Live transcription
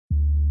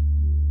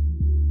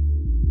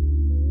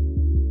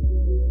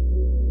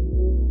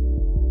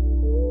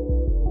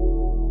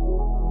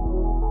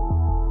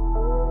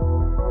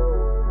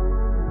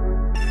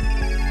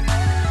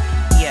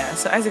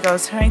Isaac, I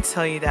was trying to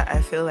tell you that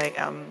I feel like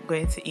I'm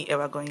going to eat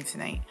ever going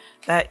tonight.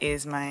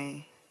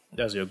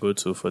 That's your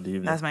go-to for the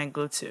evening. That's my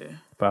go-to.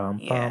 Bam,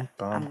 Yeah, bam,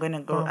 bam, I'm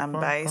gonna go bam, and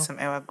bam, buy bam. some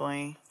ever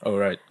going. All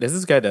right. There's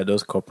this guy that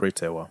does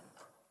corporate ewa.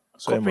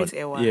 Corporate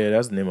ewa? Yeah,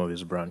 that's the name of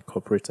his brand,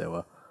 corporate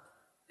ewa.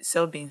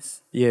 Sell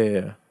beans.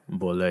 Yeah.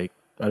 But like,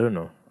 I don't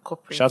know.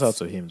 Corporate. Shout out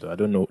to him though. I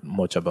don't know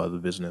much about the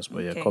business,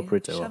 but yeah, Okay.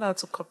 corporate ewa. Shout out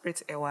to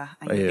corporate ewa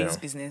and your beans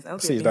business. I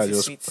hope See, your that beans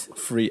is just sweet.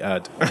 free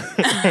ad.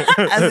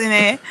 As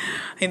in,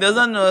 he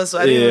doesn't know, so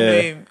I don't even know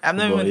Yeah, him. I've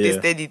not but even yeah.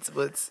 tasted it,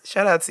 but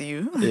shout out to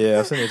you. Yeah,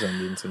 I've seen it on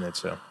the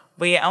internet, yeah.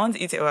 But yeah, I want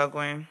to eat ever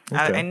going.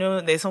 Okay. I know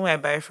there's somewhere I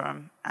buy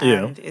from,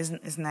 and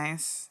it's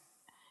nice.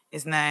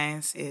 It's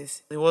nice.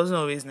 It wasn't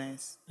always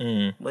nice,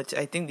 but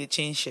I think they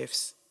change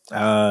chefs.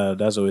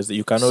 That's always,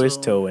 you can always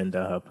So- tell when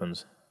that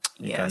happens.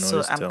 You Yeah, can so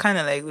always I'm tell. kind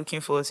of like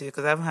looking forward to it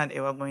because I haven't had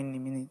ever going in a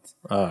minute.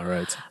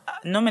 Right.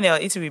 Normally, I'll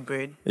eat it with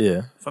bread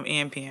Yeah, from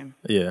AMPM.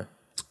 yeah.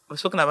 We've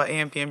spoken about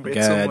AMPM bread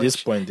Guy, so much. at this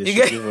point, they You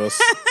should get- give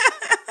us...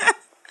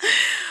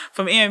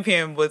 from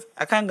AMPM, but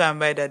I can't go and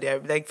buy that there.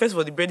 Like, first of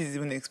all, the bread is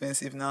even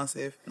expensive now,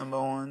 safe, number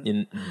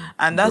one.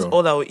 And that's bro.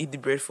 all I will eat the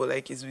bread for,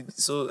 like,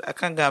 so I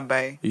can't go and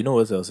buy. You know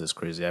what else is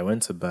crazy? I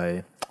went to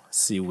buy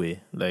Seaway,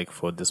 like,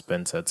 for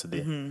dispenser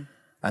today. Mm-hmm.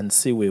 And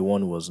Seaway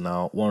one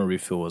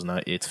refill was now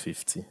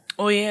 $8.50.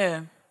 Oh,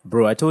 yeah.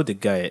 Bro, I told the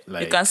guy,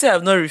 like... You can say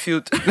I've not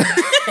refilled.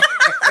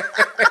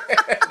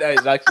 That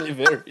is actually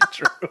very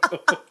true.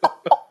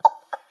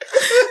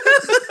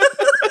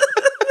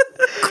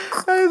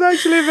 That is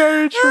actually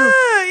very true.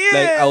 yeah.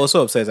 Like, I was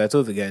so upset. I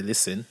told the guy,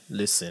 listen,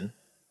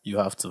 you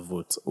have to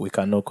vote. We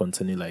cannot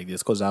continue like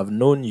this because I've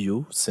known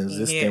you since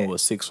this thing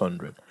was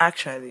 600.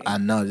 Actually.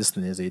 And now this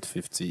thing is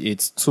 850.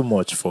 It's too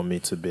much for me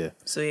to bear.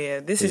 So yeah,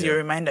 this is your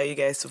reminder, you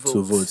guys, to vote.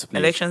 To vote, please.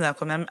 Elections are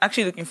coming. I'm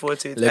actually looking forward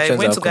to it. Elections I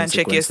went have to go and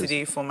check consequences.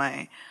 yesterday for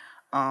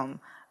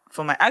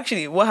my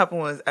actually what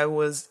happened was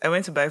I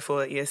went to buy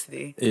fuel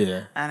yesterday.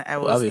 Yeah. And I I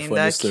was have a in funny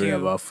that story queue.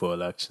 about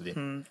fuel,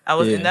 actually. I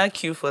was in Yeah. that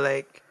queue for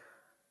like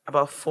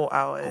about 4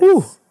 hours.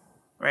 Whew.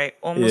 Right?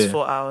 Almost Yeah.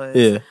 4 hours.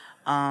 Yeah.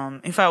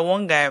 In fact,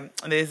 one guy,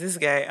 there's this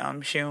guy,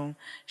 Sheung.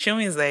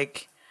 Sheung is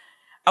like,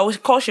 I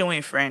would call Sheung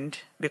a friend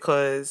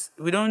because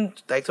we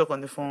don't like talk on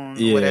the phone or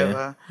Yeah.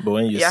 whatever. But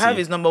when you I have see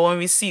his number. When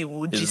we see,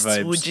 we'll his just,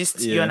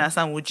 vibes, you yeah.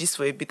 understand, we'll just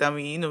for a bit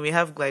and we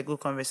have like good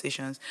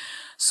conversations.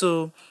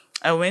 So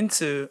as I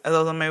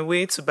was on my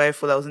way to buy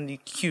food, I was in the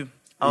queue.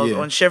 I was Yeah.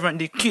 on Chevron,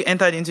 the queue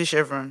entered into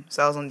Chevron.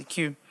 So I was on the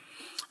queue.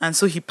 And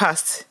so he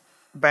passed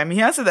by me.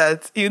 He answered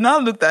that. He now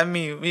looked at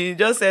me. We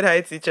just said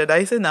hi to each other.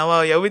 He said, now,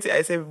 wow, you're waiting.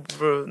 I said,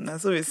 bro, now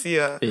so we see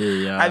her.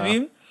 Yeah. I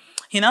mean,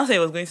 he now said he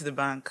was going to the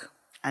bank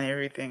and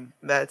everything.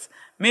 That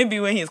maybe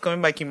when he's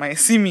coming back, he might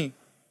see me.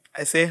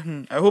 I say,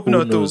 I hope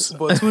not, knows? though,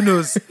 but who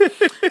knows?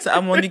 So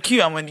I'm on the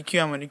queue.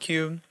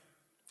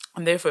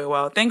 I'm there for a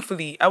while.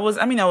 Thankfully, I was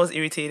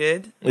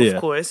irritated,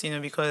 of course,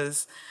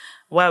 because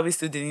why are we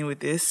still dealing with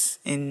this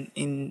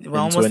we're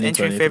almost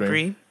entering 2023?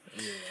 February,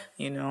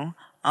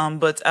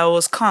 but I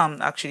was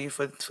calm actually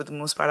for the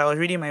most part. I was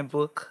reading my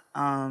book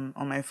on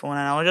my phone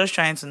and I was just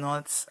trying to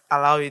not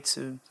allow it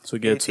to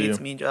get to irritate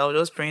you. me. I was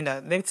just praying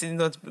that let it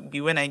not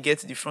be when I get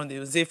to the front,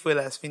 the Zay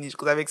fuel has finished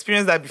because I've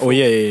experienced that before. Oh,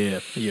 yeah.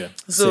 Same.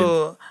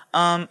 So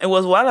it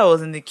was while I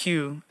was in the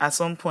queue at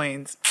some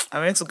point, I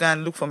went to go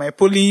and look for my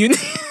polling unit.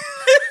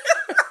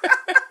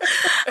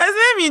 I said,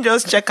 let me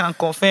just check and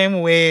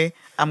confirm where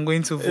I'm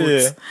going to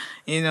vote.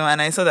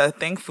 And I saw that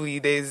thankfully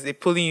there's a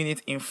polling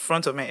unit in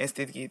front of my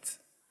estate gate.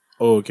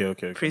 Oh,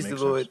 okay. Praise the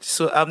Makes Lord. sense.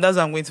 So that's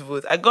where I'm going to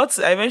vote. I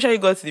eventually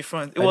got to the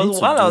front. It I need was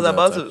to while do I was that,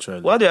 about to,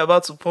 actually. while they were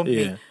about to pump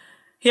Yeah. me.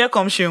 Here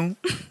comes Sheung.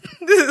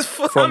 This is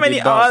how From many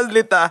the back. hours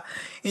later?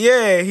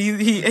 Yeah,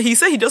 he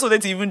said he just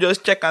wanted to even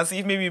just check and see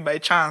if maybe by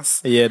chance.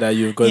 Yeah, that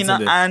you've got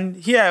there. And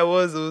here I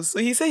was. Oh. So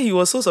he said he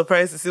was so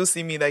surprised to still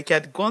see me. Like he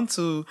had gone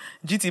to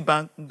GT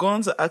Bank,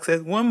 gone to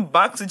Access, went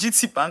back to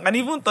GT Bank, and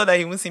even thought that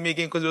he wouldn't see me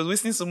again because he was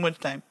wasting so much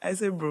time. I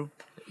said, bro,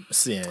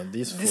 See,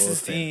 this fuel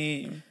is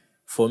thing. the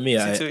For me,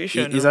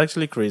 situation, it's no?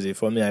 actually crazy.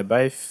 For me, I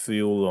buy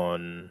fuel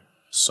on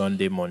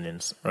Sunday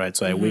mornings, right?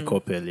 So I wake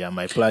up early, and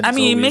my plan. I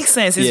mean, it makes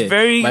sense. It's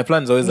very. My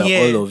plan is always that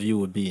yeah. all of you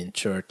will be in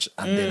church,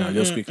 and then I'll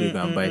just quickly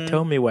go and buy.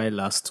 Tell me why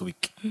last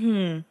week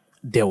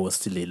there was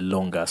still a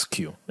long ass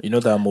queue. You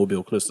know that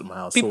mobile close to my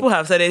house. People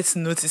have started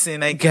noticing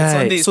like Guy,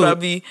 Sunday is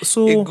probably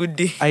a good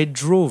day. I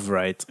drove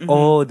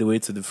all the way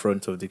to the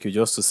front of the queue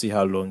just to see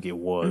how long it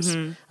was,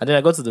 and then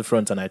I got to the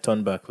front and I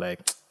turned back like,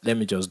 let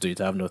me just do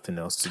it. I have nothing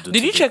else to do.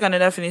 Did you today. check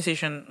another filling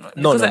station?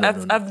 No,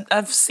 Because no.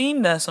 I've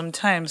seen that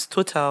sometimes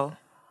Total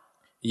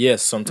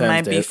Yes,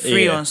 sometimes might be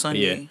free on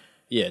Sunday.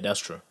 Yeah, that's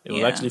true. It was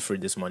Yeah. actually free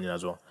this morning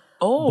as well.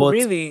 Oh, But,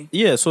 really?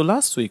 Yeah, so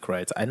last week,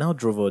 right, I now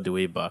drove all the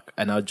way back.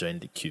 I now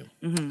joined the queue.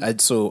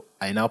 So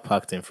I now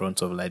parked in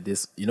front of like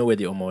this, where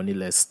the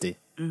Omoniles stay,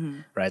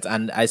 right?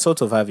 And I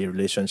sort of have a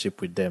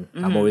relationship with them.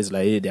 I'm always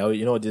like, hey,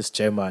 they're, this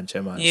chairman.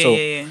 Yeah, So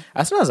yeah.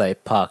 as soon as I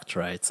parked,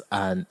 right,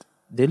 and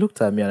they looked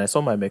at me and I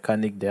saw my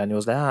mechanic there and he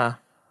was like,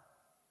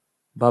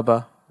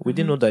 Baba, we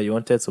didn't know that you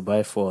wanted to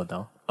buy 4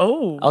 now.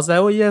 Oh, I was like,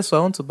 oh, yes, so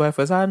I want to buy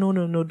 4. I said,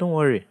 no, don't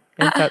worry.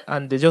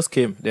 And they just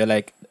came. They're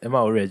like, Emma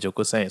already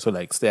Joko saying, so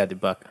like stay at the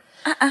back.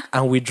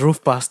 And we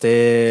drove past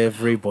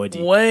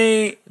everybody.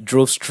 Wait.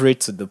 Drove straight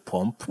to the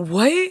pump.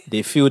 Wait.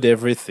 They filled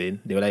everything.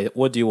 They were like,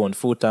 what do you want?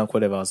 Full tank,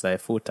 whatever. I was like,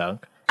 full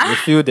tank. They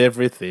filled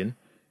everything.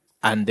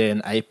 And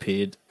then I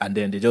paid. And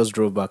then they just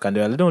drove back. And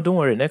they were like, no, don't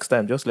worry. Next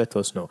time, just let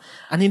us know.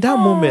 And in that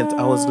moment,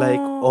 I was like,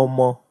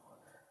 Omo.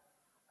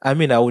 I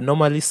mean, I would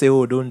normally say,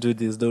 oh, don't do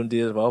this.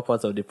 We're all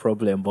part of the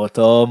problem. But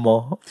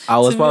Omo, I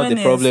was part of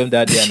the problem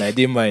that day and I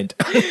didn't mind.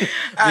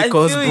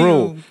 Because,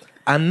 bro... You.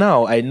 And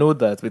now I know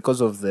that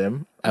because of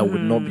them, I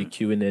would not be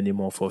queuing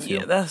anymore for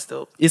film. Yeah, that's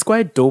dope. It's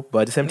quite dope, but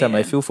at the same time,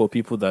 I feel for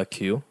people that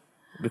queue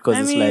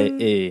because like,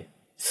 hey.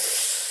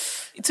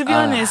 To be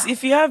honest,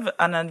 if you have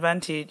an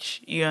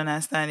advantage, you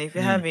understand. If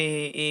you have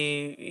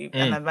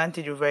an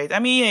advantage over it, I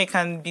mean, yeah, it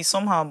can be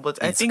somehow,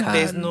 but I think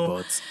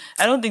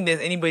I don't think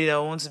there's anybody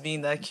that wants to be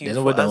in that queue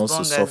for as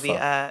long as they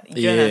are.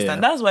 You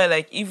understand? That's why,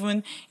 like,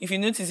 even if you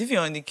notice, if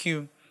you're on the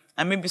queue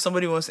and maybe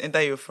somebody wants to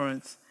enter your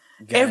front,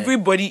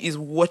 everybody is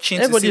watching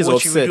to see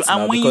what you will do.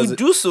 And when you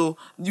do so,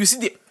 you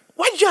see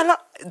why did you allow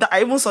that?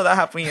 I even saw that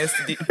happen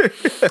yesterday.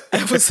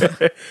 I even saw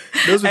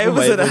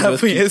that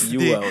happen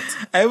yesterday.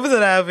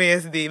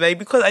 Like,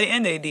 because at the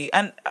end of the day,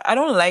 and I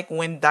don't like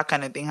when that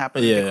kind of thing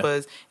happens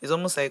because it's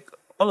almost like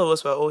all of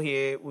us were all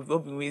here, we've all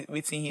been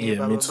waiting here,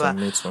 blah, blah,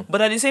 blah.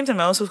 But at the same time,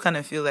 I also kind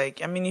of feel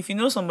like, I mean, if I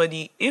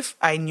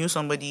knew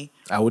somebody,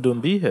 I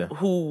wouldn't be here,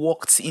 who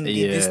walked in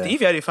this, if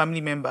you had a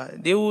family member,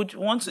 they would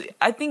want to,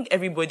 I think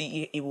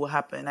everybody, it will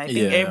happen. I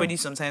think everybody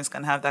sometimes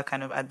can have that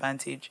kind of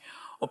advantage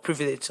or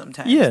privilege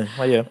sometimes. Yeah.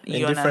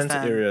 In different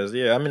areas.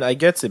 Yeah, I mean, I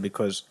get it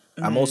because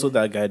I'm also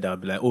that guy that'll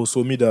be like, oh,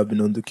 so me that have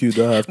been on the queue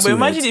that have to. But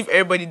imagine if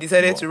everybody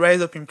decided to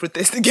rise up in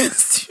protest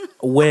against you.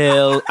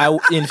 Well,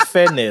 in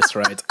fairness,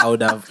 right, I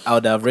would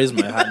have raised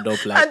my hand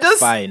up like,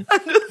 fine,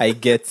 I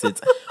get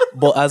it.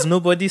 But as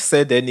nobody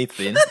said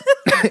anything,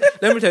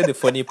 let me tell you the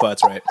funny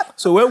part, right?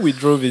 So when we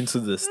drove into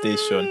the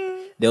station,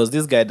 there was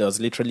this guy that was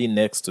literally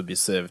next to be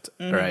served,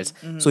 right?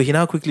 So he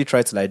now quickly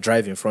tried to like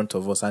drive in front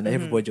of us, and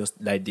everybody just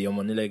like the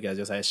Omonile guy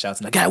just like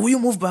shouting like, "Guy, will you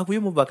move back? Will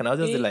you move back?" And I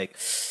was just like,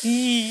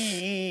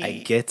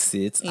 "I get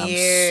it.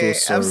 I'm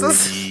so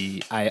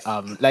sorry. I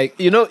am like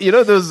you know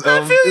those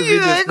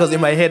videos because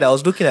in my head I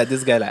was looking at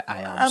this guy like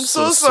I'm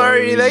so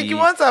sorry. Like you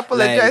want to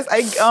apologize?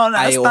 Like,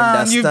 I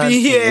understand you be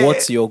here.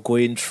 What you're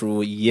going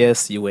through.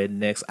 Yes, you were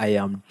next. I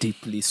am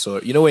deeply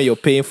sorry. You know when you're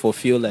paying for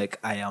fuel, like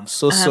I am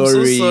so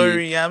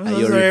sorry. I'm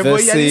so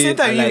sorry. But at the same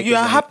time, you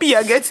are happy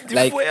you get the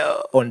like,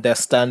 fuel.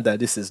 Understand that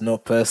this is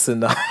not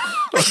personal.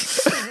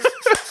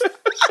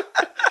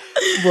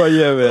 But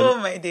yeah, man. Oh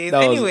my days.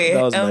 Anyway,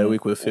 that was my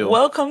week with Phil.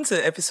 Welcome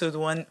to episode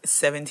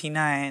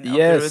 179 of the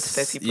Road to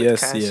 30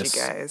 podcast, you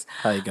guys.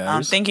 Hi,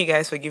 guys. Thank you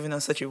guys for giving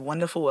us such a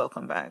wonderful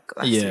welcome back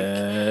last week.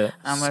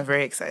 We're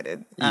very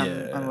excited.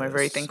 And we're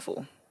very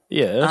thankful.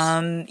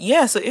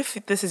 Yes. So if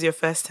this is your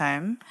first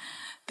time,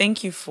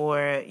 thank you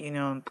for,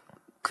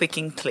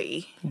 clicking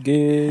play.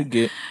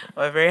 Good.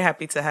 We're very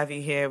happy to have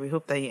you here. We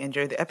hope that you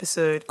enjoyed the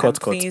episode.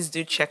 Please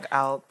do check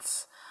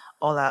out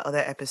all our other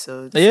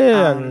episodes.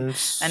 And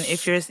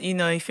if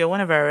you're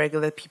one of our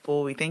regular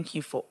people, we thank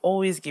you for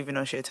always giving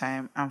us your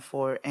time and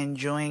for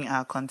enjoying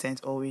our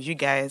content always. You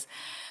guys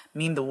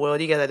mean the world.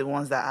 You guys are the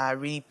ones that are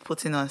really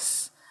putting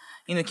us,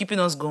 keeping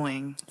us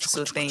going.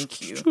 So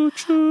thank you.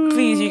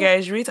 Please, you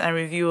guys rate and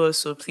review us.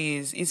 So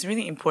please, it's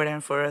really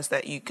important for us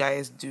that you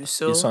guys do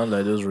so. You sound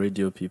like those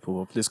radio people,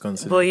 but please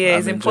consider. But yeah,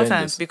 it's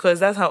important because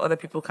that's how other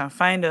people can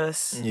find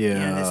us. Yeah.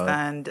 You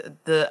understand?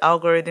 The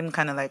algorithm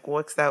kind of like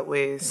works that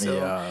way.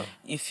 So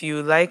if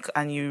you like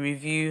and you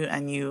review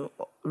and you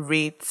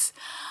rate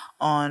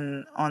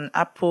on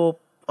Apple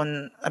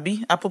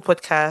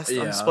Podcast,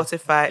 on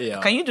Spotify.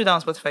 Can you do that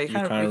on Spotify?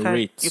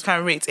 You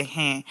can rate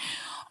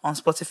on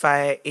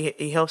Spotify.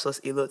 It helps us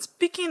a lot.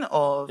 Speaking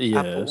of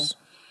Apple,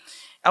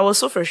 I was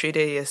so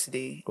frustrated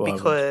yesterday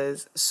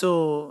because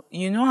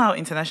you know how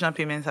international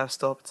payments have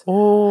stopped.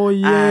 Oh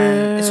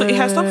yeah. And so it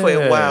has stopped for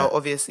a while,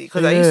 obviously,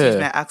 because I used to use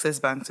my Access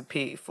Bank to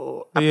pay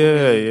for Apple.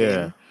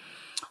 Yeah.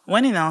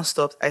 When it now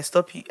stopped, I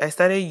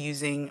started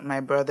using my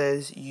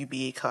brother's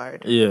UBA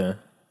card. Yeah.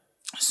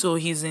 So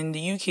he's in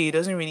the UK. He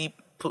doesn't really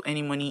put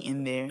any money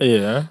in there.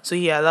 Yeah. So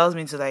he allows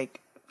me to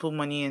like put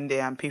money in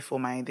there and pay for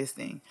this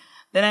thing.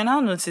 Then I now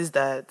noticed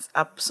that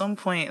at some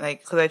point,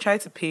 like, because I tried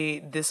to pay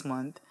this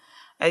month,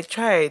 I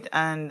tried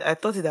and I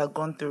thought it had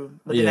gone through.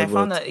 But then I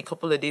found out a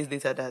couple of days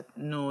later that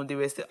no, they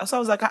were still. So I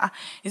was like,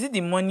 is it the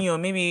money or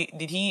maybe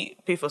did he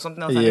pay for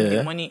something else and then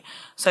the money?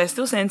 So I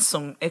still sent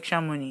some extra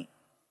money.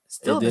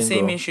 Still the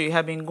same issue. It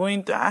had been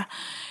going through.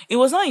 It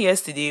was not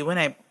yesterday when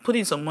I put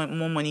in some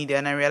more money there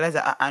and I realized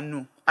that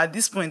no. At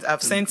this point,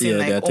 I've sent in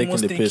like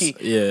almost 3K.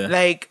 Yeah.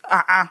 Like,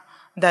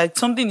 that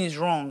something is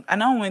wrong. I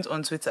now went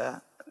on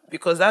Twitter.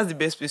 Because that's the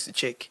best place to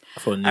check.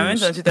 For news. I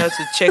went on Twitter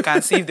to check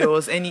and see if there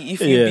was any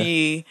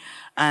UBA.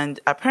 And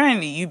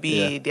apparently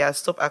UBA, they have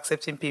stopped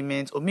accepting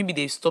payments, or maybe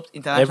they stopped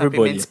international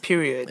payments,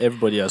 period.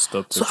 Everybody has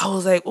stopped it. So I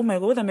was like, oh my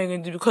God, what am I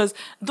going to do? Because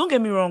don't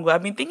get me wrong,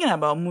 I've been thinking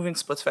about moving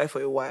to Spotify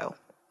for a while.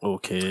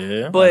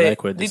 Okay. But I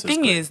like where the this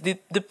thing is the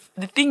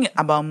thing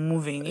about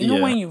moving, you know,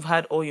 Yeah. when you've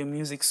had all your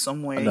music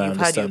somewhere, No, I you've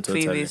had your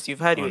understand totally. playlist, you've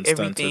had I your understand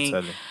everything.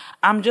 totally.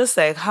 I'm just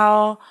like,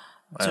 how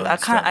I do I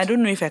can't? I understand.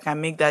 don't know if I can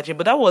make that change.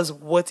 But that was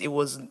what it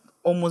was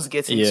almost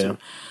getting Yeah. to.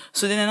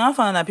 So then I now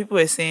found that people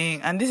were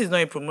saying, and this is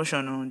not a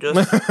promotion, no,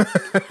 just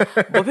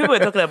but people were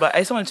talking about.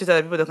 I saw on Twitter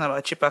that people were talking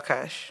about Cheaper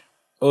Cash.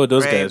 Oh,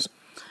 those Right. guys.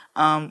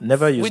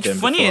 Never used Which, them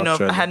funny before,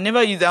 enough, I actually. had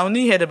never used. I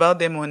only heard about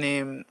them on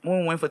when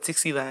we went for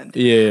Tixieland.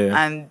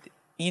 Yeah. And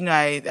you know,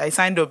 I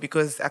signed up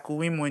because I could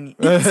win money,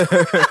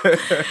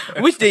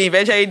 which they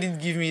eventually did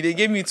give me. They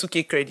gave me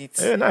 2K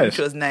credits, Yeah, nice. which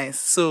was nice.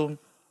 So,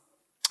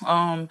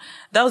 that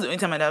was the only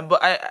time I did. But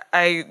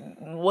I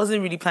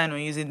wasn't really planning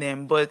on using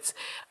them. But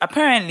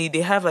apparently,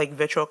 they have like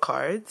virtual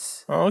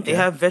cards. Oh, okay. They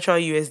have virtual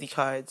USD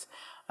cards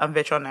and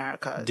virtual Naira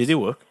cards. Did it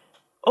work?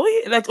 Oh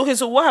yeah, like okay.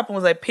 So what happened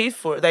was I paid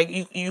for it. Like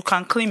you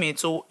can claim it.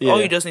 So Yeah. all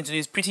you just need to do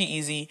is pretty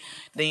easy.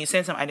 Then you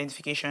send some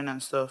identification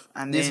and stuff,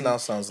 and This then now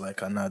sounds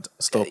like an ad.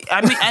 Stop. I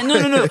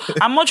mean, no.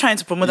 I'm not trying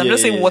to promote. I'm Yeah,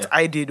 just saying yeah, what yeah.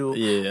 I did, though.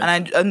 Yeah.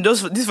 And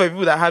this is for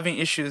people that are having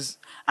issues,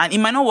 and it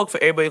might not work for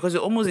everybody because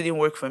it almost didn't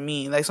work for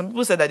me. Like some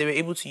people said that they were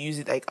able to use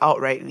it like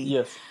outrightly.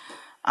 Yes.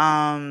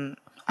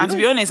 And to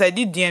be honest, I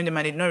did DM them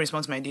and they did not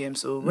respond to my DM.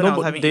 So when I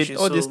was having issues,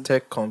 all so these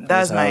tech companies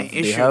that's my they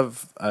issue.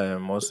 have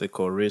what's they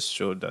call raised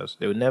shoulders.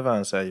 They will never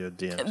answer your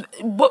DMs.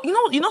 But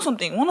you know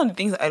something. One of the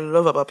things I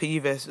love about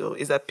Piggyverse though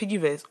is that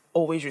Piggyverse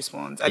always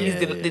responds. At least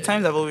the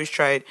times I've always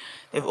tried,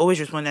 they've always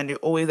responded and they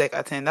always like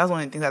attend. That's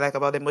one of the things I like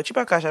about them. But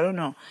Cheaper Cash, I don't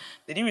know.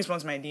 They didn't respond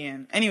to my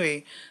DM.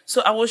 Anyway,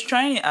 so I was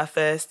trying it at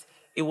first.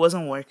 It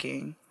wasn't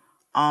working.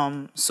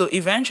 So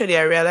eventually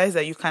I realized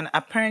that you can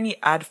apparently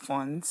add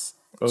funds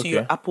to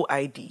your Apple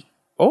ID.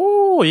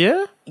 Oh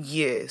yeah.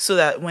 Yeah, so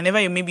that whenever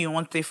you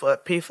want to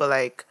pay for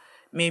like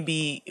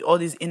maybe all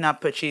these in-app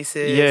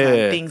purchases Yeah.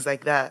 and things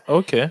like that.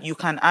 Okay. You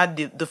can add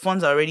the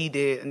funds are already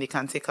there and they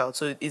can take out.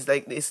 So it's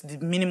like the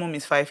minimum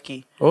is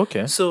 5K.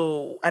 Okay.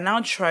 So I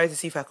now tried to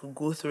see if I could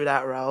go through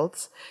that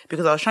route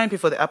because I was trying to pay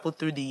for the Apple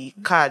through the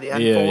card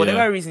and Yeah, for whatever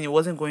yeah. reason it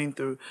wasn't going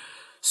through.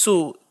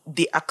 So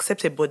they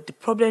accepted, but the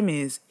problem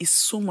is it's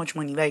so much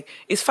money. Like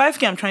it's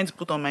 5K I'm trying to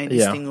put on my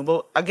this Yeah. thing,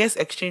 but I guess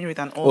exchange rate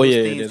and all Oh, those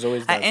yeah, things. there's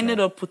always I that, ended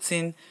up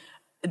putting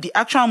the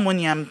actual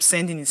money I'm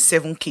sending is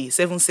 7K,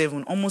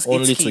 77, almost 8K.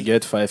 Only to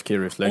get 5K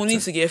reflected. Only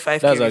to get 5K.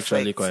 That's actually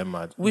reflect, quite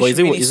mad. which But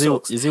is really it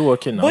sucks. is it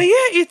working now? But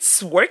yeah,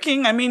 it's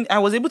working. I mean, I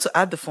was able to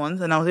add the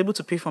funds and I was able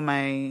to pay for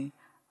my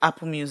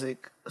Apple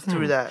Music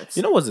through that.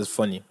 You know what is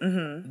funny?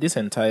 Mm-hmm. This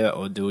entire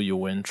ordeal you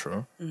went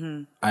through,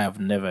 I have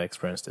never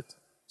experienced it.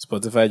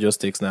 Spotify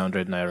just takes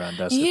 900 naira and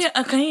that's it. Yeah,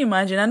 and can you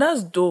imagine? And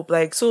that's dope.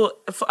 Like, so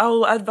I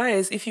will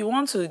advise if you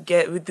want to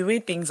get with the way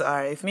things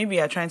are, if maybe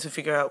you're trying to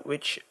figure out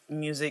which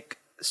music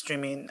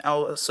streaming, I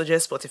will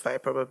suggest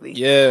Spotify probably.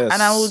 Yes.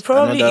 And I would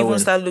probably another even one.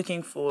 start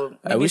looking for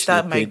I maybe wish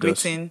start they paid us.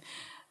 migrating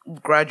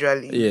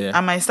gradually. Yeah. I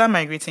might start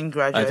migrating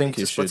gradually I think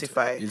to you should.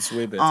 Spotify. It's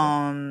way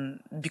better.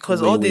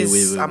 Because Way, all way, this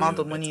way amount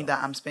of better. money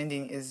that I'm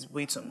spending is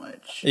way too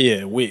much.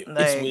 Yeah, it's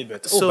Like, way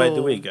better. So Oh, by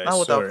the way, guys, that's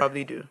what sorry. I'll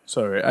probably do.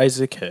 Sorry,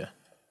 Isaac here.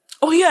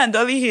 Oh yeah, and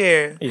Dolly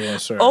here. Yeah,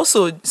 sorry.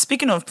 Also,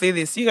 speaking of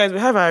playlists, you guys, we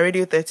have our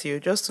Radio 30.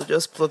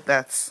 Just plug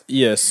that.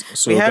 Yes,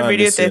 so We go have and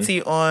Radio listen.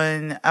 30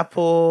 on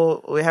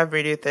Apple. We have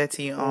Radio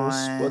 30 on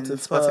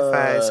Spotify.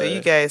 Spotify. So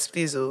you guys,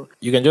 please,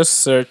 You can just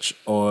search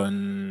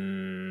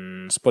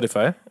on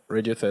Spotify,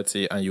 Radio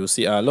 30, and you'll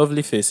see our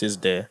lovely faces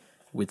there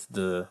with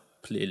the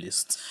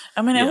playlist.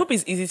 I mean, I Yeah. hope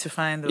it's easy to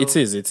find. Though. It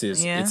is.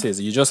 Yeah? It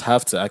is. You just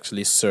have to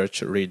actually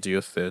search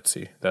Radio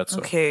 30. That's all.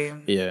 Okay.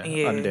 Yeah.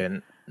 Yeah. And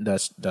then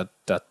that's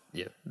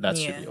Yeah.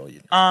 really all you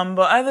need.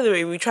 But either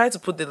way, we try to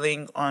put the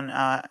link on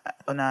our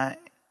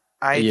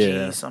IG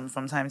Yeah. from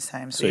time to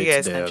time, so So you it's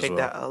guys there can as check well.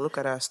 that out. Look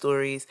at our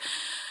stories.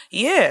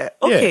 Yeah.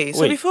 Okay. Yeah,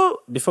 So wait.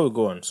 before we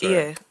go on, sorry.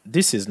 Yeah.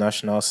 This is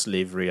National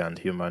Slavery and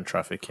Human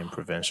Trafficking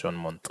Prevention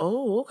Month.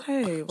 Oh,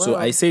 okay. Wow. So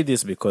I say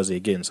this because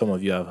again, some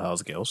of you have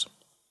house girls.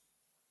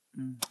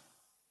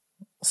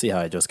 See how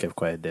I just kept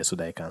quiet there so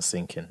that I can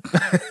sink in.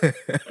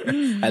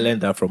 I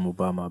learned that from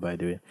Obama, by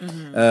the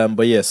way.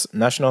 But yes,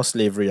 National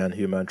Slavery and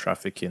Human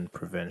Trafficking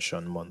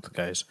Prevention Month,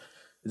 guys.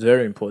 It's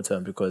very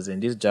important because in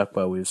this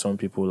jackpot wave, some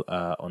people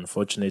are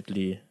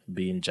unfortunately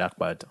being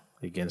jackpot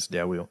against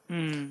their will.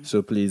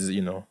 So please,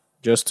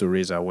 just to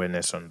raise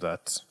awareness on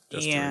that.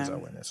 Yeah.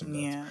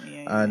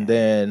 And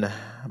then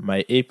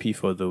my AP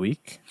for the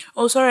week.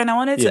 Oh, sorry, and I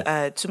wanted Yeah. to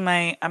add to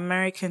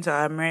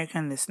our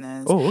American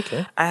listeners. Oh,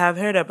 okay. I have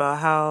heard about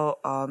how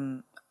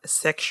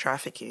sex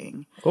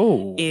trafficking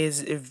Oh,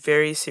 is a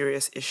very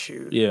serious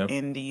issue Yeah.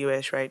 in the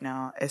US right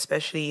now,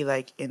 especially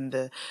like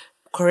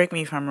correct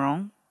me if I'm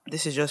wrong.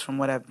 This is just from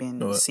what I've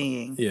been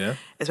seeing. yeah.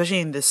 Especially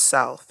in the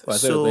South. I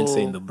thought you were going to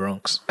say in the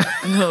Bronx.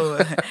 No,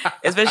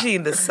 especially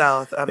in the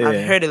South. Yeah.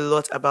 I've heard a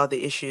lot about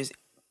the issues,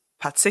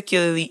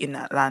 particularly in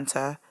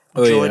Atlanta,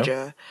 Oh, yeah.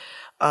 Georgia.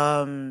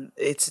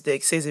 They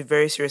say it's a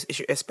very serious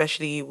issue,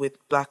 especially with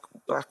black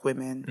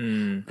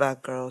women,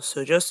 black girls.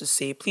 So just to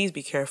say, please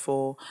be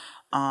careful.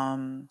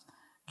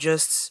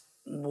 Just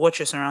watch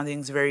your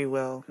surroundings very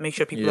well. Make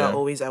sure people are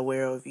always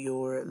aware of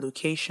your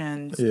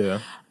locations. Yeah.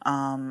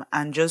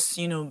 And just,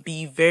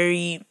 be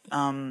very,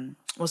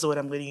 what's the word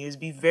I'm going to use?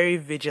 Be very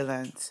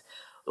vigilant.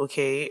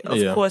 Okay.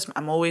 Of course,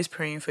 I'm always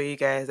praying for you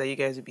guys that you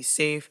guys will be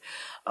safe.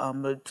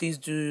 But please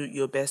do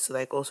your best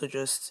to also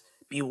just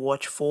be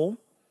watchful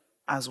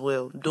as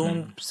well.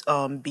 Don't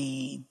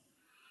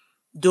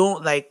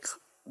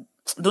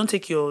don't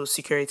take your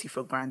security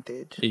for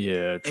granted.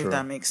 Yeah, true. If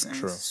that makes sense.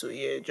 True.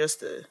 So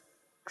just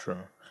true.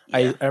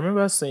 Yeah. I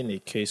remember seeing a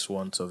case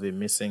once of a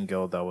missing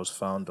girl that was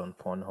found on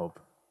Pornhub.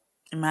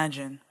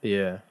 Imagine.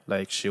 Yeah,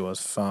 she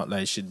was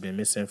found, she'd been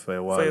missing for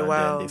a while, and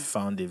then they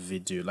found a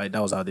video. That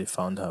was how they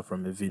found her,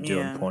 from a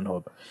video on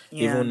Pornhub.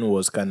 Yeah. Even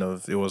was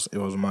it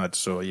was mad.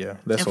 So yeah,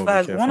 let's all be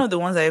careful. One of the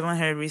ones I even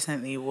heard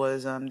recently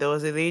was there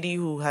was a lady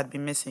who had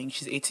been missing.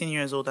 She's 18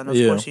 years old, and of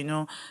course,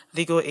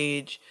 legal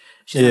age.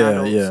 She's an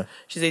adult. Yeah.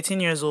 She's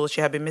 18 years old.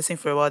 She had been missing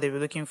for a while. They were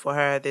looking for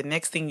her. The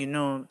next thing you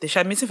know, she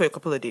had been missing for a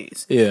couple of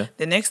days. Yeah.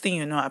 The next thing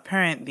you know,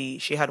 apparently,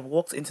 she had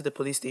walked into the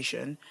police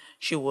station.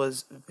 She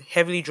was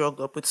heavily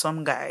drugged up with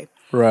some guy.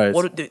 Right.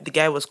 What the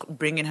guy was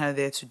bringing her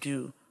there to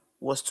do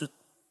was to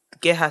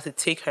get her to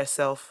take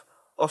herself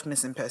off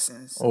missing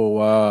persons. Oh,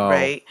 wow.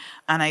 Right?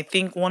 And I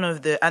think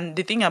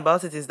the thing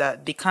about it is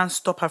that they can't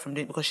stop her from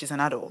doing it because she's an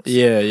adult.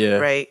 Yeah, yeah.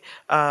 Right?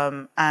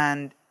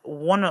 And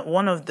one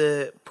of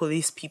the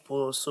police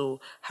people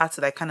also had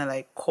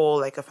to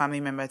call a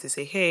family member to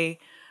say, hey,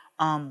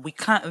 we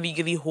can't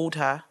legally hold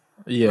her.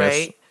 Yes.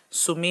 Right?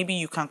 So maybe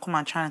you can come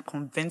and try and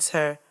convince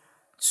her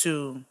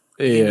to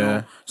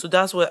So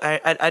that's what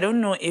I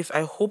don't know if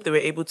I hope they were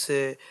able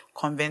to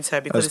convince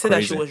her, because they said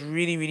that she was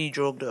really, really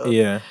drugged up.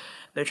 Yeah.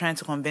 They're trying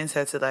to convince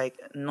her to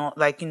not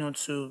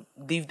to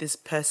leave this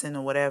person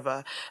or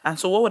whatever. And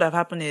so what would have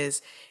happened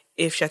is,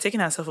 if she had taken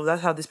herself off,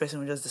 that's how this person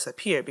would just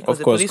disappear, because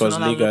the police will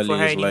not look for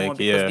her anymore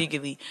because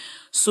legally.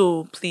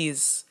 So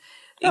please,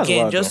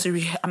 again,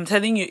 I'm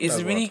telling you,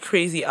 it's really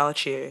crazy out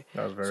here.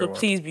 So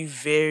please be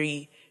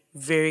very,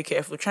 very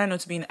careful. Try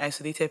not to be in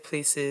isolated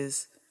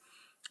places,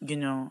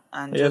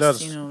 and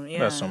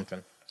that's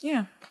something.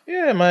 Yeah.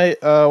 Yeah,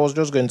 I was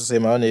just going to say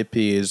my own AP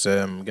is,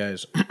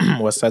 guys,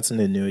 we're starting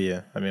a new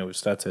year. I mean, we've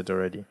started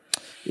already.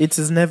 It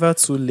is never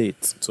too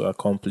late to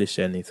accomplish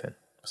anything.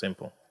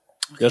 Simple.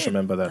 Okay. Just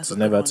remember that. It's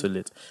never too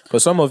late.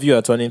 Because some of you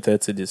are turning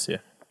 30 this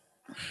year.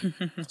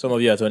 Some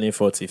of you are turning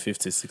 40,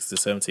 50, 60,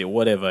 70,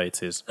 whatever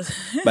it is.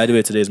 By the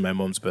way, today is my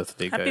mom's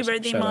birthday, guys. Happy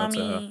birthday, Shout mommy. out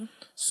to her.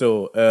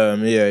 So,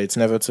 it's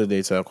never too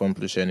late to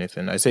accomplish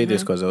anything. I say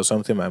this because there was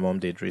something my mom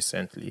did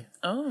recently.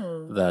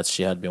 Oh. That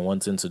she had been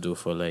wanting to do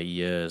for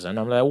years. And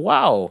I'm like,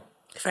 wow.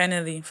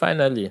 Finally.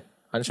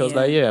 And she was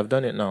like, yeah, I've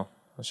done it now.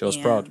 And she was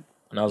proud.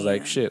 And I was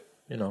like, shit.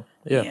 Yeah.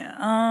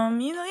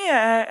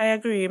 I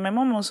agree. My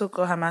mom also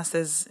got her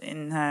master's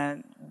in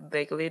her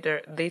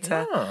later.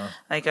 Yeah.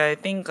 I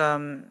think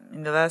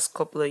in the last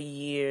couple of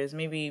years,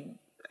 maybe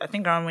I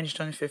think around when she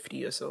turned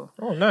 50 or so.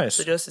 Oh, nice.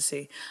 So just to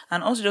say,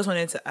 and also just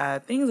wanted to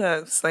add, things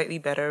are slightly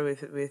better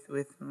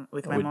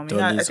with my mom.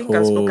 I think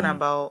I've spoken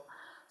about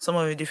some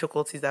of the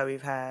difficulties that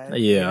we've had.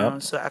 Yeah.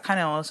 So I kind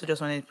of also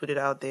just wanted to put it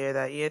out there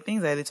that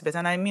things are a little better,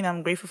 and I mean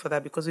I'm grateful for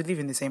that, because we live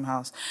in the same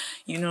house.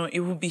 It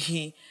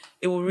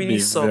will really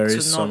suck to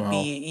not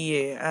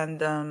be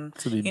and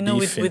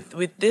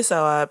with this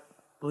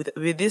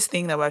with this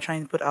thing that we're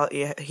trying to put out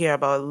here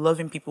about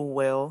loving people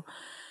well,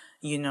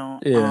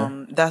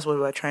 that's what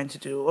we're trying to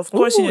do. Of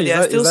course, there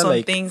are still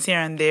some things here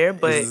and there,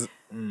 but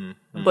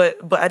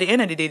but at the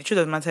end of the day, the truth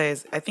of the matter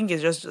is, I think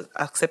it's just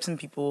accepting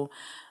people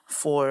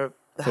for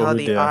how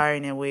they are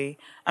in a way.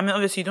 I mean,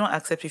 obviously, you don't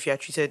accept if you are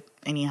treated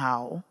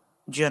anyhow.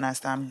 Do you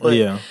understand?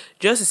 But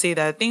just to say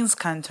that things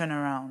can turn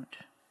around.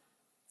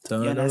 You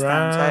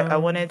understand? So I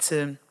wanted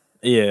to.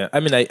 Yeah, I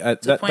mean,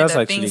 that's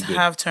actually things good.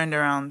 Have turned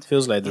around.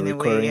 Feels like the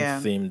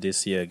recurring theme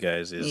this year,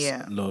 guys, is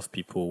love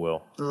people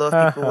well.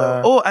 Love people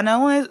well. Oh, and I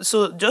wanted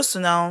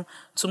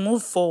to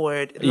move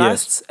forward.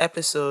 Last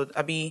episode,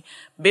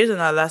 based on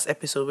our last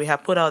episode, we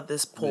have put out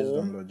this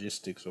poll. Based on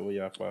logistics, we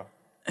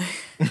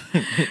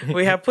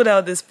have put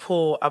out this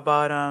poll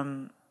about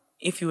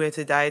if you were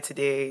to die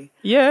today,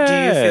 do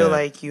you feel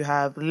like you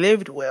have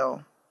lived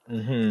well?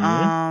 Mm-hmm.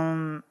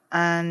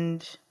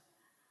 And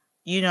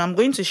I'm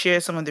going to share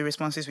some of the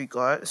responses we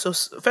got. So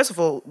first of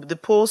all, the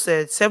poll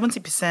said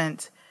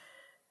 70%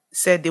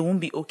 said they won't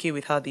be okay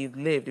with how they've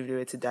lived if they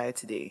were to die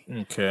today.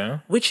 Okay.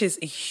 Which is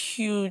a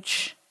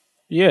huge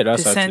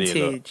that's percentage.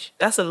 Actually a lot.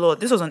 That's a lot.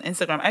 This was on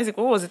Instagram. Isaac,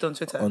 what was it on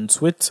Twitter? On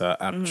Twitter,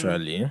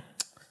 actually.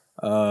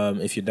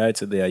 If you die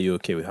today, are you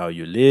okay with how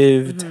you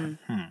lived?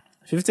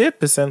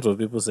 58% of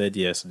people said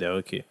yes, they're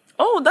okay.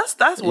 Oh, that's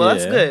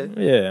good.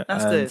 Yeah,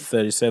 that's and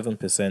good.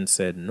 37%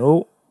 said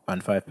no,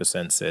 and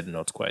 5% said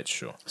not quite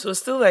sure. So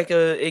still like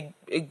a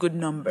good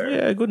number.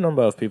 Yeah, a good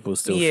number of people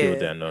still feel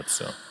they're not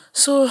so.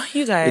 So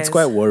you guys, it's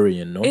quite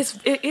worrying, no?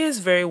 It is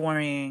very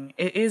worrying.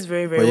 It is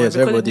very, very worrying.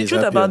 Because the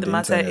truth about the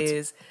matter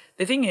is,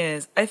 the thing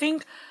is, I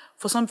think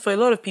for a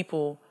lot of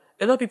people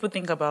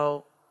think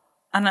about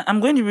and I'm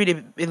going to read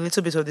a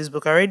little bit of this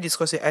book. I already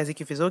discussed with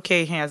Isaac. If it's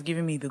okay, he has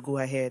given me the go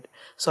ahead.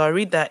 So I'll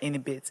read that in a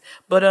bit.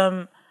 But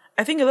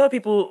I think a lot of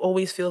people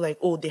always feel like,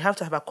 oh, they have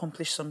to have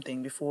accomplished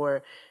something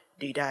before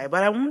they die.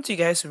 But I want you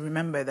guys to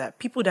remember that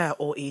people die at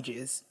all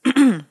ages.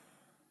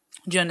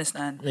 Do you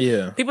understand?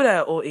 Yeah. People die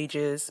at all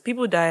ages.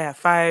 People die at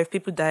 5.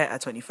 People die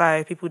at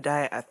 25. People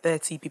die at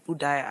 30. People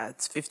die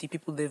at 50.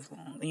 People live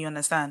long. You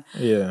understand?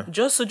 Yeah.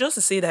 Just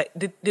to say that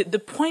the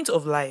point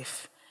of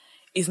life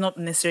is not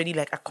necessarily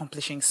like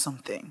accomplishing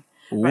something.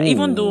 Right?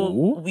 Even though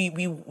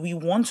we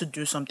want to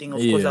do something,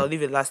 of course, that'll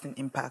leave a lasting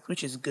impact,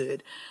 which is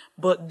good.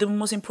 But the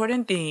most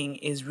important thing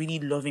is really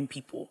loving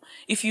people.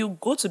 If you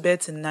go to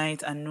bed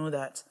tonight and know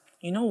that,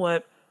 you know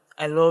what,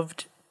 I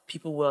loved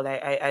people well,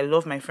 I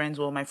love my friends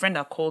well. My friend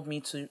that called me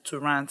to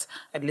rant,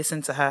 I'd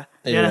listen to her.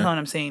 You understand what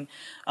I'm saying?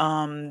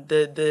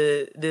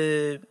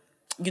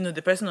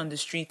 The person on the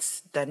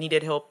streets that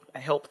needed help, I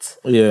helped.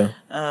 Yeah.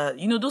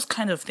 Those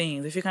kind of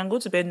things. If you can go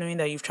to bed knowing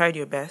that you've tried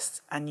your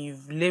best and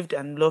you've lived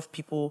and loved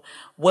people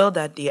well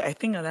that day, I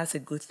think that's a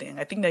good thing.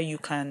 I think that you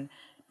can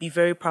be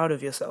very proud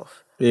of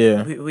yourself.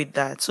 Yeah. With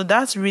that. So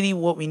that's really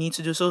what we need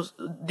to do. So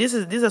these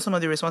are some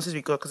of the responses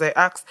we got, because I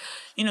asked,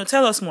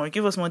 tell us more,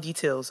 give us more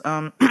details.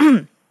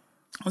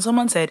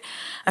 Someone said,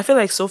 I feel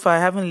like so far I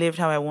haven't lived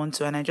how I want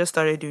to, and I just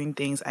started doing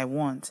things I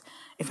want.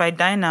 If I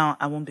die now,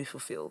 I won't be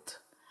fulfilled.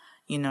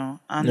 So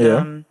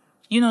I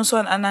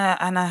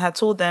had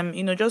told them,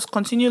 just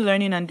continue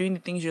learning and doing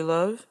the things you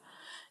love,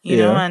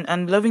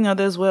 and loving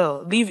others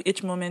well. Live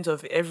each moment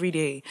of every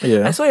day.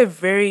 Yeah. I saw a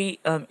very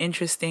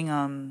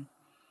interesting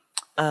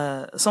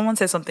someone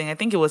said something, I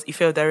think it was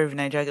Ife Diary of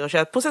Nigeria Girl. She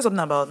had posted something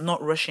about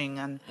not rushing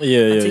and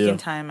taking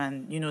time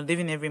and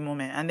living every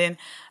moment. And then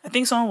I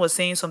think someone was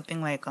saying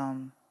something like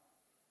with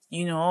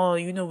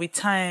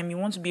time you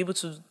want to be able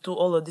to do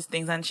all of these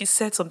things. And she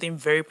said something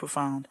very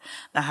profound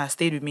that has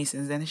stayed with me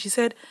since then. And she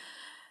said,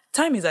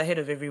 time is ahead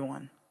of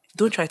everyone.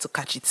 Don't try to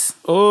catch it.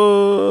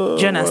 Oh,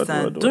 do you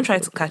understand? Don't try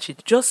to catch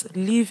it. Just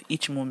live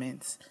each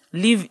moment.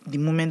 Live the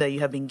moment that you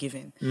have been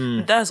given.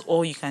 That's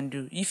all you can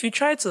do. If you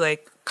try to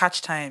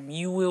catch time,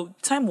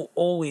 time will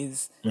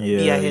always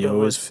be ahead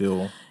of us.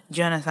 Feel. Do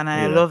you understand?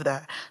 And I love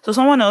that. So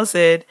someone else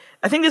said,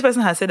 I think this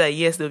person has said that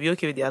yes, they'll be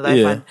okay with their life.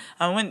 Yeah.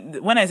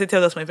 And when I said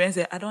tell us, my parents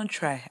said, I don't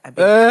try. And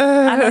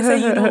I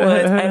said, you know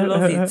what? I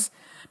love it.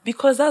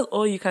 Because that's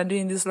all you can do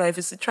in this life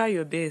is to try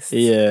your best.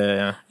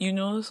 Yeah.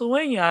 So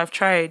when you have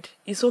tried,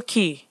 it's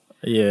okay.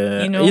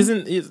 Yeah.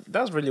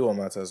 That's really what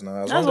matters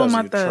now. As long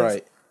as you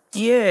try.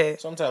 Yeah.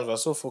 Sometimes we're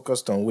so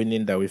focused on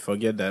winning that we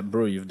forget that,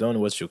 bro, you've done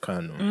what you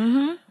can.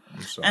 Mm-hmm.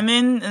 And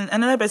then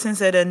another person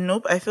said,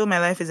 nope, I feel my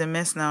life is a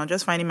mess now.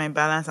 Just finding my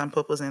balance and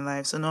purpose in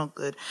life. So not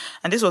good.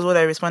 And this was what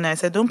I responded. I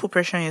said, don't put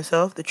pressure on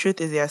yourself. The truth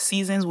is there are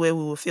seasons where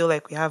we will feel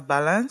like we have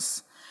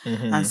balance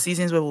and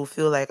seasons where we'll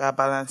feel like our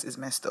balance is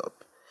messed up.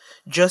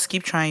 Just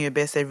keep trying your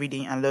best every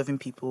day and loving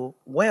people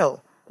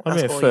well.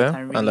 That's all fair. You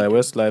can really and like do.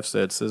 Westlife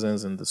said,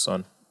 seasons in the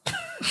sun.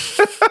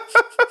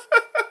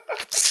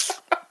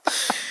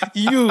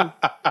 You.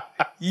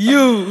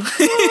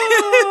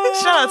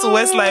 Shout out to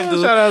Westlife,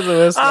 dude. Shout out to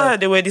Westlife.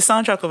 They were the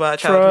soundtrack of our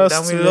childhood,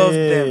 and we loved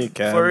them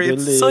for it.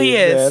 So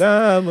yes,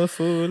 I'm a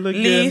fool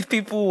again. leave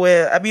people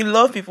well.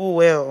 Love people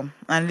well,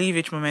 and live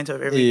each moment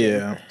of every day.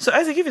 Yeah. So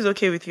Isaac, if it's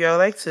okay with you, I would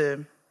like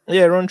to.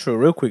 Yeah, run through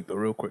real quick.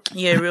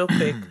 Yeah, real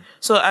quick.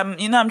 So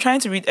I'm trying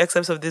to read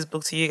excerpts of this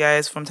book to you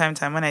guys from time to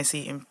time when I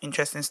see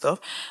interesting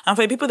stuff. And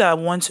for the people that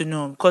want to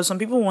know, because some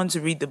people want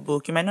to read the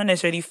book, you might not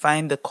necessarily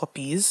find the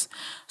copies.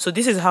 So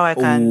this is how I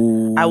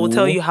will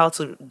tell you how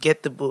to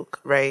get the book,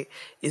 right?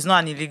 It's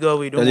not an illegal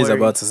way, don't worry. He's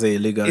about to say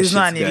illegal It's shit,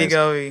 not an guys.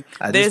 illegal way.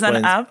 At There's this an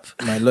point, app.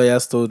 My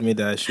lawyers told me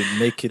that I should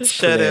make it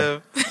Shut clear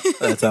up.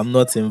 that I'm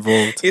not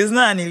involved. It's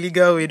not an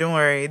illegal way, don't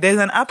worry. There's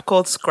an app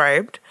called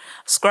Scribed.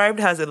 Scribed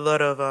has a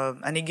lot of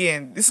and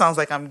again, this sounds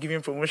like I'm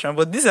giving promotion,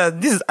 but this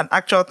is an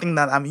actual thing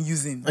that I'm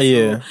using. So,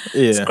 Yeah.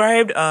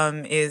 Scribed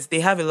is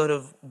they have a lot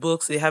of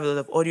books, they have a lot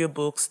of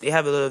audiobooks, they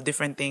have a lot of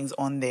different things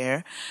on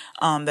there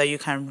that you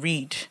can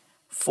read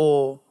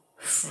for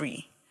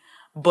free.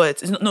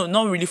 But it's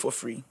not really for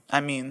free.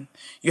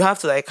 You have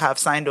to have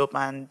signed up,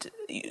 and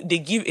they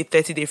give a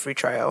 30-day free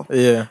trial.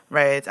 Yeah.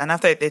 Right. And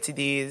after 30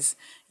 days,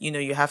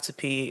 you have to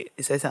pay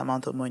a certain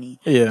amount of money.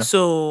 Yeah.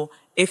 So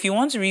if you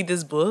want to read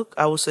this book,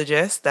 I would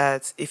suggest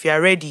that if you are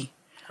ready,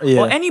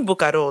 or any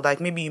book at all,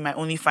 maybe you might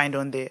only find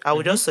on there, I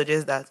would just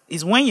suggest that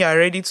is when you are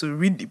ready to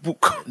read the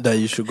book, that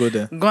you should go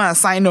there. Go and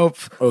sign up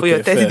for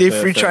your 30-day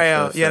free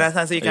trial. Fair. You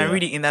understand? So you can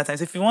read it in that time.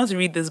 So if you want to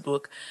read this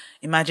book,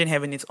 imagine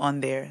having it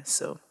on there.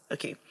 So,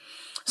 okay.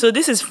 So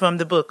this is from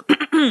the book.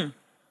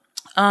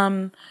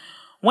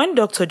 When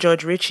Dr.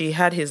 George Ritchie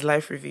had his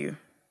life review,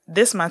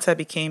 this matter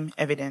became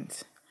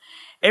evident.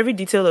 Every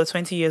detail of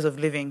 20 years of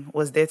living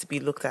was there to be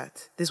looked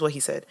at. This is what he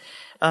said.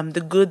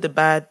 The good, the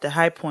bad, the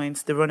high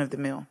points, the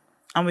run-of-the-mill.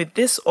 And with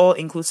this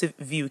all-inclusive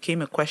view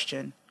came a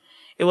question.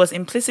 It was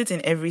implicit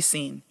in every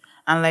scene,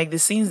 and like the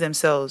scenes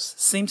themselves,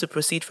 seemed to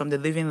proceed from the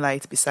living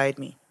light beside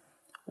me.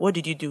 What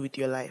did you do with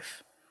your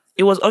life?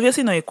 It was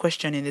obviously not a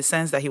question in the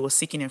sense that he was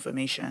seeking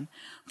information,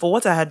 for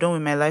what I had done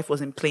with my life was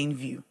in plain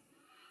view.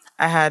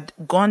 I had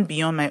gone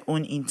beyond my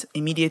own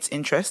immediate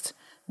interest,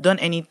 done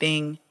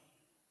anything.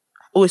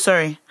 Oh,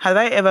 sorry. Had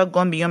I ever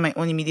gone beyond my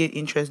own immediate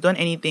interest, done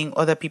anything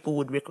other people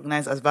would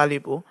recognize as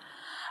valuable?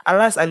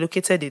 Alas, I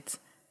located it.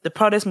 The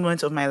proudest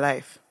moment of my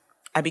life.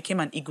 I became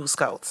an Eagle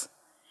Scout.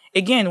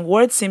 Again,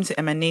 words seemed to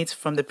emanate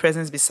from the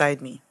presence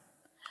beside me,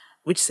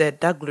 which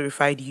said, that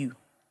glorified you.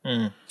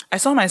 I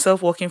saw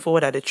myself walking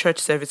forward at a church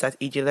service at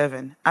age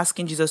 11,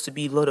 asking Jesus to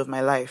be Lord of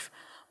my life.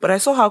 But I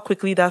saw how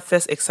quickly that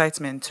first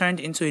excitement turned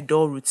into a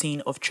dull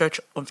routine of church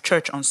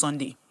on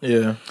Sunday.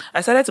 Yeah. I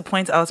started to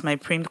point out my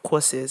primed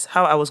courses,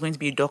 how I was going to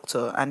be a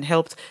doctor and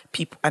help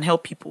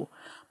people.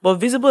 But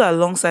visible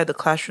alongside the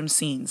classroom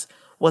scenes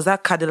was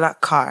that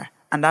Cadillac car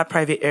and that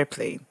private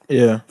airplane.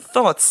 Yeah.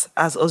 Thoughts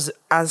as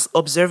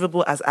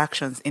observable as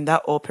actions in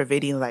that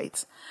all-pervading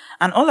light.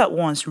 And all at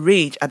once,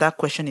 rage at that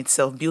question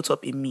itself built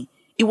up in me.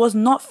 It was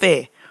not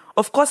fair.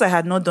 Of course, I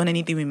had not done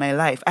anything with my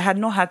life. I had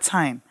not had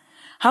time.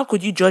 How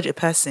could you judge a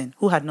person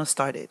who had not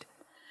started?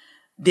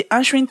 The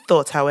answering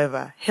thought,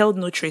 however, held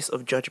no trace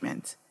of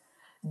judgment.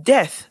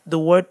 Death, the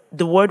word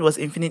was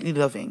infinitely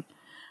loving,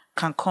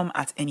 can come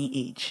at any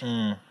age.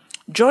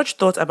 George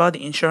thought about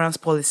the insurance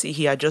policy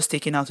he had just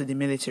taken out with the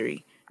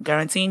military,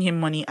 guaranteeing him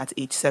money at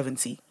age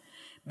 70.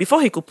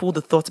 Before he could pull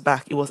the thought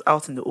back, it was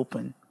out in the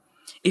open.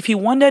 If he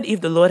wondered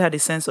if the Lord had a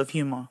sense of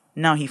humor,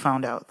 now he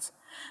found out.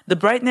 The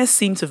brightness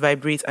seemed to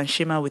vibrate and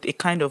shimmer with a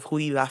kind of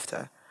holy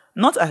laughter.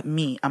 Not at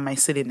me and my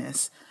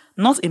silliness,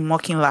 not a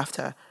mocking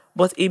laughter,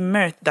 but a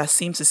mirth that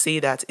seemed to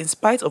say that, in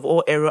spite of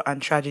all error and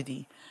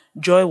tragedy,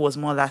 joy was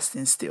more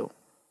lasting still.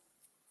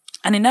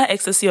 And in that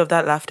ecstasy of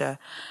that laughter,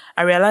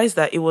 I realized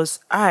that it was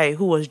I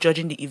who was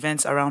judging the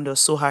events around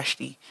us so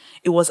harshly.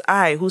 It was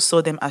I who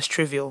saw them as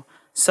trivial,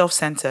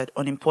 self-centered,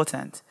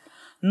 unimportant.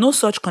 No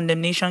such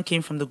condemnation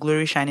came from the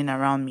glory shining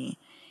around me.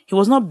 He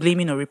was not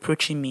blaming or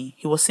reproaching me.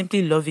 He was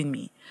simply loving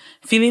me,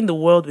 filling the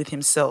world with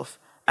himself,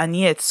 and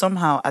yet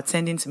somehow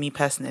attending to me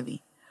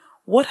personally.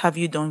 What have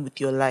you done with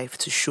your life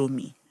to show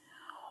me?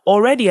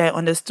 Already I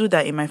understood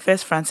that in my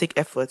first frantic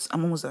efforts to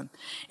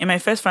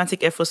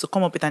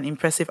come up with an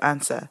impressive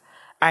answer,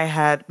 I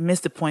had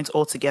missed the point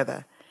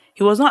altogether.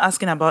 He was not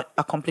asking about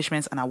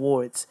accomplishments and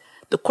awards.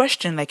 The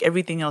question, like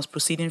everything else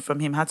proceeding from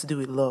him, had to do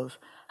with love.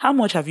 How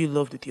much have you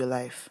loved with your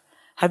life?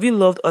 Have you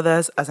loved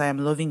others as I am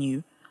loving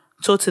you?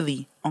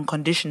 Totally,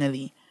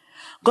 unconditionally.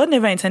 God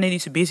never intended you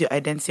to base your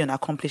identity on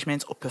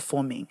accomplishments or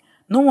performing.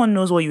 No one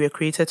knows what you were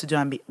created to do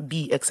and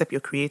be except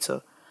your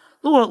creator.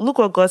 Look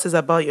what God says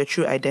about your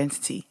true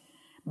identity.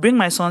 Bring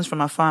my sons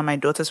from afar and my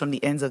daughters from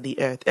the ends of the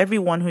earth,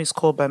 everyone who is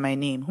called by my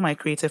name, whom I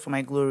created for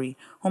my glory,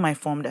 whom I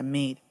formed and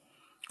made.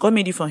 God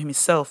made you for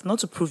himself, not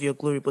to prove your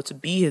glory, but to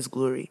be his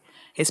glory,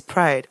 his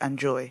pride and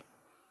joy.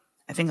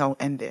 I think I'll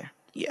end there.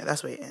 Yeah,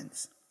 that's where it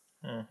ends.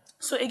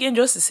 So again,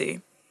 just to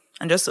say,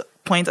 and just to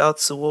point out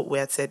to what we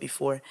had said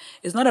before,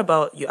 it's not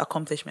about your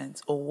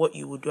accomplishments or what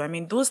you would do. I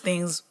mean, those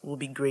things will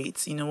be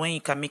great, when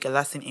you can make a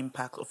lasting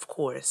impact, of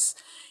course,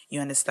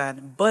 you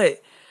understand.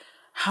 But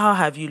how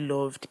have you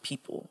loved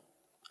people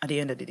at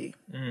the end of the day?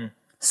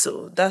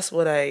 So that's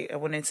what I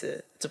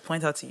wanted to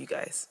point out to you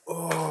guys.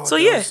 So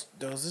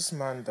there was this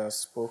man that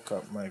spoke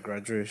at my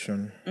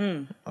graduation,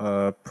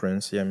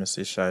 Prince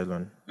Yemisi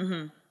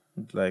Shylon,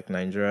 like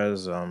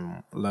Nigeria's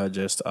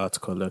largest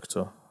art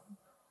collector.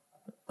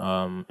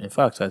 In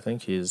fact, I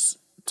think he's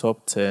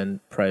top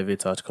 10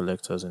 private art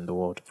collectors in the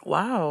world.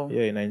 Wow.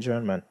 Yeah, a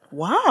Nigerian man.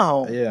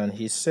 Wow. Yeah, and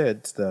he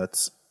said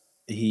that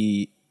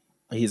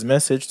his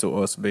message to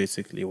us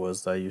basically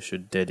was that you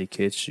should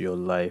dedicate your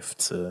life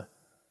to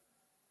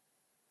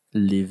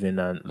living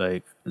and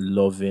like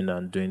loving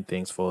and doing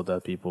things for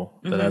other people.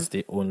 That's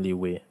the only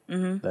way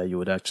that you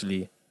would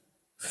actually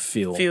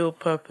feel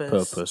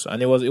purpose.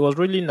 And it was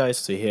really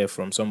nice to hear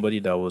from somebody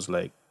that was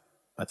like,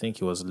 I think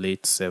he was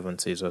late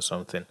 70s or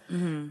something.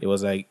 It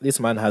was like, this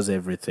man has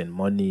everything,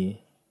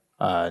 money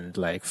and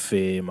like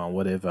fame and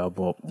whatever.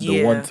 But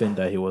the one thing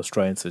that he was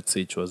trying to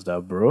teach was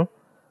that, bro,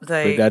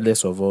 like,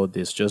 regardless of all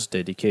this, just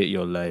dedicate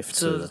your life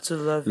to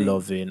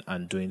loving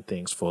and doing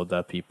things for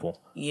other people.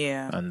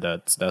 Yeah. And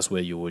that's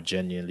where you will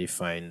genuinely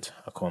find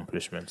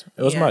accomplishment.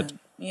 It was mad.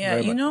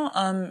 Yeah,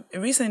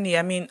 recently,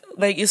 I mean,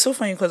 like, it's so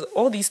funny because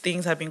all these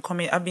things have been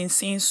coming. I've been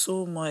seeing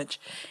so much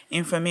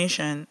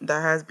information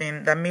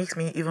that makes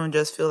me even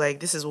just feel like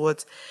this is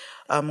what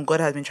God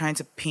has been trying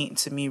to paint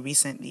to me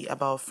recently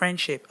about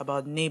friendship,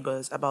 about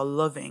neighbors, about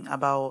loving,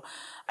 about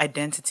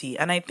identity.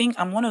 And I think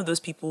I'm one of those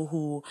people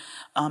who,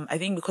 I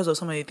think because of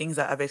some of the things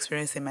that I've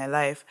experienced in my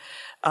life,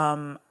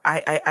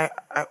 I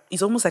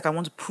it's almost like I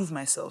want to prove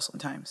myself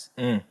sometimes.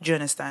 Do you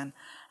understand?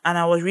 And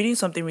I was reading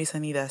something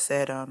recently that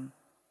said,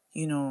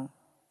 you're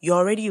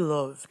already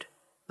loved.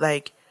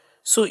 Like,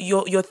 so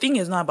your thing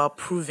is not about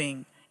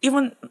proving.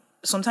 Even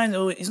sometimes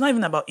it's not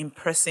even about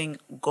impressing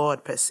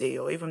God per se,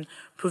 or even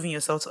proving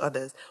yourself to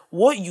others.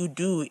 What you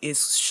do is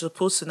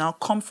supposed to now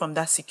come from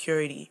that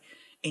security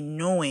in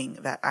knowing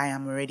that I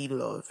am already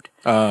loved.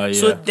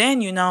 So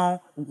then you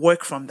now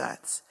work from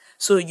that.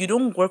 So you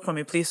don't work from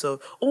a place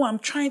of, I'm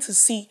trying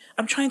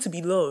to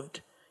be loved.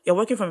 you're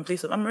working from a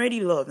place of I'm already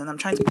loved and I'm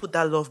trying to put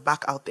that love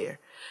back out there,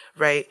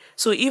 right?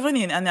 So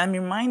and I'm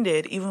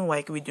reminded, even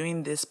like we're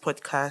doing this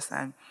podcast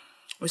and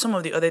with some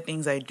of the other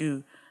things I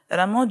do, that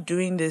I'm not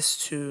doing this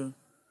to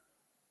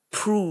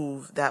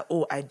prove that,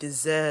 oh, I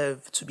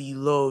deserve to be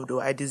loved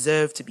or I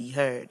deserve to be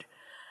heard.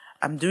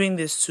 I'm doing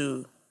this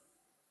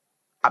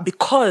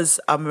because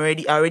I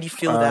already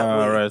feel that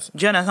way. Right.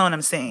 Do you understand what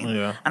I'm saying?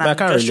 Yeah. And But I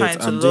can't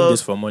relate. I'm doing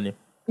this for money.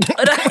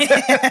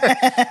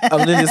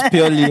 I'm doing this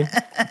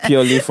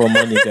purely for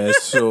money, guys.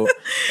 So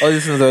all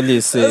this is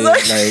only saying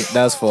like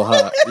that's for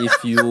her.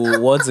 If you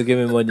want to give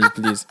me money,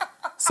 please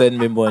send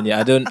me money.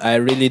 I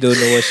really don't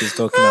know what she's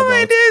talking about.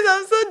 My days,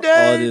 I'm so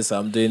done. All this,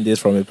 I'm doing this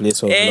from a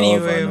place of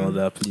love and all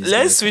that. Please, let's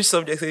guys. switch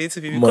subjects a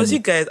little bit because you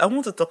guys, I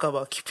want to talk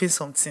about keeping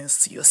some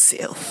things to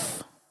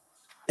yourself.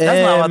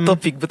 That's not our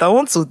topic, but I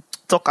want to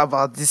talk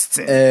about this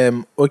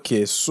thing.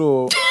 Okay,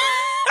 so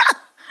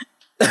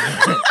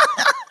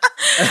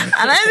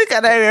and I think we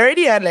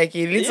already had like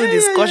a little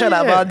discussion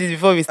about this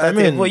before we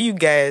started. But you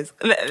guys,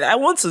 I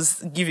want to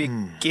give a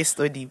case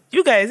study.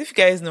 You guys, if you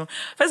guys know,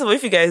 first of all,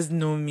 if you guys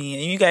know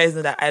me and you guys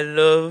know that I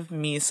love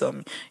me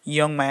some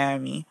Young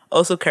Miami,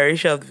 also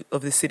Carisha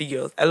of the City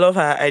Girls. I love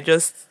her. I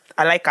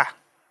like her.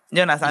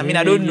 You understand? I mean,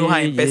 I don't know her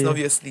in person,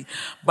 obviously,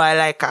 but I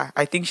like her.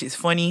 I think she's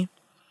funny.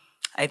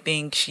 I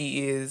think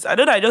she is. I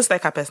don't know. I just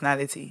like her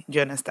personality. Do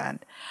you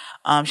understand?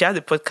 She has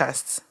a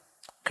podcast,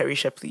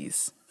 Carisha,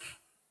 please.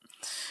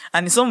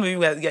 And some of you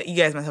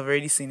guys might have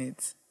already seen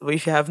it. But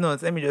if you have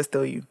not, let me just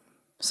tell you.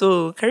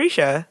 So,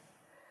 Carisha,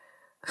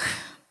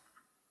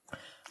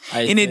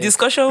 in a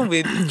discussion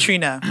with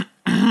Trina,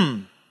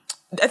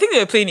 I think they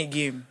were playing a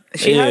game.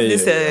 She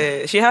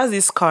has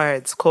these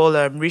cards called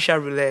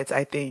Risha Roulette,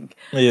 I think.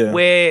 Yeah.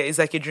 Where it's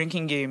like a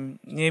drinking game.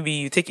 Maybe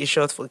you take a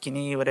shot for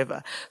kidney,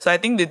 whatever. So I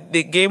think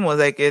the game was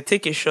like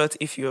take a shot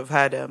if you have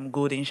had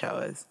golden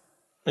showers.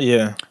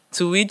 Yeah.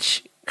 To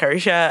which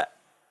Carisha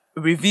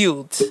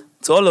revealed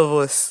to all of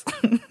us,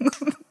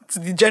 to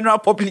the general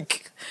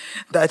public,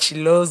 that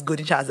she loves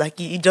golden showers. Like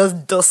it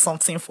just does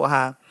something for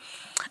her.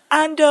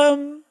 And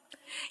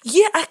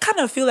I kind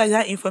of feel like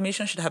that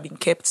information should have been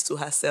kept to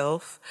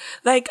herself.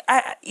 Like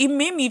it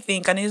made me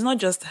think, and it's not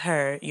just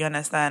her, you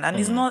understand? And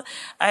it's not,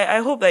 I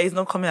hope that it's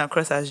not coming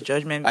across as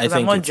judgment, because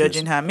I'm not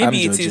judging her.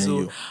 Maybe it is,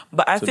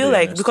 but I feel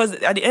like, because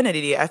at the end of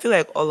the day, I feel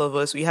like all of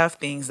us, we have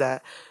things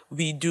that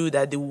we do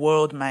that the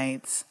world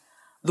might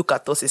look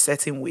at us a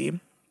certain way.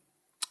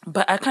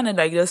 But I kind of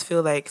like just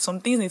feel like some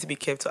things need to be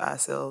kept to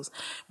ourselves,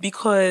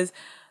 because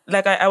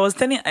like I was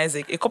telling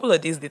Isaac a couple of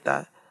days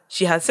later,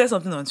 she had said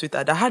something on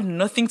Twitter that had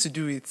nothing to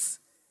do with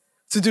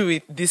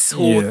this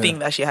whole thing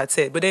that she had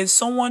said. But then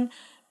someone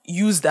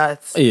used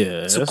that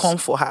to come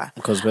for her.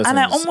 And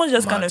I almost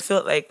just kind of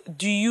felt like,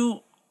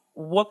 can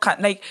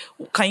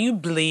you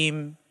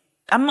blame?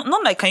 I'm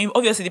not like,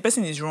 obviously the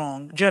person is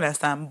wrong. Do you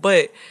understand?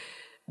 But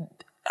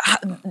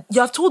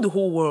you have told the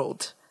whole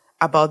world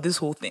about this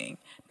whole thing.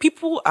 There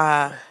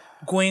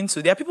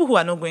are people who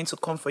are not going to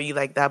come for you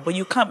like that, but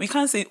we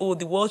can't say, oh,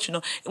 the world should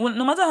know.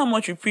 No matter how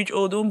much we preach,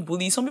 oh, don't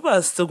bully, some people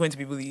are still going to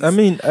be bullies. I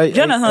mean, do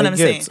you understand what I'm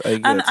saying?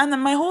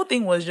 And my whole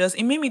thing was just,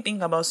 it made me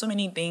think about so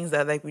many things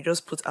that like we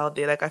just put out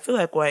there. Like I feel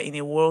like we're in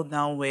a world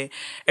now where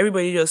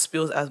everybody just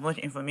spills as much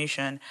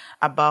information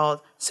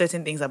about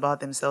certain things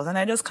about themselves, and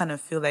I just kind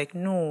of feel like,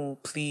 no,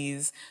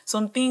 please,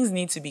 some things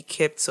need to be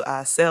kept to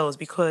ourselves,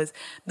 because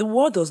the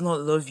world does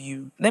not love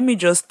you. Let me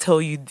just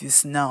tell you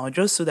this now,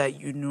 just so that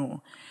you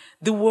know.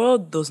 The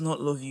world does not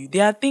love you.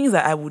 There are things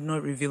that I would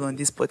not reveal on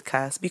this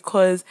podcast,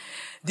 because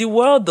the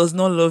world does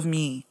not love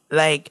me.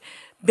 Like,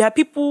 there are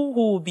people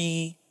who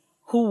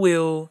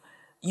will,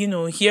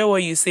 hear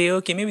what you say.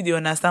 Okay, maybe they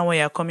understand where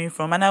you're coming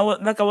from. And I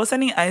was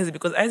telling Isaac,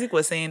 because Isaac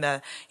was saying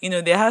that,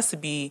 there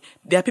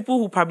are people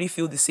who probably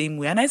feel the same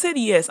way. And I said,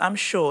 yes, I'm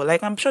sure.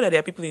 Like, I'm sure that there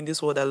are people in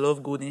this world that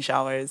love golden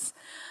showers.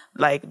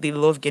 Like, they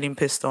love getting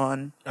pissed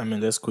on. I mean,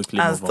 let's quickly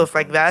move on. And stuff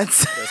like that.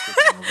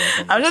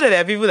 I'm sure that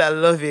there are people that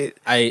love it.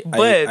 I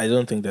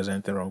don't think there's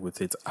anything wrong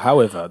with it.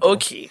 However,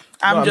 okay.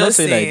 I'm not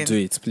saying I do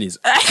it, please.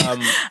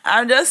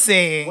 I'm just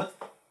saying.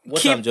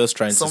 What I'm just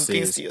trying to say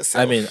is,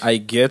 I mean, I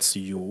get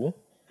you,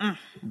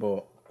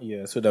 but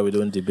so that we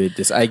don't debate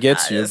this. I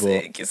get you,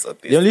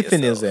 but the only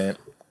thing is that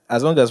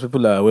as long as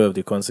people are aware of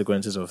the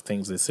consequences of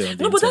things they say on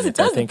the internet,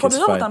 that's the problem.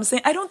 That's what I'm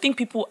saying. I don't think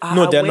people are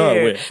aware. No, they're not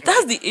aware.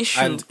 That's the issue.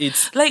 And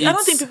I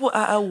don't think people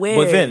are aware.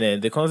 But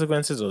then the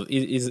consequences of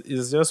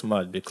is just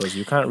mad, because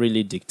you can't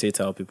really dictate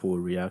how people will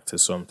react to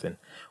something.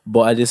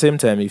 But at the same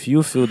time, if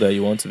you feel that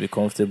you want to be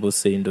comfortable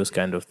saying those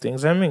kind of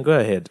things, I mean, go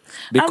ahead.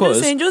 Because I'm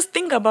just saying, just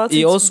think about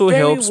it. It also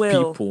helps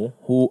people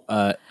who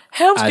are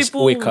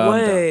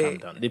calm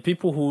down. The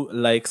people who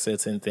like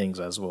certain things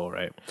as well,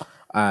 right?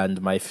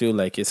 And might feel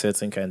like a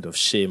certain kind of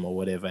shame or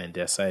whatever in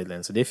their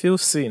silence. They feel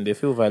seen, they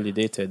feel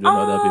validated when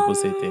other people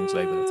say things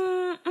like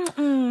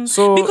that.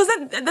 So because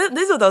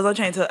this is what I was not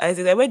trying to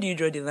Isaac. Like, where do you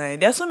draw the line?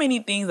 There are so many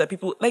things that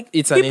people like.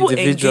 it's people an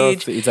individual.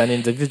 engage. It's an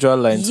individual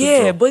line to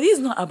Yeah, draw. but it's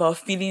not about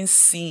feeling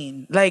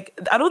seen. Like,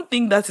 I don't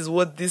think that is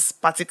what this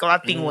particular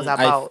thing was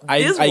about.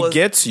 I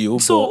get you,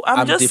 So but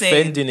I'm just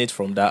defending saying, it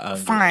from that angle.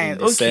 fine, in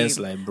the okay. sense,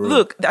 like, bro.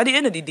 Look, at the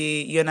end of the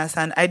day, you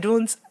understand.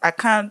 I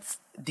can't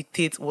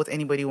dictate what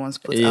anybody wants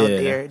to put out Yeah.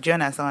 there. Do you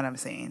understand what I'm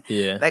saying?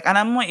 Yeah. Like, and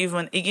I'm not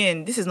even,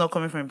 again, this is not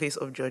coming from a place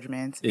of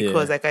judgment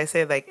because, Yeah. like I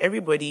said, like,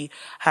 everybody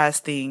has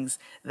things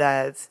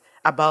that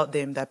about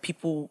them that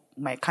people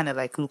might kind of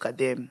like look at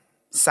them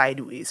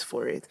sideways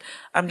for it.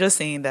 I'm just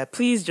saying that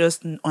please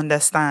just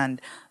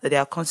understand that there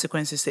are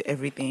consequences to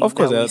everything. Of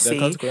course, that there we are say.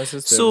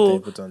 consequences to So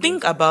everything put on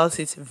think the about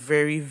it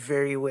very,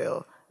 very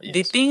well. The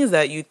Yes. things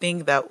that you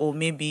think that, oh,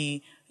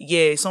 maybe,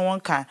 yeah, someone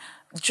can,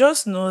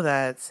 just know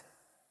that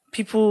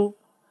people,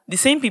 the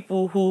same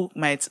people who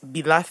might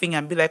be laughing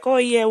and be like, oh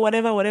yeah,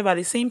 whatever, whatever,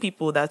 the same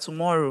people that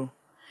tomorrow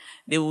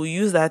they will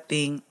use that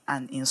thing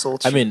and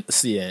insult you. I mean,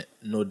 see,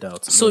 no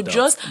doubt. So no doubt,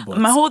 just but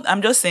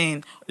I'm just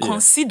saying,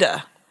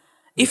 consider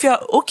if you're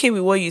okay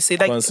with what you say.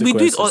 Like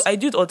I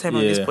do it all the time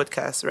on this Yeah.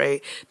 podcast,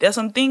 right? There are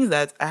some things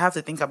that I have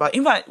to think about.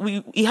 In fact,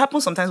 it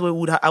happens sometimes where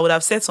I would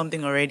have said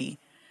something already,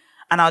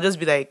 and I'll just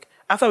be like,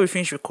 after we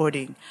finish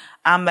recording,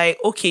 I'm like,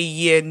 okay,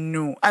 yeah,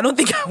 no, I don't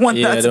think I want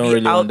Yeah, I that to don't be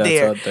really out want that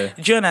there. out there.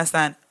 Do you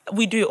understand?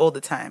 We do it all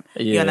the time.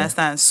 You Yeah.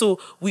 understand? So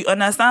we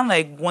understand,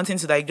 like, wanting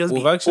to like just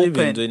we've be actually open.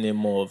 been doing it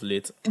more of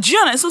late. Do you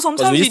understand? So Because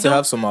sometimes we you used to don't.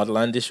 have some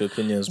outlandish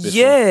opinions before.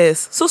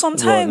 Yes. So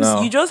sometimes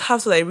now- you just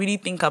have to like really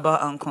think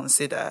about and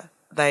consider,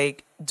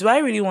 like, do I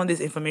really want this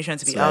information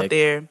to be out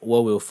there?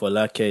 What will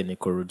Folake in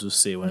Ikorodu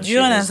say when Do she you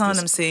hears understand what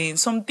this? I'm saying?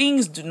 Some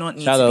things do not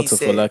need Shout to out be to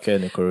said. Folake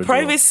in Ikorodu.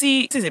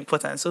 Privacy is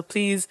important, so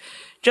please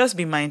just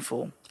be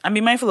mindful and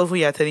be mindful of who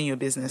you are telling your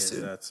business to.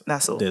 that.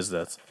 That's all. There's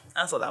that.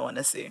 That's all I want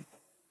to say.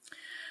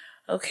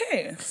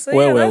 Okay, so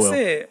Well, that's well.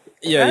 it.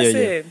 Yeah, That's yeah,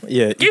 it.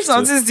 yeah. Yeah, Give each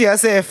something to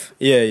yourself.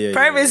 Yeah.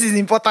 Privacy is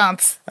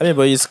important. I mean,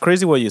 but it's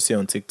crazy what you see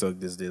on TikTok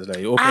these days. Like,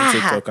 you open Ah.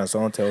 TikTok and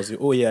someone tells you,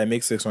 "Oh yeah, I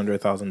make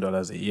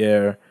 $600,000 a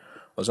year,"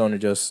 or someone will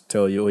just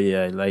tell you, "Oh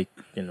yeah, I like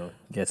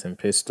getting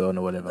pissed on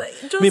or whatever." Like,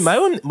 I mean, my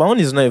own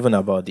is not even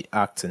about the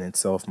act in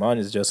itself. My own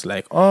is just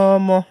like,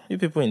 you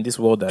people in this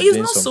world are It's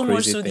doing not some so much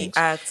crazy to things. the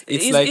act.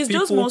 It's It's, like it's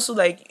just people- more so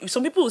like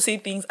some people will say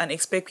things and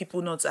expect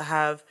people not to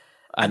have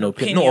an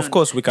opinion. No, of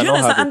course we Do you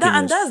cannot have understand?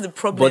 opinions. And that's the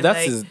problem. But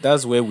like,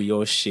 that's where we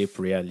all shape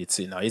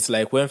reality now. It's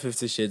like when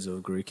 50 Shades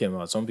of Grey came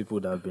out, some people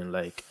would have been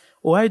like,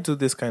 "Oh, I do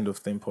this kind of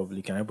thing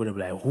public," and everybody would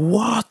be like,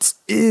 "What?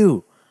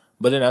 Ew!"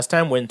 But then as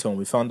time went on,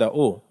 we found out,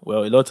 oh,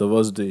 well, a lot of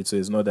us do it, so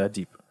it's not that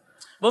deep.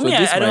 but So me,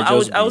 this I might don't.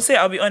 just I would be- say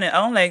I'll be honest. I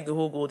don't like the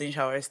whole golden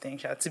showers thing.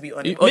 To be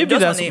honest, Maybe Just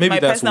that's- on maybe my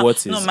that's personal,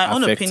 what no, is my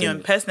own affecting opinion.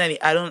 it. Personally,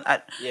 I don't.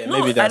 Yeah, No,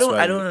 maybe that's I don't.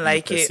 why I don't you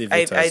like it. perceive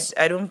it as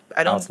I don't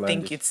outlandish.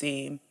 think it's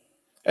a.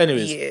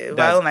 Anyways, Yeah, but I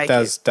that's- don't like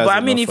that's- it. that's But I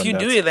mean, enough if you on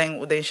do that.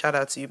 it, then shout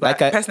out to you. But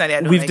personally,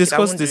 I don't we've like it. I discussed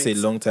won't this do a it.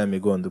 long time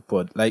ago on the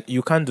pod. Like,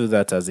 you can't do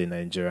that as a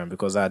Nigerian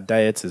because our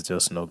diet is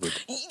just not good.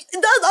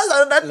 That's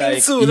another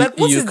thing too. Like,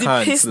 what is the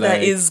can't, paste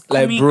that is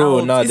like, coming bro,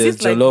 out? now Is there's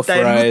it, like, jollof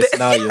diluted? rice.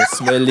 Now you're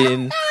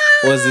smelling.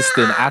 What's this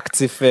thing?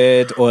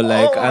 Actifed or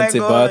like Oh my antibiotic?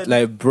 God.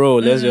 Like, bro,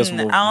 let's just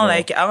move. I don't no.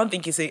 like it. I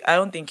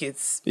don't think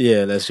it's.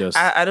 Yeah, let's just.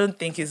 I don't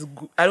think it's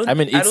good. I I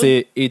mean,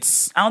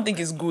 it's don't think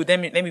it's good. Let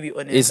me be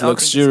honest. it's I don't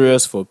think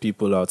luxurious for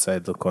people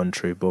outside the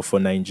country, but for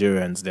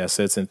Nigerians, there are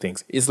certain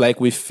things. It's like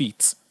with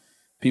feet.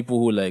 People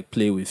who like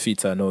play with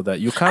feet and all that.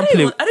 You can't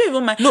play. I don't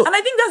even mind. No. And I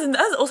think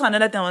that's also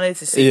another thing I wanted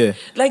to say. Yeah.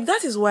 Like,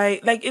 that is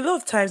why, like, a lot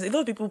of times, a lot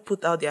of people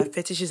put out their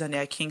fetishes and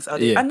their kinks out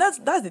there. Yeah. And that's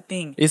the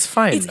thing. It's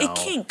fine It's now. a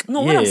kink.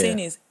 No, what I'm Yeah. saying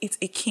is, it's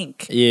a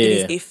kink. Yeah. It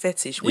is a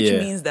fetish, which Yeah.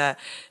 means that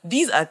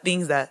these are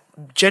things that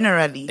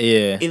generally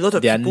Yeah. a lot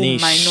of They are people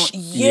niche. might not.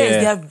 Yes, Yeah.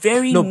 they are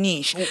very No,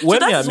 niche. So when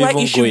me that is I'm why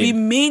even it should going-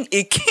 remain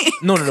a kink.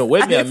 No.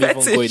 Where me and a I'm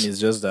even fetish. going is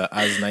just that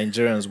as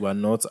Nigerians, we're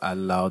not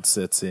allowed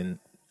certain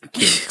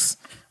kinks.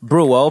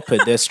 Bro, we're all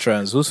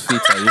pedestrians. Whose feet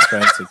are you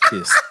trying to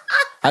kiss?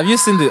 Have you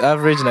seen the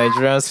average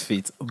Nigerian's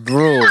feet?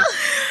 Bro,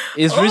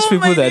 it's rich Oh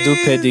people my that do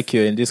days.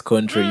 pedicure in this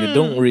country. You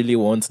don't really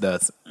want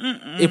that.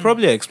 It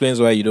probably explains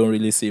why you don't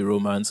really see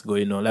romance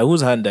going on. Like,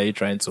 whose hand are you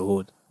trying to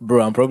hold?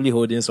 Bro, I'm probably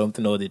holding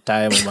something all the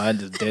time. My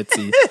hand is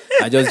dirty.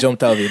 I just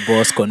jumped out of a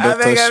bus.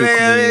 Conductor shook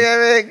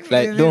me.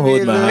 Like, don't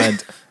hold my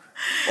hand.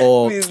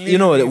 Or, Please you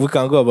know, leave me. we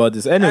can go about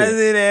this.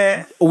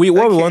 Anyway, what we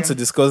Okay. want to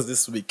discuss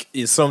this week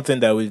is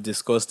something that we've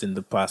discussed in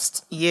the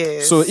past.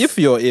 Yes. So if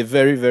you're a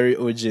very, very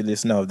OG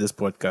listener of this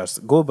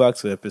podcast, go back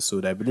to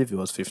episode, I believe it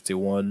was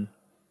 51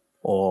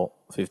 or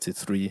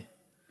 53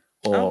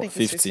 I don't or think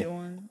it's 50.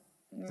 51.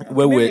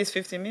 Where Maybe we're, it's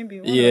 50, maybe.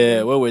 one of yeah,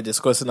 them. where we're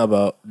discussing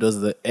about does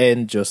the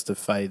end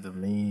justify the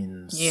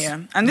means?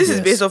 Yeah, and this is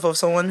Yes. based off of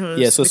someone who's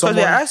Yeah, so because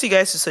we someone- asked you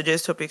guys to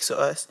suggest topics to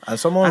us. And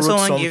someone And wrote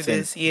someone something gave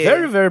this, yeah.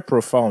 very, very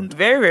profound.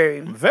 Very, very.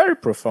 Very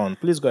profound.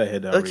 Please go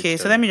ahead and Okay, read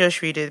so that. let me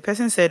just read it. The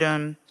person said,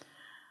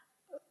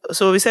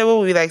 so we said, what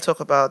would we like to talk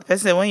about? The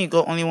person said, when you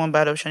got only one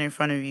bad option in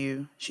front of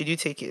you, should you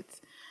take it?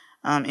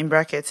 In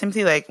brackets,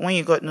 simply like when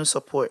you got no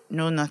support,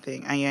 no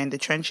nothing, and you're in the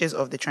trenches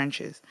of the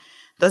trenches.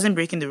 Doesn't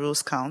breaking the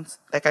rules count?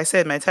 Like I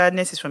said, my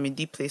tiredness is from a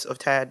deep place of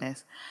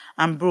tiredness.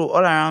 And bro,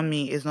 all around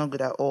me is not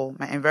good at all.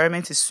 My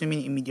environment is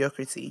swimming in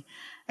mediocrity.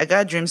 I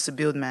got dreams to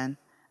build, man.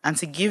 And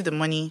to get the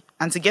money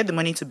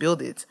to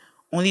build it,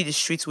 only the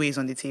street way is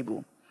on the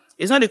table.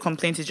 It's not a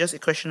complaint, it's just a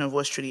question of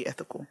what's truly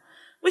ethical.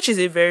 Which is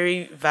a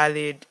very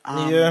valid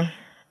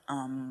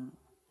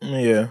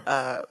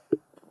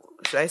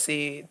should I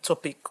say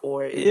topic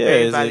or a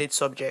very valid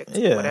subject,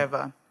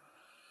 whatever.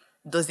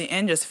 Does the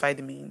end justify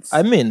the means?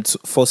 I mean,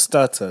 for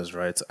starters,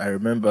 right? I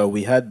remember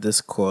we had this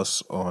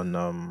course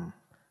on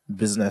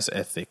business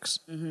ethics,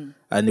 and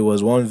it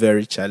was one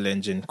very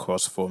challenging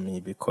course for me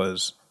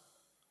because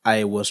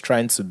I was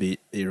trying to be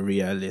a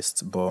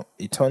realist, but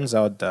it turns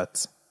out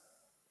that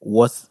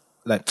what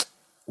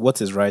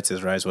is right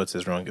is right, what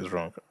is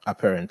wrong,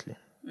 apparently.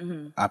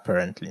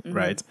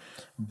 Right?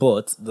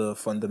 But the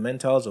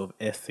fundamentals of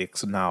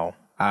ethics now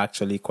are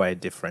actually quite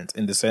different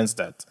in the sense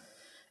that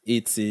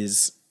it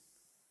is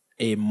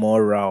a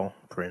moral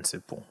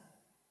principle.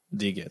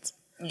 Do you get?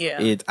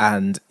 Yeah.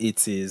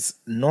 It is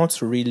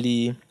not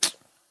really,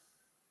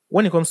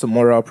 when it comes to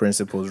moral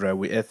principles, right,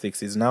 with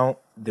ethics, is now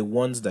the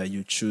ones that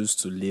you choose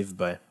to live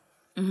by.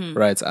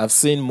 Right? I've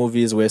seen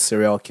movies where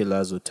serial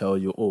killers will tell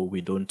you, oh,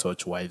 we don't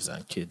touch wives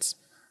and kids.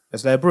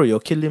 It's like, bro, you're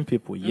killing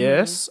people.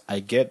 Yes, I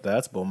get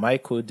that, but my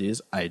code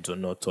is I do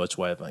not touch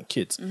wife and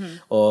kids.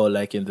 Or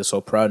like in The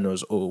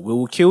Sopranos, oh, we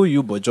will kill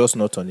you, but just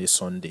not on a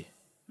Sunday.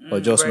 Or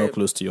just not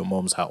close to your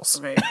mom's house.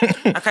 Right.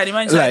 I can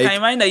imagine. I can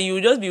imagine that you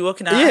will just be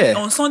walking out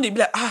on Sunday, be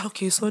like,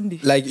 okay, Sunday.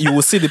 Like you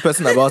will see the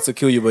person about to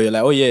kill you, but you're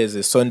like, oh yeah, it's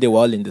a Sunday, we're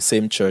all in the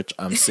same church,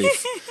 I'm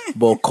safe.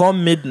 But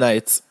come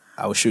midnight,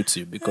 I'll shoot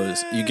you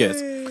because you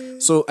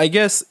get. So I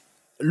guess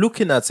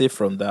looking at it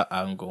from that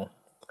angle,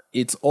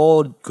 it's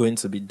all going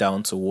to be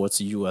down to what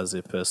you as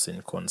a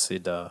person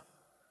consider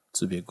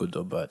to be good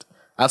or bad.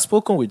 I've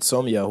spoken with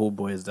some Yahoo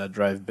boys that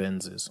drive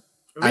Benzes.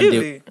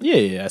 Really?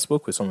 Yeah, I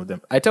spoke with some of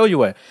them. I tell you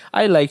why.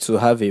 I like to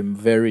have a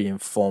very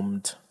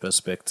informed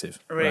perspective,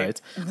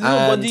 right?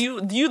 But do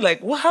you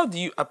like? How do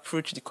you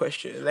approach the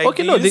question? Like,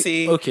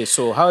 okay,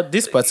 so how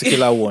this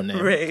particular one?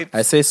 Right.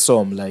 I say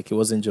some, like it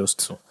wasn't just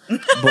two,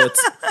 but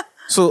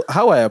so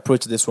how I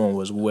approached this one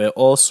was we're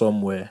all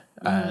somewhere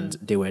and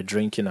they were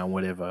drinking and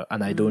whatever,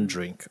 and I don't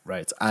drink,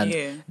 right?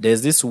 And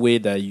there's this way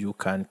that you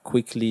can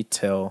quickly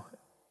tell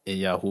a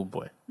Yahoo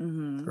boy,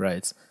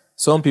 right?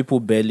 Some people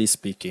barely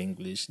speak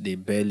English, they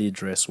barely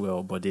dress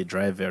well, but they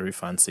drive very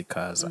fancy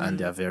cars and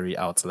they're very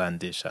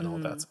outlandish and all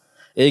that.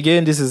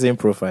 Again, this is in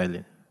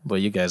profiling, but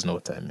you guys know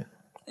what I mean.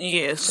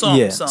 Yeah, some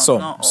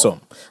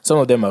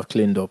of them have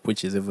cleaned up,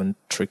 which is even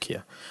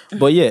trickier.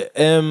 But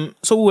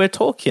so we were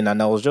talking and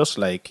I was just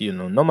like,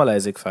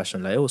 normalizing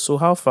fashion, like, oh, so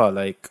how far,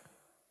 like,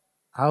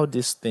 how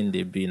this thing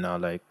they be now,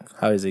 like,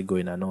 how is it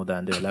going and all that?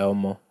 And they're like, oh,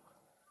 more,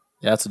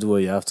 you have to do what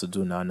you have to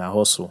do now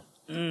hustle.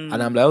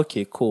 And I'm like,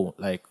 okay, cool.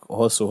 Like,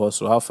 hustle.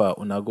 How far?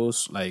 Una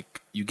goes,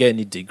 like, you get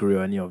any degree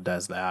or any of that?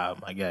 It's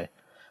like, my guy.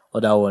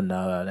 Other one,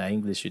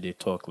 English, they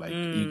talk. Like,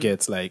 you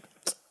get, like,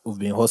 we've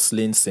been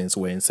hustling since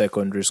we're in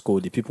secondary school.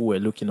 The people we're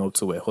looking up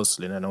to were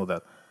hustling and all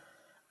that.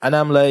 And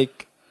I'm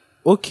like,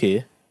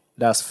 okay,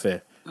 that's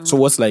fair. So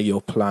what's, like,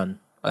 your plan?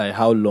 Like,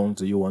 how long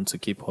do you want to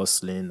keep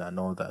hustling and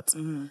all that?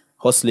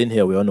 Hustling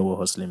here, we all know what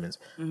hustling means.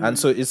 And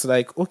so it's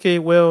like, okay,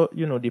 well,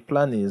 the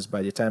plan is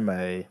by the time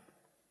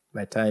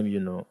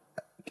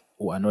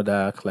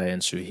another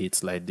client should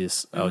hit like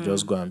this, I'll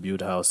just go and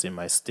build a house in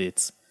my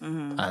state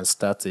and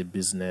start a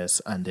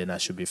business and then I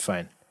should be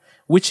fine.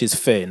 Which is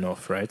fair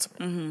enough, right?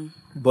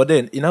 But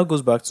then it now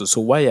goes back to,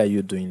 so why are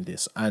you doing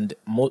this? And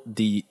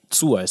the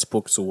two I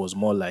spoke to was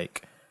more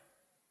like,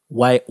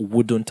 why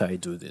wouldn't I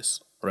do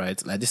this,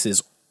 right? Like this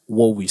is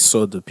what we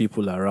saw the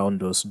people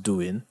around us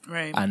doing.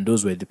 Right. And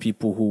those were the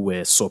people who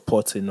were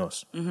supporting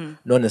us.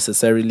 Not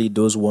necessarily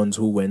those ones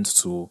who went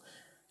to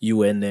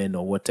UNN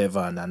or whatever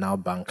and are now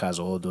bankers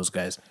or all those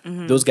guys.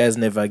 Those guys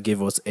never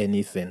gave us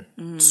anything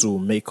to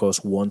make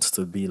us want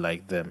to be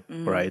like them,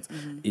 right?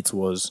 It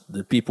was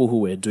the people who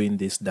were doing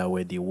this that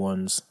were the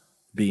ones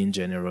being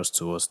generous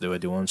to us. They were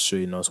the ones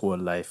showing us what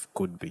life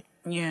could be.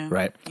 Yeah.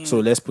 Right? Yeah. So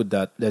let's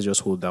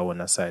just hold that one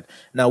aside.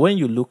 Now, when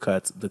you look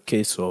at the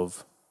case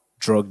of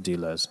drug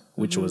dealers,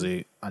 which was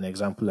an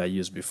example I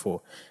used before,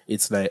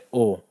 it's like,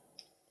 oh,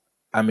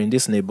 I'm in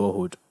this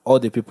neighborhood. All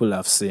the people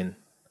I've seen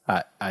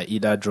are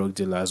either drug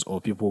dealers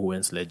or people who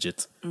went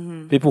legit.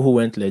 People who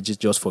went legit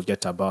just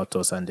forget about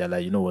us and they're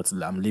like, you know what,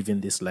 I'm leaving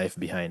this life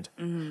behind.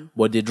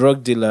 But the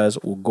drug dealers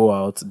will go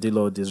out, deal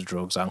all these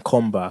drugs and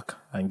come back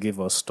and give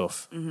us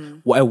stuff.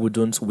 Why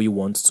wouldn't we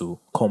want to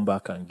come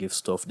back and give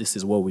stuff? This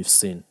is what we've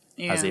seen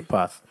as a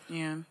path.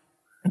 Yeah.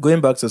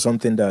 Going back to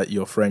something that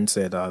your friend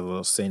said, I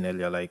was saying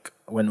earlier, like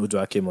when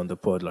Udwa came on the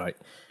pod, like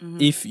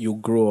if you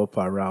grow up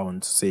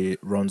around, say,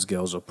 runs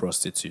girls or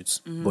prostitutes,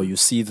 but you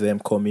see them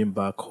coming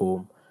back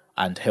home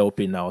and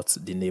helping out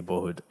the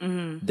neighborhood,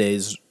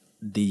 there's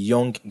the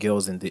young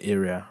girls in the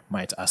area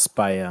might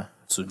aspire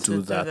to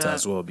do that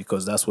as well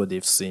because that's what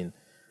they've seen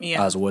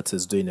as what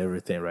is doing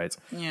everything, right?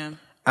 Yeah.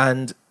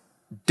 And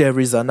there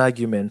is an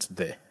argument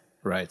there,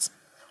 right?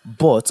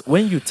 But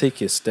when you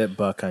take a step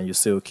back and you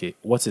say, okay,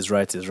 what is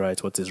right,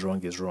 what is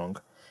wrong,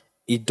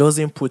 it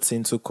doesn't put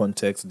into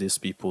context these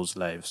people's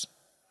lives.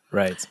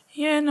 Right.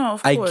 Yeah, no,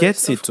 of I course.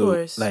 get it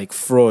to like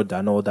fraud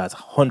and all that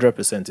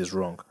 100% is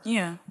wrong.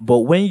 Yeah. But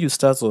when you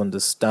start to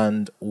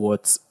understand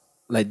what,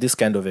 like this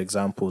kind of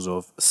examples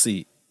of,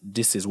 see,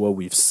 this is what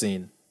we've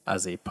seen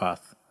as a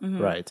path,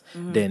 right?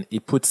 Then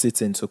it puts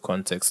it into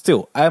context.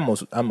 Still, I'm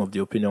of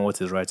the opinion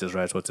what is right,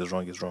 what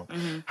is wrong.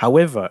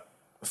 However,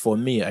 for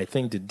me, I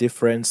think the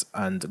difference,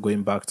 and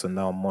going back to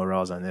now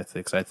morals and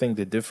ethics, I think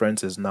the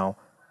difference is now,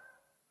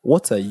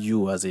 what are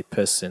you as a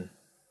person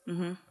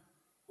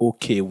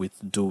okay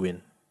with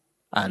doing,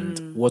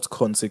 and what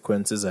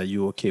consequences are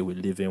you okay with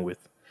living with?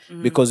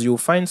 Because you'll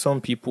find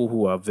some people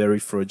who are very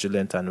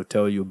fraudulent and will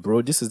tell you,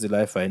 bro, this is the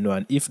life I know,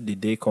 and if the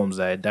day comes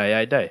I die,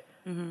 I die.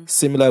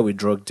 Similar with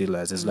drug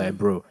dealers. It's like,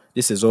 bro,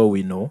 this is all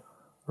we know,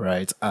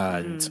 right?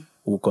 And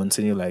we'll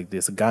continue like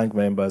this. Gang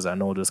members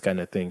and all those kind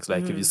of things.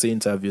 Like if you see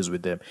interviews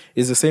with them,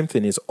 it's the same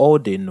thing. It's all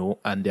they know,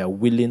 and they're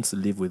willing to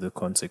live with the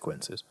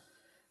consequences.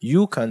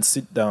 You can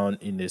sit down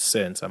in a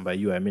sense, and by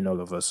you I mean all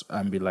of us,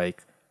 and be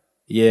like,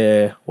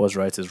 yeah, what's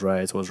right is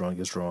right, what's wrong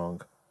is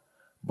wrong.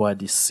 But at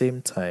the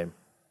same time,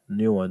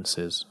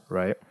 nuances,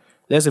 right?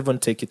 Let's even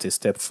take it a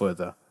step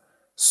further.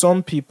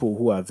 Some people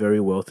who are very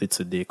wealthy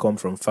today come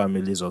from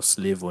families of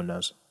slave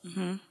owners.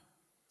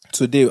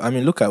 Today, I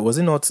mean, look at, was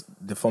it not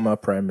the former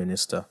prime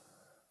minister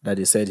that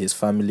he said his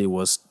family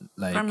was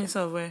like... Prime Minister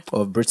of where?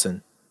 Of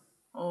Britain.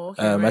 Oh,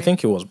 okay, right. I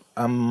think it was,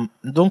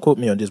 don't quote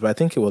me on this, but I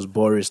think it was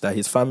Boris, that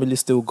his family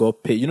still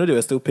got paid. You know, they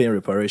were still paying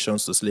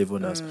reparations to slave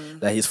owners,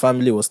 that his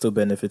family was still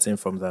benefiting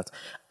from that.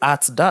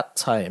 At that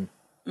time,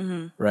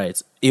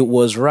 right, it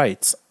was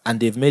right, and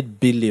they've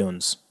made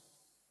billions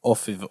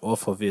off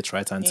of it,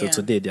 right? Until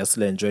today, they're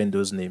still enjoying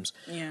those names.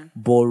 Yeah.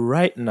 But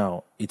right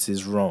now, it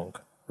is wrong,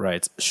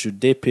 right?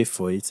 Should they pay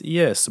for it?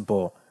 Yes,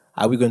 but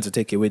are we going to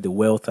take away the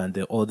wealth and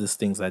all these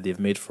things that they've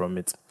made from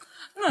it?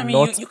 No, I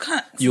mean, you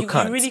can't. You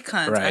really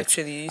can't, right?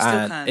 Actually. You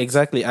still can't.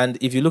 Exactly. And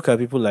if you look at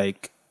people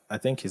like, I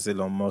think it's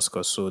Elon Musk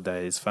or so,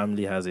 that his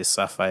family has a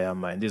sapphire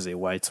mine. This is a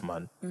white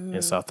man in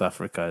South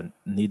Africa.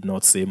 Need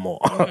not say more.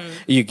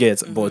 You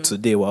get. But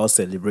today, we're all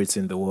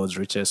celebrating the world's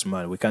richest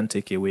man. We can't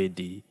take away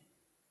the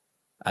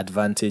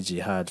advantage he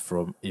had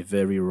from a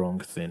very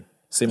wrong thing.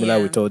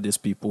 Similar with all these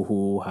people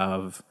who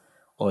have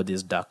all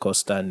these Da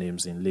Costa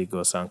names in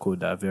Lagos and co,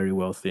 that are very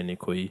wealthy in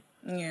Ikoyi.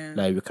 Yeah.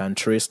 Like you can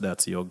trace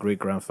that your great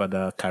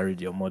grandfather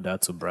carried your mother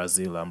to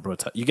Brazil and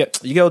brought her. You get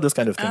all those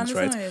kind of things,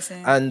 right? What you're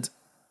saying. And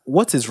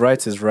what is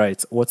right is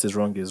right, what is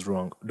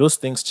wrong. Those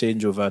things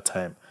change over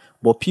time.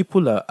 But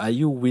people are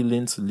you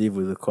willing to live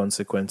with the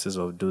consequences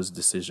of those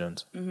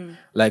decisions?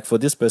 Like for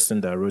this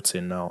person that wrote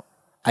it now,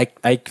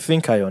 I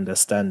think I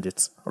understand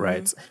it,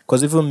 right?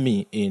 Because even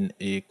me, in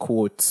a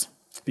quote,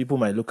 people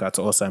might look at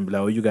us and be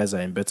like, oh, you guys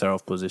are in better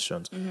off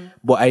positions.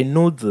 But I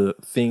know the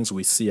things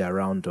we see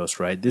around us,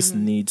 right? This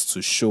needs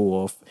to show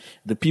off.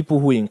 The people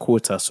who, in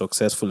quote, are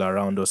successful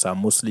around us are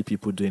mostly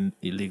people doing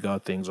illegal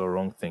things or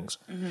wrong things.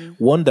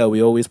 One that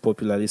we always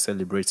popularly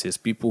celebrate is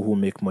people who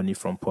make money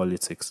from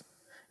politics.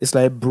 It's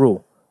like,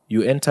 bro,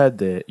 you entered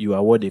there, you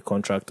award a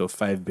contract of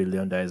 5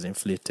 billion that is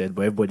inflated,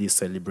 but everybody's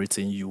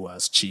celebrating you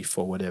as chief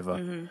or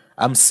whatever.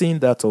 I'm seeing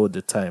that all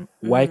the time.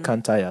 Why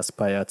can't I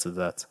aspire to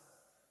that?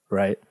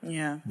 Right?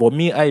 Yeah. But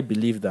me, I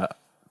believe that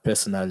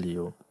personally,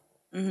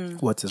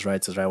 what is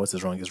right is right, what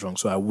is wrong.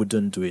 So I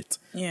wouldn't do it.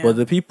 Yeah. But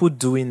the people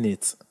doing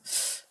it,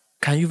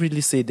 can you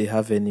really say they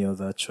have any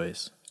other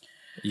choice?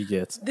 You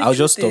get? I'll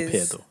just stop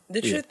here though.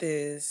 The truth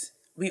is,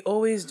 we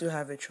always do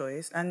have a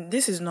choice, and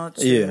this is not.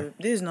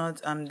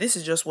 This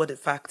is just what the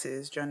fact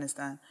is. Do you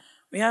understand?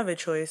 We have a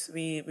choice.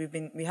 We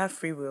have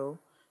free will.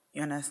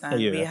 You understand?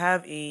 Yeah. We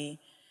have a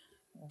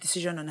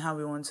decision on how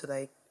we want to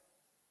like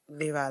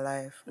live our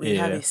life. We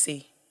have a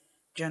say.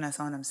 Do you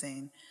understand what I'm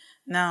saying?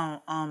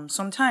 Now,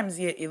 sometimes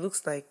it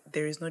looks like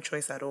there is no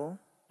choice at all.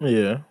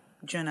 Yeah.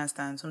 Do you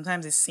understand?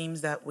 Sometimes it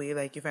seems that way.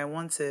 Like if I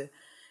want to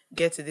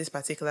get to this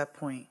particular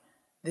point,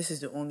 this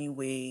is the only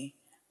way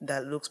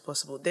that looks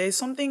possible. There is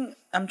something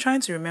I'm trying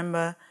to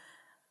remember.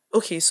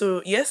 Okay,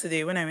 so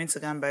yesterday when I went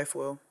to go and buy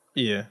fuel,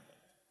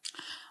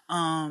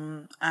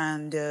 and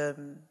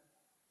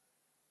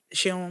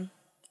Sheon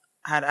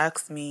had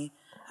asked me,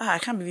 I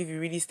can't believe you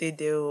really stayed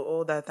there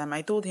all that time.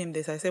 I told him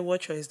this. I said,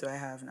 what choice do I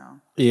have now?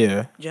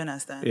 Yeah. Do you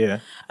understand? Yeah.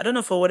 I don't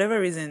know, for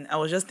whatever reason, I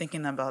was just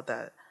thinking about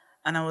that.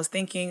 And I was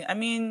thinking, I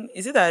mean,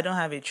 is it that I don't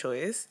have a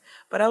choice?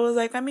 But I was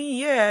like, I mean,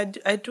 yeah,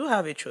 I do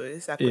have a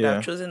choice. I could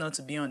have chosen not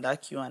to be on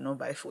that queue and not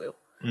buy fuel.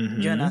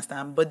 Do you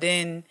understand? But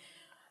then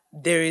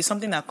there is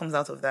something that comes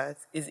out of that.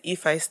 Is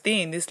if I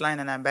stay in this line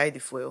and I buy the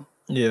fuel,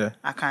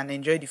 I can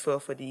enjoy the fuel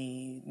for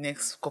the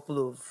next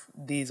couple of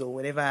days or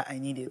whatever I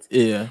need it.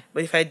 Yeah.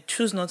 But if I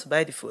choose not to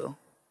buy the fuel,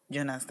 do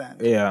you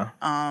understand? Yeah.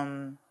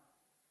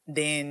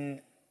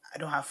 Then I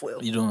don't have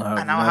fuel. You don't have,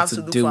 and I'll have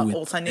to look for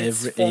alternate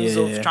forms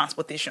of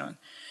transportation.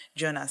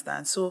 Do you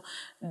understand? So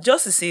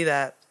just to say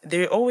that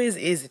there always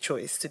is a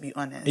choice, to be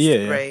honest,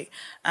 right?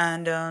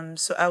 And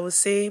so I would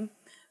say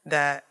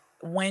that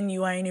when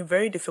you are in a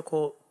very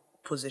difficult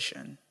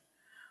position,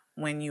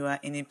 when you are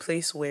in a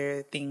place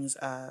where things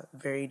are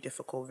very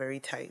difficult, very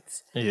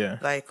tight. Yeah.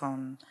 Like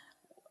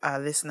our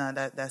listener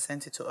that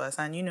sent it to us.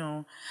 And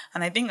and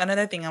I think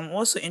another thing I'm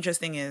also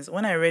interesting is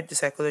when I read The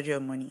Psychology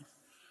of Money,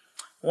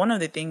 one of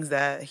the things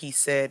that he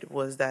said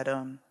was that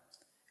a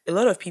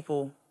lot of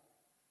people,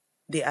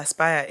 they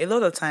aspire, a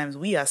lot of times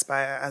we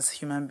aspire as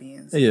human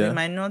beings. Yeah. We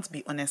might not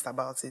be honest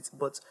about it,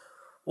 but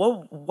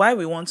why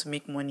we want to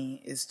make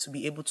money is to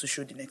be able to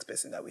show the next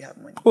person that we have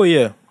money. Oh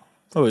yeah.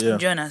 Oh yeah.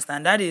 Do you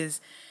understand? That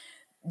is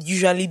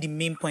usually the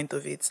main point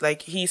of it.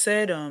 Like he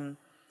said,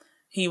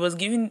 he was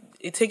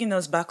taking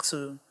us back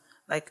to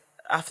like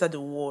after the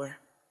war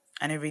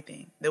and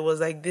everything. There was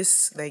like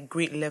this like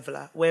great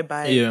leveler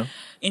whereby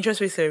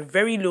interest rates were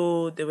very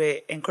low. They were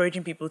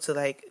encouraging people to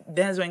like.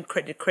 That's when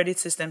the credit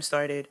system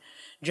started.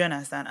 Do you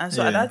understand? And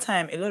so at that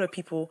time, a lot of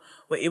people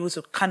were able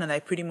to kind of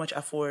like pretty much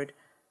afford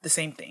the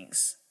same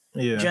things.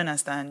 Yeah. Do you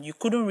understand? You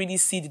couldn't really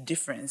see the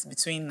difference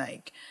between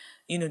like,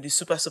 the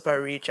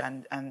super rich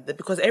and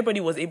because everybody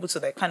was able to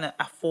like kind of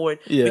afford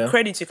the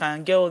credit. You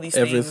can get all these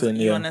everything, things.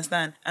 You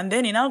understand? And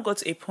then it now got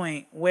to a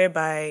point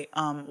whereby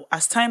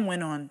as time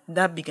went on,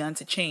 that began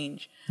to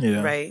change.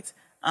 Yeah. Right.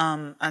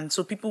 And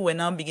so people were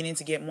now beginning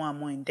to get more and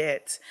more in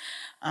debt.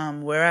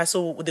 Whereas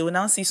so they will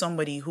now see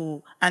somebody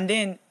who, and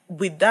then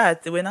with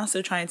that, they were now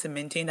still trying to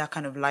maintain that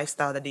kind of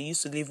lifestyle that they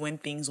used to live when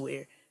things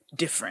were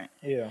different.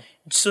 Yeah.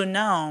 So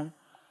now,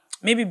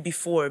 maybe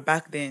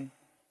back then,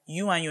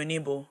 you and your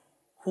neighbor,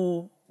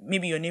 who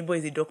maybe your neighbor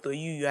is a doctor,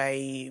 you are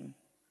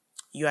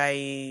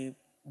a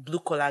blue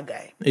collar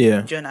guy.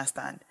 Yeah. Do you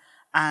understand?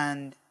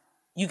 And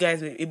you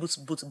guys were able to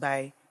both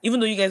buy, even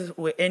though you guys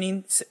were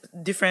earning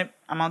different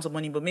amounts of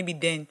money, but maybe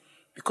then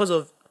because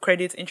of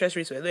credit, interest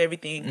rates,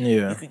 everything,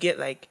 you could get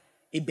like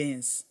a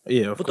Benz.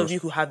 Yeah, both of you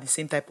could have the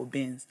same type of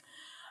Benz.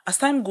 As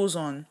time goes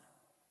on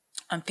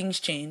and things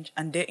change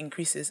and debt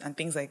increases and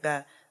things like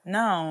that,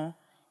 now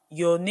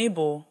your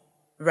neighbor,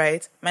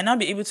 right, might not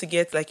be able to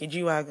get like a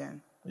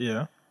G-Wagon.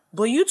 Yeah.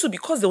 But you two,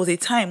 because there was a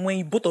time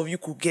when both of you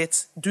could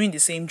get, doing the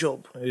same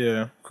job,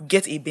 could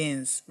get a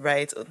Benz,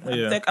 right?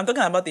 I'm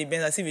talking about a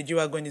Benz as if a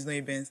G-Wagon is not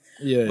a Benz.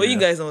 But you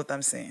guys know what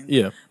I'm saying.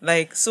 Yeah.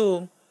 Like,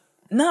 so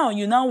now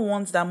you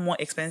want that more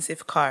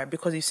expensive car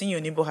because you've seen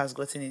your neighbor has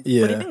gotten it.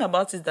 Yeah. But the thing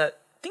about it is that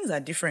things are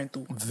different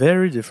too.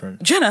 Very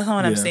different. Do you understand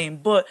what I'm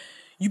saying? But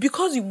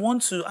because you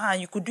want to,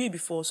 you could do it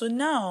before. So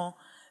now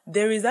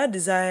there is that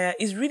desire.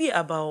 It's really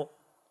about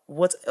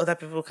what other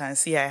people can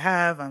see I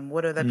have and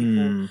what other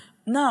people.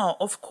 Now,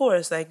 of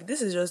course, like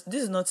this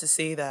is not to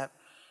say that,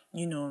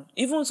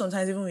 even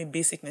sometimes even with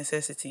basic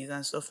necessities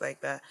and stuff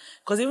like that.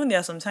 Because even there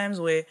are some times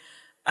where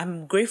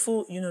I'm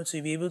grateful,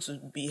 to be able to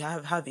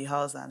have a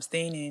house that I'm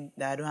staying in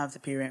that I don't have to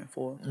pay rent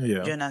for. Yeah.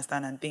 Do you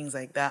understand? And things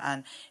like that.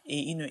 And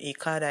a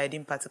car that I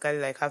didn't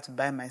particularly like have to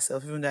buy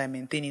myself, even though I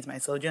maintain it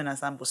myself. Do you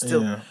understand? But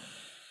still,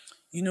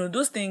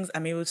 those things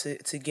I'm able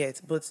to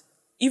get. But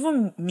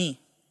even me,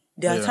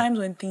 there are times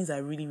when things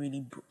are really,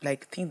 really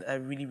things are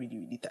really, really,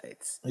 really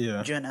tight.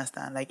 Yeah. Do you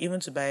understand? Like even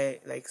to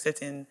buy like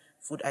certain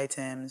food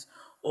items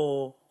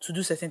or to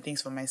do certain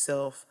things for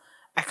myself,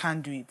 I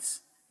can't do it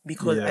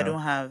because I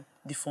don't have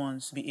the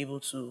funds to be able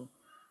to,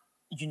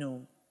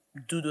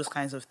 do those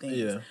kinds of things.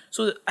 Yeah.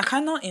 So I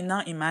cannot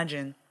now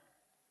imagine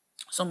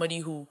somebody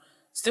who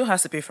still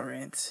has to pay for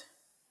rent,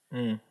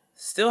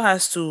 still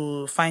has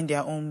to find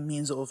their own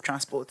means of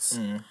transport,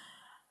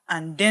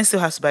 and then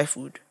still has to buy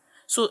food.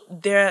 So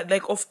there are,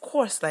 like, of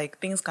course, like,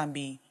 things can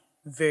be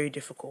very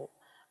difficult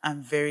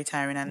and very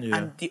tiring.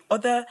 And the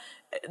other,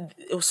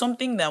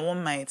 something that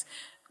one might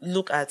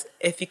look at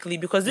ethically,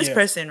 because this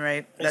person,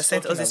 right, that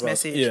sent us this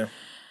message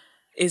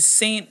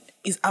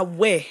is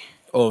aware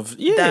of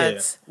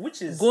that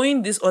which is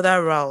going this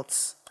other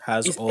route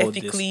has is all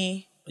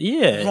ethically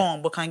this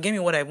wrong, but can get me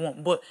what I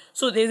want. But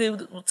so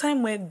there's a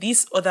time where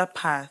this other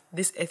path,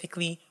 this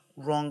ethically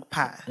wrong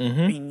path,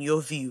 in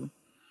your view,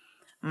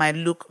 might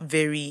look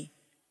very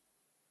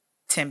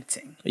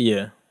tempting.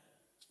 Yeah.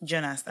 Do you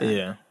understand?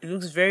 Yeah. It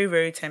looks very,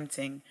 very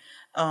tempting.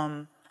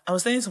 I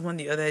was telling someone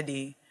the other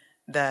day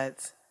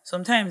that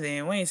sometimes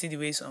when you see the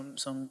way some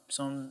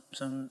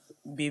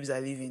babes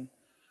are living,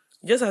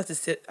 you just have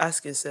to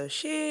ask yourself,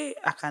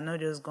 I cannot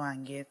just go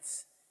and get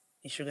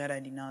a sugar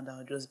daddy now that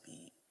will just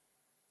be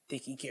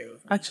taking care of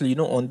me. Actually,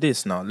 on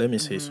this now, let me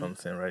say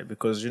something, right?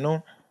 Because,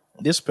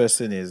 this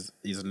person is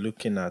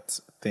looking at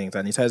things,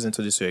 and it ties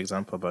into this your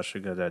example about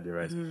sugar daddy,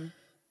 right?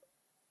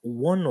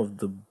 One of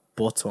the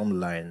bottom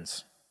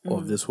lines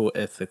of this whole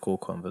ethical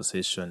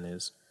conversation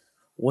is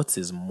what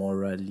is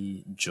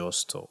morally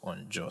just or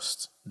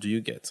unjust. Do you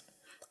get?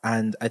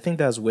 And I think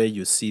that's where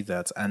you see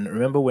that. And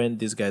remember when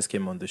these guys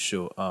came on the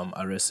show,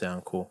 Arese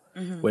and Co,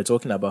 we're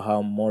talking about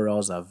how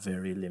morals are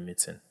very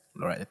limiting,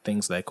 right?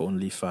 Things like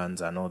OnlyFans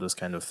and all those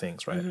kind of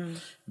things, right?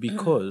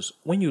 Because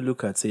when you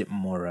look at it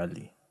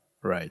morally,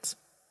 right,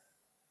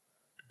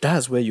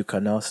 that's where you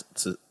can now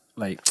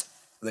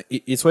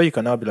it's where you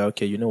can now be like,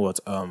 okay, you know what,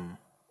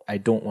 I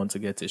don't want to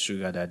get a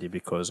sugar daddy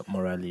because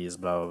morally is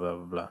blah, blah,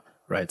 blah, blah,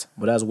 right?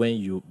 But that's when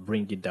you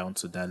bring it down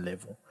to that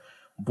level.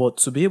 But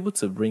to be able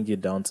to bring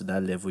it down to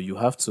that level, you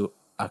have to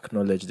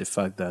acknowledge the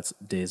fact that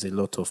there's a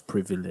lot of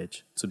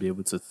privilege to be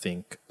able to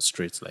think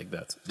straight like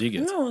that. Do you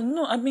get?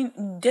 No, I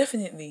mean,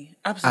 definitely,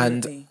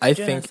 absolutely. And I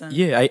think,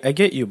 I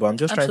get you, but I'm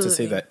just trying to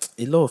say that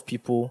a lot of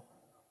people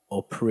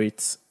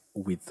operate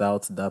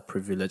without that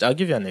privilege. I'll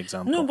give you an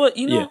example. No, but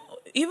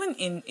even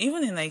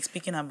in like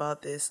speaking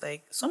about this,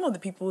 like some of the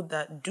people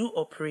that do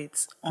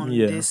operate on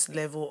this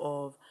level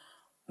of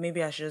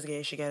maybe I should just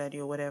get a sugar daddy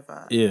or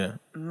whatever,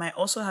 might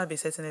also have a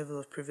certain level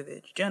of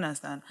privilege. Do you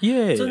understand?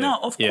 Yeah. So now,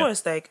 of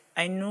course, like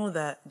I know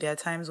that there are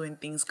times when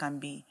things can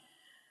be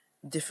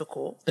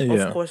difficult.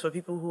 Of course, for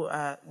people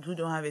who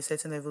don't have a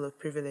certain level of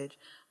privilege,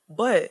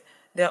 but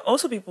there are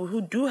also people who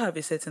do have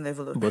a certain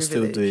level of privilege. But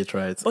still do it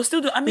right. But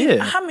still do. I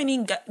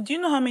mean, do you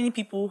know how many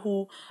people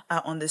who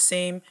are on the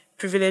same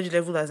privilege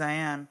level as I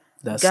am,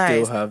 that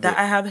guys, still have that it.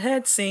 I have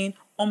heard saying,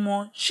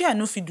 "Omo, she I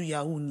no fit do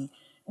yahoo ni."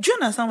 Do you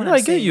understand what I'm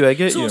saying? I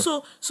get you.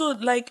 So,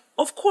 like,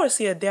 of course,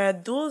 there are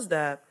those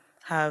that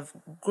have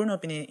grown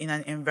up in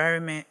an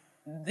environment.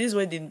 This is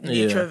where the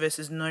nature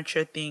versus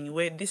nurture thing,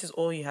 where this is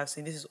all you have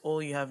seen, this is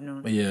all you have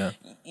known. Yeah,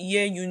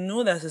 you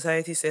know that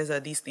society says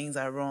that these things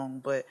are wrong,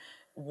 but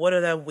what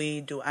other way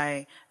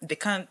they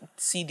can't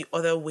see the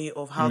other way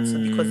of how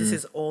to, because this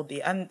is all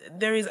and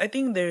there's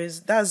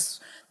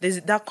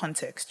that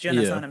context. Do you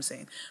understand what I'm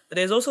saying? But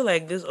there's also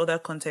like this other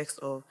context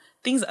of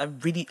things are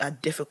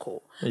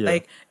difficult.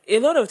 Like a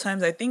lot of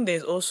times I think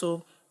there's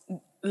also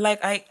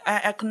like I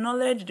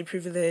acknowledge the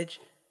privilege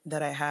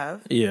that I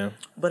have. Yeah.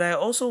 But I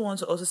also want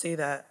to also say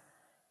that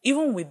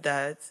even with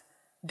that,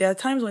 there are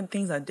times when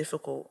things are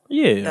difficult.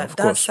 Yeah,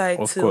 that side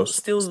still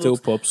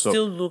pops up.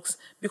 Still looks,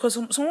 because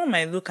someone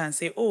might look and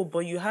say, "Oh,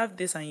 but you have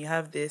this and you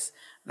have this.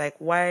 Like,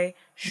 why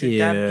should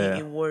that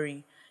be a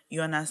worry?"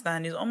 You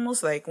understand? It's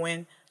almost like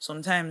when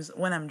sometimes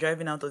when I'm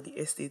driving out of the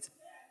estate,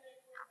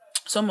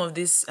 some of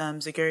these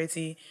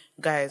security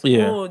guys,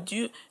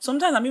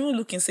 sometimes I'm even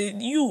looking, say,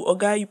 you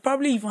guy, you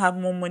probably even have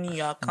more money in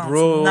your account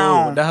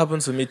now. That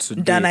happened to me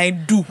today. Than I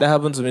do. That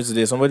happened to me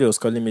today. Somebody was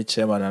calling me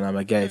chairman, and I'm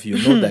a guy. If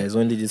you know that it's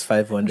only this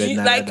 500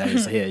 naira that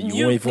is here,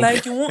 you won't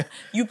even.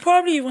 You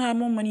probably even have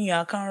more money in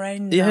your account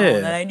right now.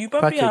 Yeah, you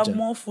probably have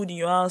more food in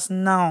your house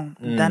now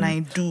than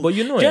I do. But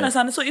do you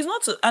understand? So it's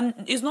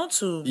not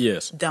to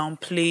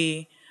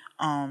downplay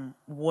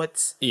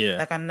what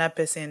like another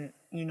person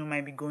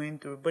might be going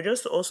through, but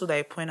just to also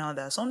like point out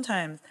that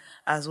sometimes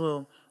as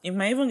well, you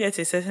might even get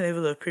a certain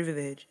level of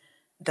privilege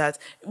that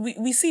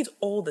we see it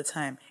all the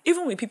time,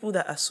 even with people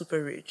that are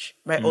super rich,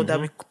 right? Or that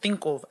we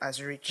think of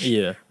as rich,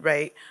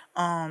 right?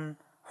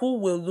 Who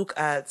will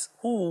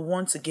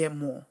want to get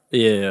more,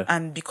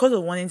 and because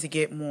of wanting to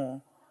get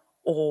more,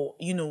 or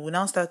we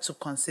now start to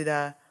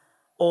consider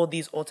all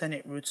these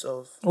alternate routes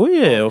of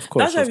of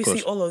course. That's why we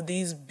see all of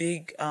these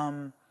big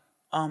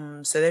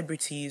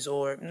celebrities,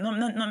 or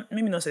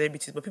maybe not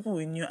celebrities, but people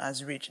we knew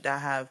as rich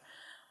that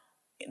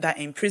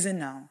in prison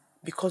now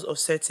because of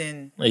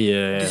certain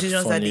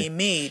decisions that they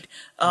made.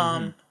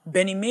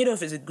 Benny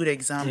Madoff is a good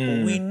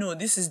example. We know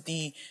this is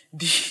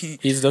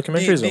his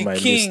documentary is on my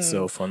list,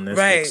 so on Netflix.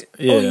 Right.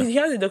 Yeah. Oh, he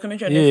has a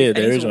documentary on Netflix.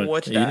 There is one.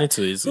 Watch that. You need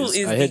to.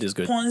 I heard it's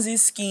good. Ponzi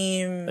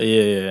scheme.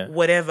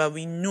 Whatever,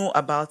 we know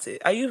about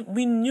it.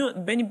 We knew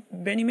Benny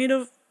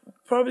Madoff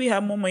probably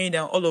have more money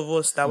than all of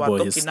us that were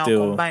talking now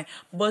combined.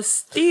 But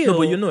still.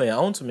 No, but I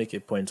want to make a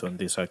point on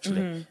this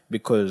actually.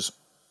 Because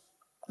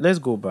let's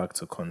go back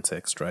to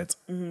context, right?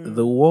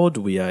 The world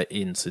we are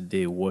in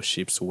today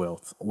worships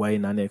wealth. We're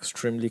in an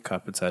extremely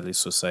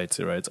capitalist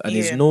society, right? And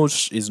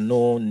it's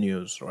no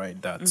news, right?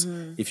 That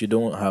if you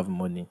don't have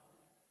money,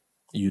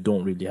 you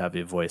don't really have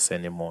a voice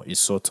anymore.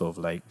 It's sort of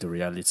like the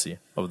reality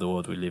of the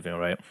world we live in,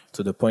 right?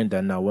 To the point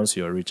that now once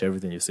you're rich,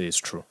 everything you say is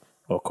true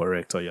or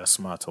correct, or you're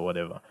smart or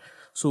whatever.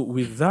 So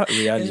with that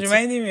reality... It's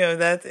reminding me of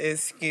that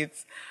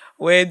skit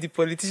where the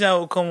politician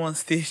will come on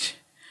stage.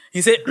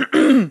 He said...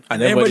 and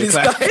everybody's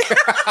clapping.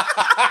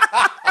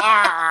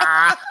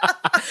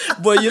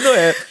 But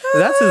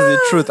that is the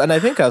truth. And I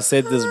think I've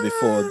said this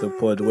before, the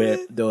pod, where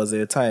there was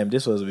a time,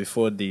 this was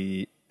before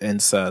the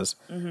NSAS,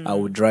 I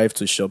would drive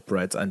to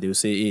ShopRite and they'll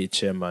say, "Hey,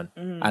 chairman,"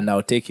 and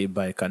I'll take a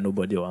bike and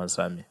nobody will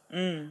answer me.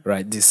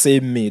 Right? The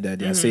same me that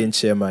they're saying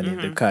chairman in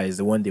the car is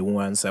the one they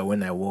won't answer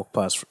when I walk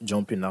past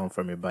jumping down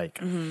from a bike.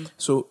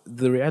 So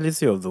the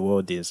reality of the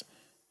world is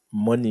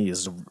money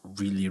is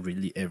really,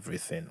 really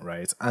everything,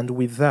 right? And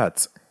with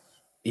that,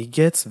 it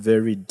gets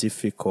very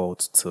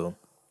difficult to...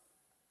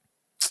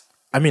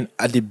 I mean,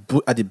 at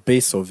the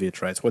base of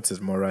it, right, what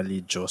is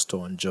morally just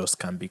or unjust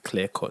can be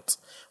clear-cut.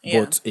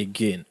 But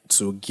again,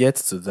 to get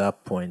to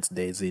that point,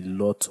 there is a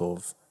lot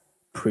of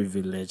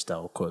privilege that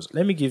occurs.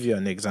 Let me give you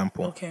an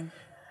example. Okay.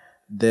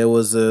 There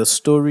was a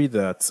story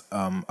that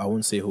I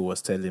won't say who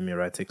was telling me,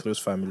 right? A close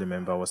family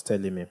member was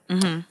telling me.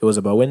 It was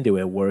about when they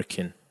were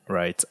working,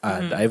 right?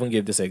 And I even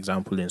gave this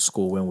example in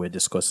school when we were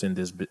discussing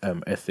this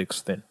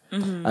ethics thing.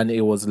 And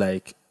it was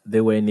like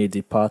they were in a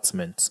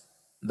department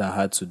that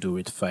had to do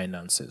with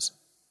finances.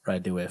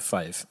 Right, they were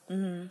 5.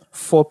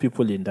 4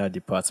 people in that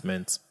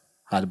department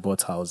had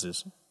bought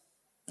houses.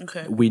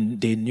 Okay.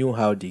 They knew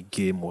how the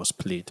game was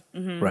played,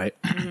 right?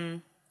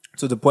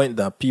 To the point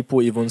that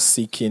people even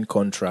seeking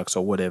contracts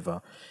or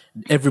whatever,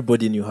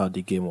 everybody knew how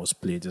the game was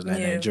played. It's like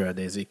Nigeria,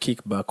 there's a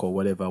kickback or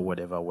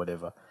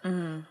whatever.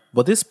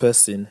 But this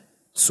person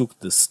took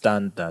the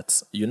stand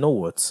that, you know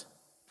what,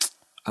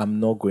 I'm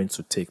not going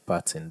to take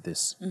part in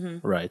this,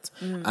 right?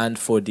 And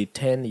for the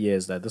 10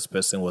 years that this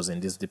person was in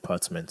this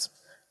department,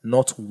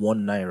 not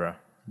 1 naira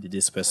did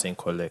this person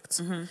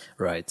collect,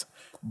 right?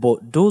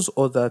 But those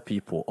other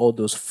people, all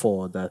those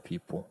 4 other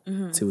people,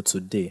 till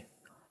today,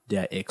 they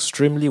are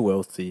extremely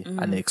wealthy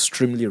and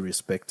extremely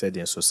respected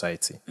in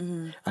society.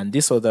 And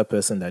this other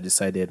person that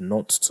decided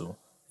not to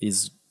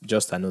is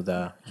just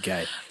another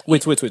guy.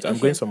 Wait, I'm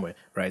going somewhere,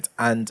 right?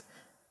 And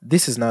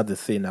this is now the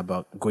thing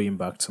about going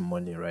back to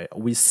money, right?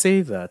 We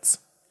say that,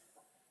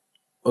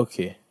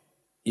 okay,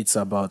 it's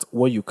about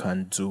what you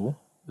can do,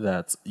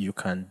 that you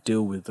can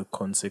deal with the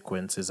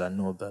consequences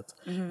and all that.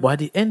 But at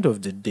the end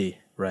of the day,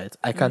 right,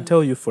 I can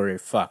tell you for a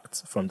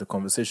fact from the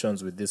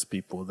conversations with these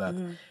people that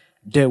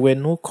there were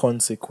no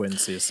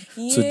consequences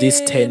to these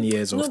 10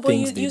 years of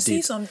things they did. You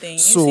see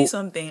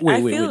something.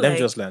 Wait, let me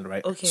just land,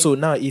 right? Okay. So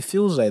now it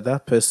feels like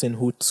that person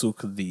who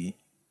took the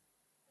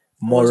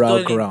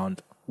moral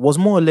ground was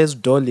more or less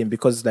dulling,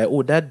 because like,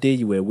 oh, that day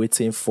you were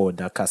waiting for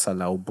that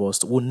Kasala will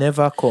burst will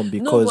never come,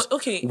 because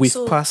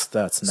we've passed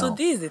that now. So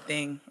this is the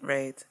thing,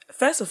 right?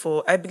 First of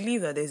all, I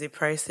believe that there's a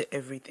price to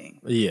everything.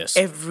 Yes.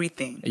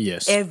 Everything.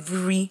 Yes.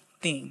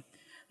 Everything.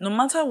 No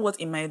matter what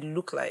it might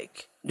look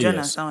like. Do you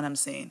understand what I'm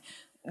saying?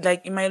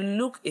 Like, it might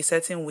look a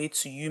certain way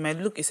to you, it might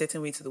look a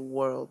certain way to the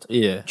world.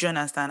 Yeah. Do you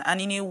understand?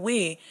 And in a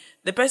way,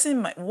 the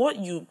person might,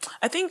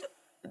 I think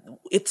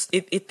it's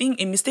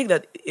a mistake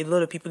that a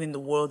lot of people in the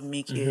world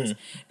make is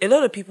a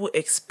lot of people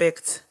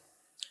expect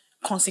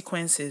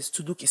consequences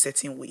to look a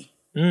certain way.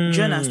 Do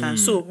you understand?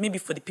 So maybe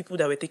for the people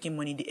that were taking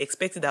money, they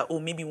expected that, oh,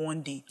 maybe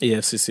one day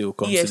EFCC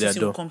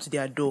will come to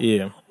their door.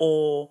 Yeah.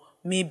 Or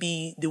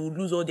maybe they will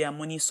lose all their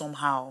money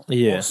somehow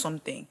or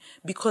something.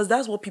 Because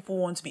that's what people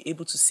want to be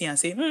able to see and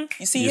say,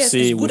 it's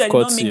good that you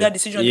not make that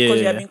decision because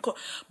you have been caught.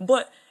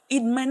 But it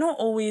might not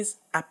always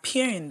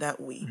appear in that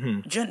way.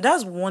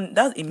 That's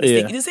a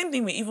mistake. It's the same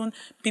thing with even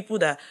people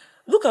that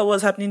look at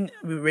what's happening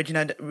with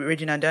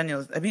Regina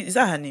Daniels. I mean, is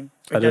that her name?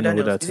 I don't know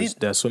who that is.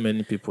 There are so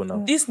many people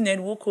now. This Ned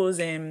Woko's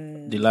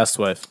the last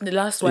wife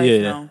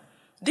now.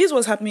 This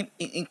was happening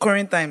in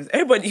current times.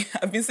 Everybody,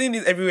 I've been seeing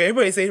this everywhere.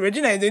 Everybody says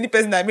Regina is the only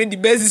person that made the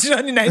best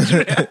decision in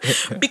Nigeria.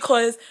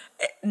 Because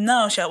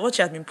now what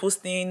she has been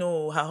posting,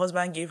 her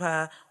husband gave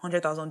her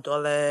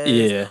 $100,000.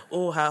 Yeah.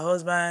 Her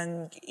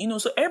husband,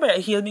 so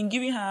everybody, he has been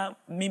giving her,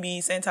 maybe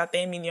sent her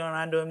 10 million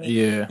randomly.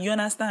 Yeah. You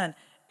understand?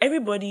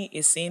 Everybody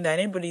is saying that,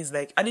 and everybody is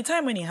like, at the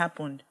time when it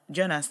happened, do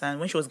you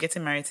understand? When she was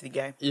getting married to the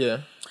guy.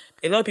 Yeah.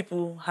 A lot of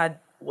people had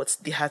what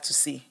they had to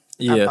say.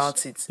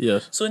 About it.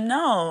 Yes. So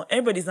now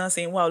everybody's now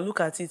saying, wow, look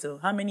at it.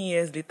 How many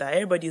years later?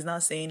 Everybody's now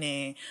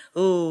saying,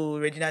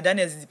 Regina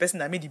Daniels is the person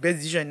that made the best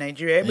decision in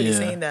Nigeria. Everybody's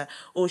saying that,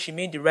 she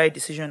made the right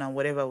decision and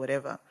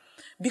whatever.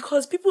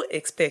 Because people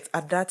expect,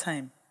 at that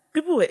time,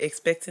 people were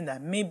expecting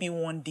that maybe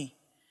one day,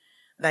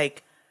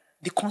 like,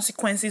 the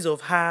consequences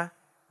of her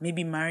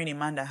maybe marrying a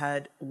man that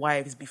had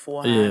wives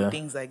before her and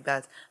things like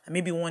that. And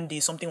maybe one day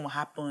something will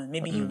happen.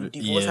 Maybe he will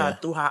divorce her,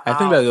 throw her out. I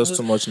think that's just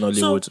too much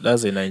Nollywood. So,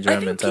 that's a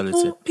Nigerian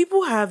mentality.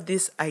 People have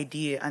this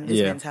idea and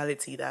this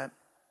mentality that,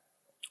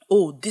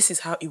 this is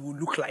how it will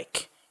look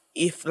like.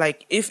 If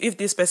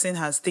this person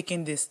has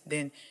taken this,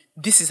 then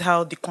this is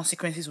how the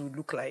consequences will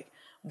look like.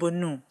 But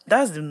no,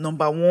 that's the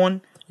number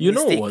one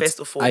mistake, what? First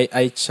of all.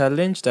 I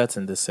challenge that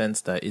in the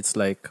sense that it's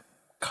like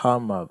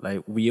karma.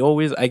 Like,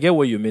 I get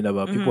what you mean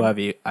about people have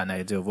an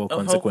idea of what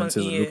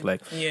consequences will look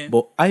like. Yeah.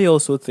 But I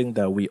also think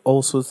that we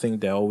also think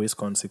there are always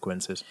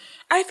consequences.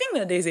 I think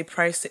that there's a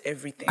price to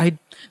everything.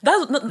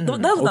 That's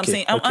what I'm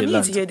saying. I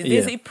need to hear this.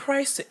 There's a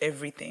price to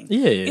everything.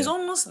 Yeah. It's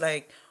almost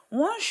like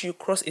once you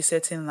cross a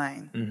certain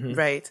line,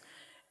 right,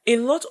 a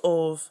lot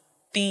of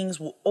things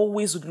will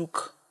always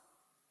look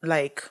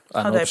like,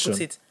 how do I put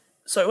it?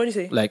 Sorry, what do you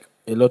say? Like,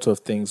 a lot of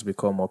things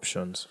become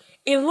options.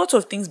 A lot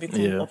of things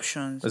become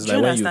options. It's do like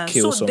you when understand?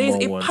 you kill so there's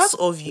a once. part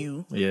of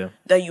you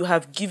that you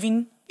have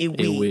given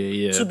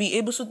away to be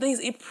able. So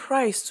there's a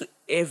price to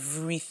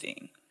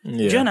everything. Do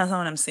you understand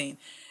what I'm saying?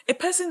 A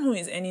person who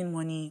is earning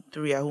money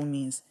through Yahoo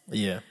means,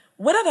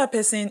 whether that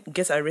person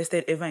gets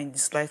arrested ever in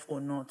this life or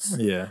not,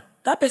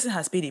 that person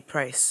has paid a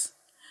price.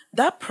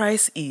 That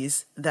price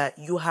is that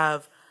you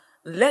have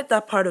let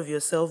that part of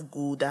yourself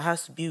go that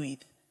has to be with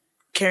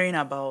caring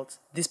about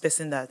this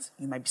person that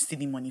you might be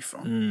stealing money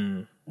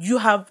from. You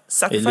have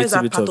sacrificed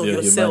that part of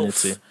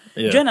yourself. Do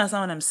you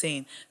understand what I'm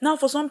saying? Now,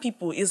 for some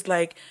people, it's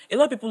like, a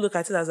lot of people look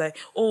at it as like,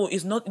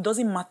 it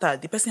doesn't matter.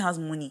 The person has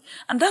money.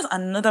 And that's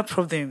another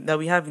problem that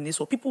we have in this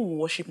world. People will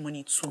worship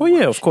money too much.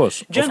 Yeah, of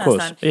course. Do you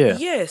understand? Yeah.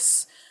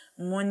 Yes,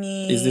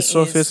 money is the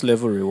surface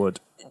level reward.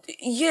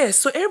 Yes,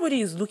 so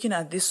everybody is looking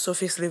at this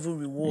surface level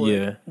reward.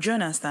 Yeah. Do you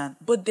understand?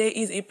 But there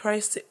is a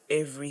price to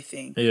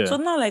everything. Yeah. So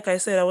now, like I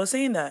said, I was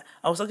saying that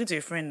I was talking to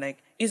a friend, like,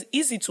 it's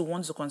easy to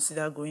want to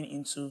consider going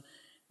into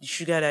the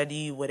sugar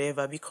daddy,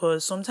 whatever.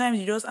 Because sometimes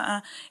you just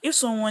if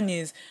someone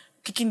is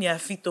kicking their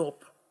feet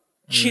up,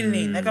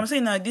 chilling, like I'm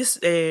saying now, this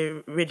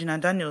Regina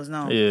Daniels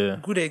now,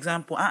 good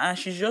example.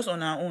 She's just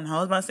on her own. Her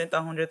husband sent her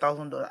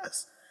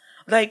 $100,000.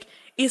 Like,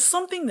 it's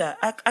something that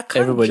I can't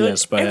everybody judge.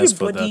 aspires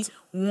Everybody for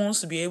that.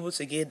 wants to be able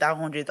to get that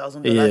 $100,000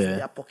 in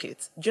their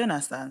pocket. Do you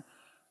understand?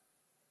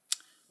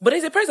 But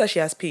it's a price that she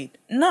has paid.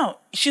 Now,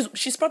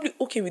 she's probably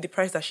okay with the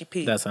price that she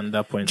paid. That's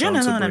another point. Do you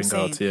understand what I'm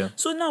saying? saying?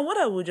 So now what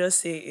I would just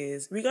say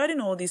is, regarding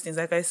all these things,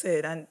 like I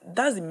said, and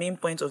that's the main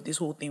point of this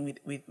whole thing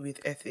with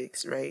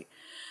ethics, right?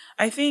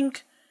 I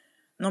think,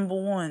 number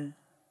one,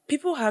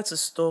 people have to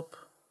stop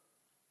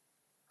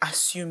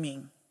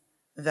assuming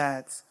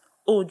that,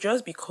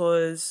 just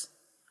because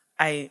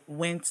I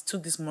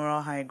took this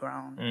moral high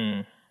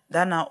ground,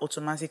 that now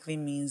automatically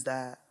means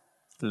that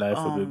life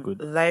will be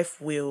good. Life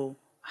will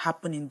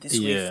happen in this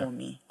way for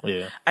me.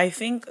 Yeah. I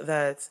think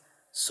that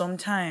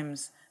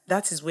sometimes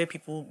that is where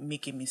people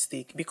make a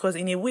mistake, because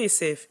in a way,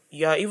 safe,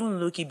 you are even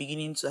low-key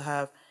beginning to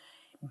have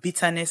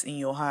bitterness in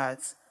your heart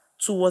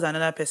towards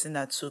another person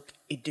that took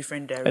a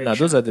different direction. And now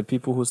those are the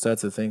people who start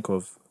to think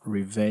of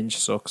revenge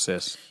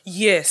success.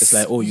 Yes. It's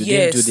like, you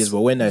didn't do this,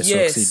 but when I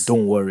succeed,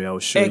 don't worry, I'll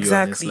show you.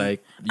 And it's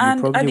like, you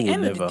probably at the will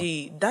end never. of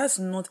the day, that's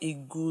not a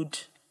good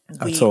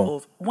way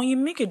of, when you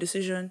make a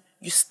decision,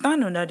 you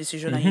stand on that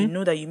decision and you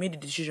know that you made the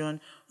decision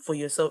for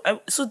yourself.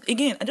 So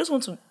again, I just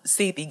want to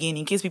say it again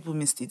in case people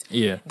missed it.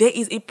 Yeah. There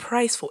is a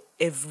price for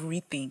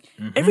everything.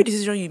 Every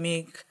decision you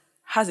make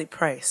has a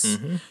price.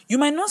 You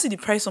might not see the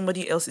price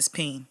somebody else is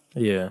paying.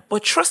 Yeah.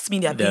 But trust me,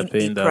 they're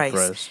paying a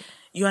price.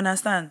 You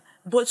understand?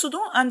 But so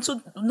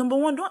number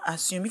one, don't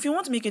assume. If you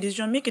want to make a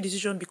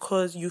decision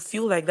because you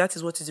feel like that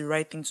is what is the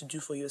right thing to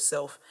do for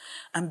yourself.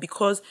 And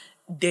because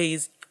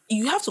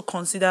you have to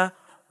consider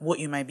what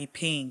you might be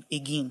paying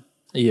again.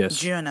 Yes.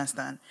 Do you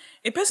understand?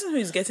 A person who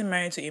is getting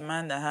married to a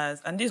man that has,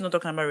 and this is not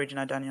talking about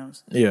Regina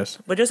Daniels. Yes.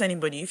 But just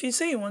anybody. If you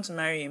say you want to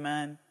marry a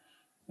man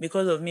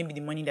because of maybe the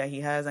money that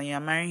he has, and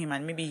you're marrying him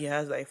and maybe he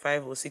has like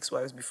 5 or 6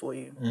 wives before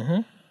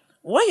you,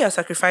 what you're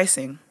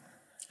sacrificing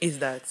is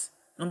that,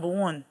 number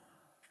one,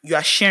 you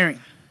are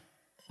sharing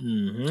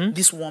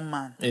this one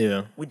man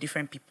with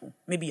different people.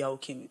 Maybe you're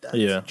okay with that.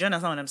 Yeah. Do you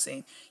understand what I'm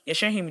saying? You're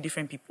sharing him with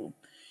different people.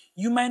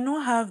 You might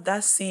not have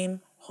that same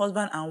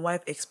husband and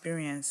wife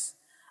experience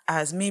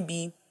as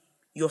maybe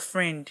your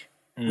friend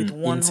with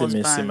one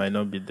intimacy husband might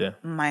not be there.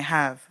 Might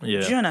have.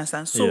 Yeah. Do you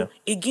understand? So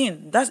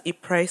again, that's a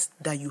price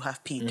that you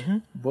have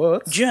paid.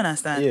 But do you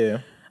understand? Yeah.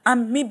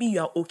 And maybe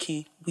you are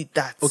okay with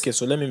that. Okay,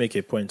 so let me make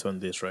a point on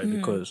this, right?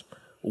 Because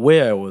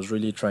where I was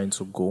really trying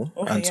to go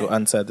to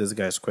answer this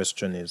guy's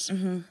question is,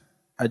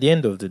 at the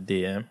end of the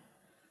day,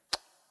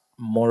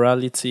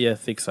 morality,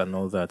 ethics, and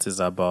all that is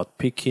about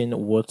picking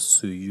what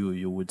to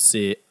you would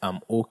say,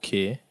 I'm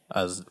okay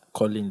as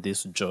calling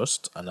this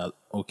just and I'm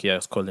okay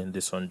as calling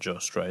this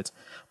unjust, right?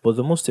 But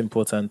the most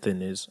important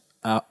thing is,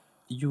 are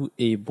you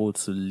able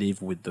to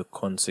live with the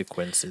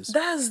consequences?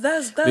 That's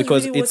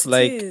because really it's what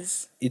like it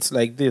is. It's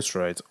like this,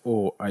 right?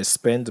 I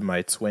spend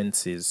my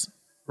 20s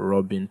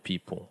robbing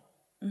people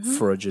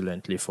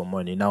fraudulently for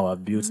money. Now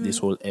I've built this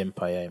whole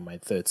empire in my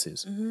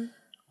 30s.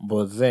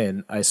 But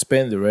then I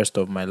spend the rest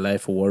of my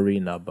life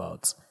worrying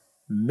about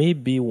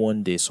maybe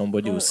one day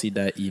somebody will see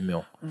that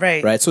email.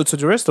 Right. So to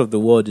the rest of the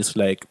world, it's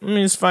like,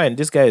 it's fine.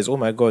 This guy is, oh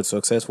my God,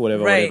 successful,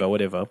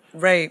 whatever.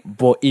 Right.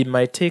 But it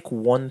might take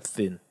one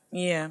thing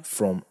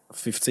from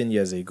 15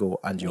 years ago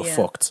and you're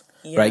fucked.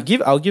 Yeah.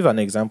 Right. I'll give an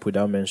example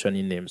without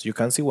mentioning names. You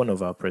can see one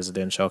of our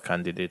presidential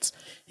candidates.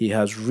 He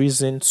has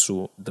risen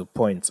to the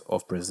point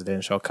of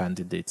presidential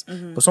candidate.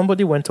 But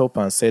somebody went up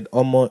and said,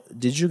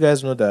 did you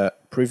guys know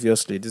that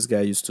previously this guy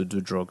used to do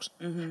drugs?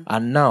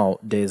 And now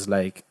there's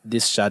like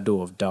this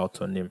shadow of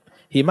doubt on him.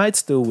 He might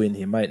still win,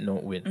 he might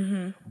not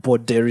win.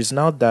 But there is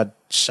now that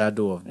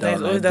shadow of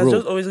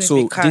doubt.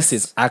 So this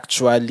is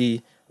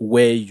actually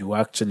where you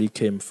actually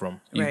came from.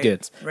 You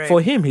get.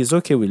 For him, he's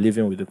okay with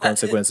living with the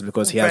consequences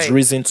because he has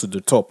risen to the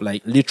top,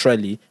 like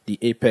literally the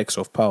apex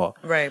of power.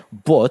 Right.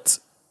 But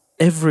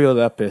every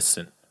other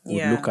person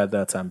would look at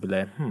that and be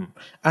like,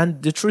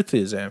 And the truth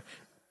is,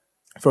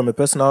 from a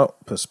personal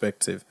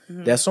perspective,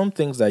 there are some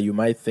things that you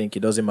might think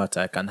it doesn't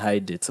matter, I can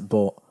hide it,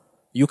 but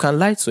you can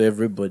lie to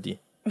everybody.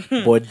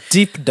 But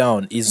deep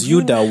down, is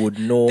you that would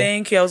know.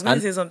 Thank you. I was going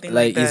to say something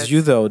like that. It's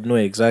you that would know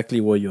exactly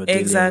what you're dealing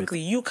with.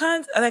 Exactly. You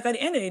can't, like, at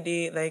the end of the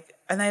day, like,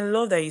 and I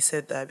love that you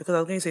said that because I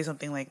was going to say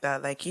something like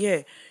that. Like,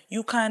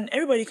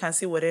 everybody can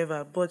say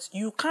whatever, but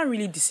you can't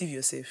really deceive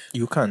yourself.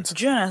 You can't.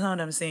 Do you understand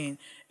what I'm saying?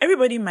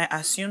 Everybody might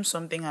assume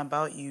something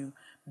about you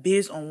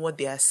based on what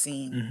they are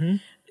seeing.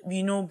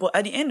 But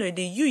at the end of the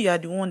day, you are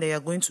the one that you're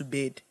going to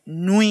bed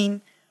knowing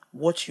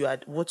what you are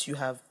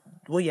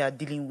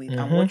dealing with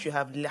and what you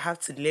have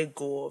to let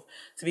go of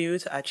to be able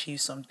to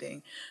achieve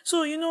something.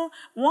 So,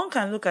 one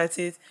can look at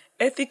it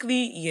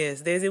ethically.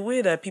 Yes, there's a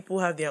way that people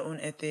have their own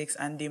ethics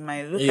and they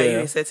might look at you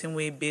a certain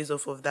way based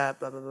off of that,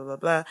 blah, blah, blah, blah,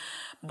 blah.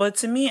 But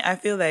to me, I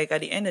feel like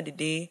at the end of the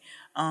day,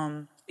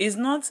 it's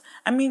not,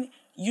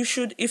 you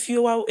should, if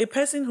you are a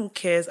person who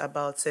cares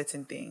about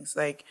certain things,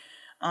 like,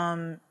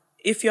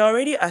 if you're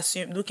already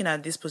looking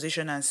at this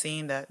position and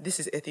saying that this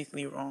is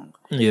ethically wrong,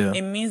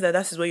 it means that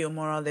is where your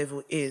moral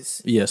level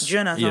is. Yes. Do you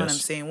understand what I'm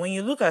saying? When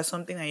you look at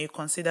something and you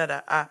consider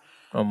that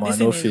this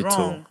thing is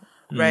wrong,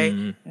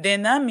 right?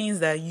 Then that means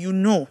that you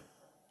know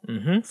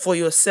for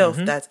yourself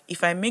that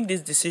if I make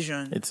this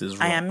decision, it is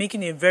wrong. I am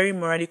making a very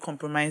morally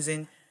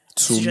compromising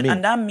decision,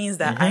 and that means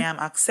that I am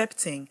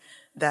accepting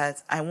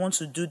that I want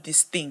to do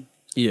this thing.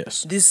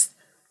 Yes. This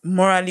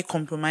morally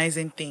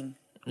compromising thing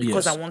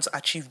because I want to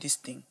achieve this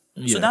thing.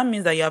 So that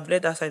means that you have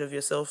let that side of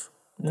yourself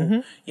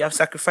go. You have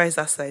sacrificed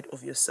that side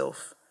of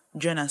yourself.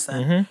 Do you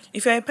understand?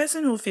 If you're a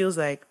person who feels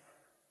like,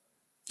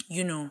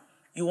 you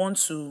want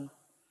to,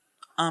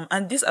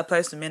 and this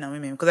applies to men and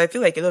women, because I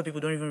feel like a lot of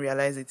people don't even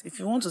realize it. If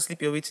you want to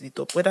sleep your way to the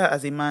top, whether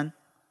as a man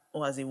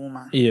or as a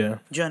woman, do you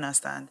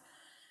understand?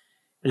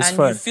 It's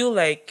fine. You feel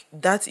like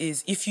that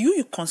is, if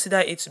you consider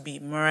it to be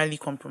morally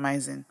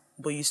compromising,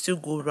 but you still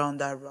go around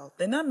that route,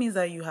 then that means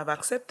that you have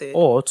accepted.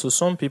 Or to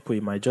some people,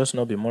 it might just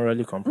not be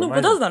morally compromising. No,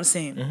 but that's what I'm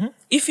saying.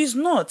 If it's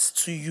not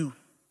to you,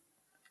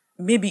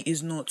 maybe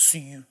it's not to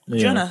you. Do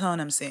you understand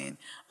what I'm saying?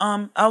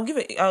 I'll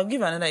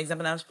give another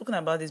example. I've spoken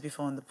about this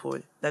before on the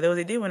pod. That there was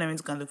a day when I went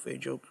to go and look for a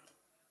job.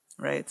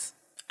 Right?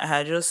 I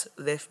had just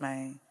left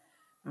my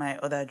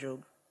other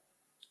job.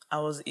 I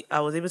was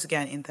able to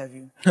get an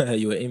interview.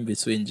 You were in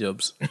between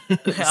jobs.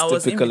 I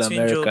was in between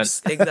American.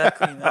 jobs.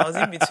 Exactly. I was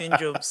in between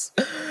jobs.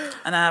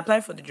 And I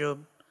applied for the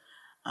job.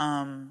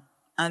 And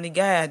the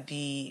guy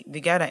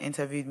that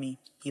interviewed me,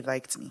 he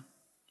liked me.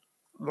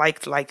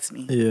 Liked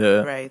me.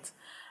 Yeah. Right.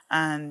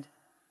 And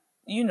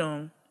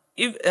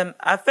if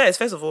at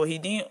first of all, he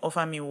didn't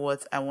offer me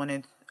what I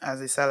wanted as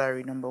a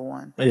salary, number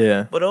one.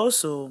 Yeah. But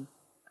also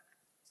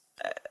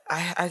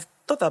I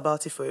thought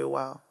about it for a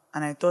while.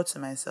 And I thought to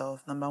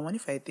myself, number one,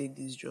 if I take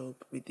this job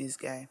with this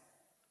guy,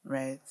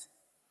 right?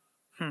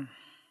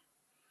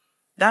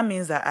 That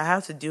means that I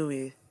have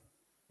to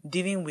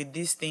dealing with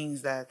these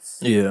things that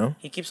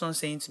he keeps on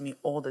saying to me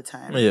all the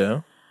time.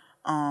 Yeah.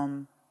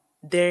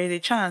 There is a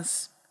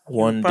chance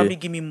One probably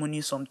day. give me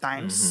money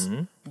sometimes.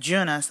 Do you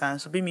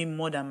understand? So pay me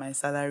more than my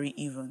salary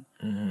even.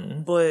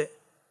 But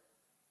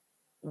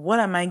what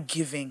am I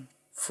giving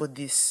for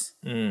this?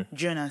 Do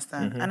you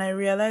understand? And I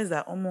realized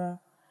that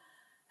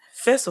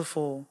first of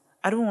all,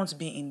 I don't want to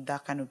be in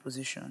that kind of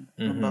position.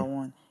 Number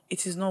one,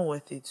 it is not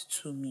worth it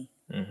to me.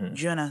 Do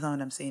you understand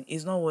what I'm saying?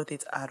 It's not worth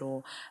it at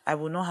all. I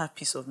will not have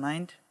peace of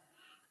mind.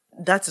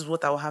 That is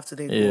what I will have to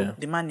do.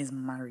 The man is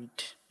married.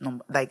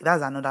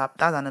 That's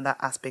another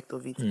aspect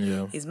of it.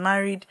 Yeah. He's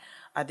married.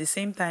 At the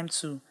same time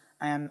too,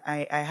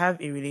 I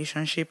have a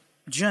relationship.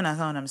 Do you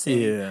understand what I'm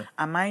saying? Yeah.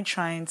 Am I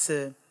trying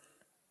to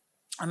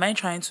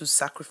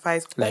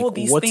sacrifice all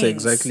these what things?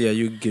 What exactly are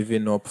you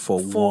giving up for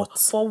what?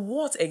 For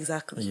what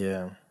exactly?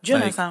 Yeah. Do you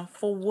understand?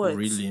 For what?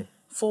 Really?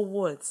 For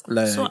what?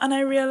 So, and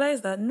I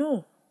realized that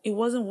no, it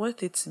wasn't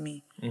worth it to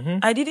me.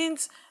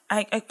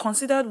 I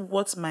considered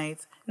what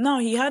might. Now,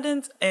 he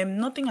hadn't,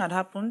 nothing had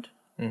happened.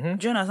 Do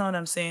you understand what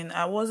I'm saying?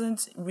 I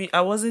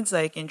wasn't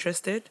like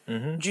interested.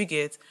 Do you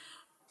get?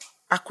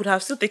 I could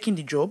have still taken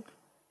the job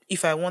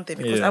if I wanted,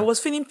 because I was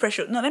feeling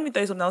pressure. No, let me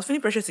tell you something. I was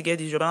feeling pressure to get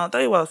this job, and I'll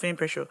tell you why I was feeling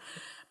pressure.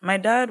 My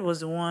dad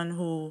was the one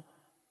who,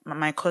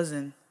 my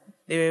cousin,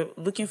 they were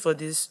looking for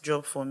this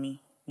job for me.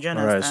 Do you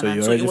understand?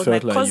 Right, so it was my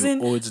like cousin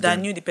that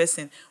knew the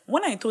person.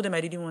 When I told them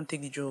I didn't want to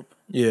take the job,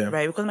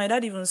 right, because my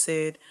dad even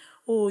said,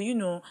 "Oh,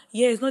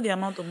 it's not the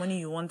amount of money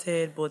you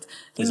wanted, but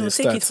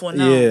take it for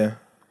now." Yeah.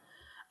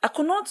 I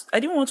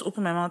didn't want to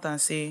open my mouth and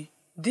say,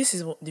 this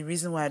is the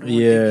reason why I don't want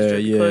to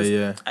take this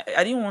job, because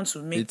I didn't want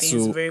to make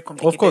things very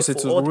complicated. Of course,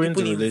 it will all ruin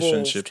the people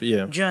relationship.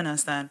 Involved. Yeah. Do you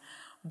understand?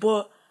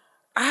 But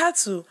I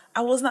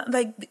was not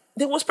like,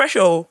 there was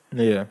pressure.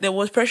 Yeah. There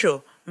was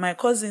pressure. My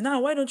cousin,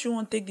 why don't you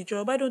want to take the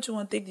job? Why don't you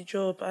want to take the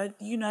job? I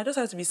just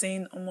had to be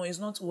saying, it's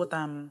not what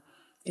I'm,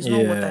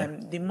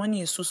 the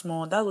money is too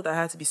small. That's what I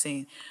had to be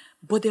saying.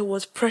 But there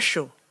was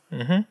pressure.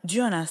 Do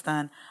you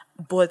understand?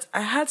 But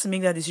I had to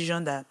make that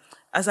decision that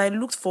as I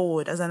looked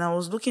forward, as I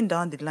was looking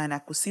down the line, I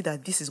could see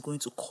that this is going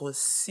to cause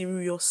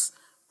serious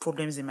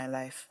problems in my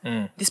life.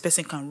 This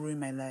person can ruin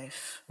my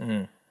life.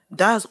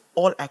 That's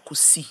all I could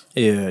see.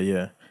 Yeah,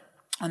 yeah.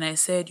 And I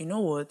said, you know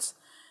what?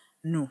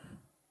 No,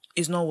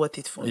 it's not worth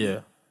it for me.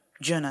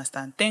 Do you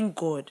understand? Thank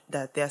God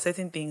that there are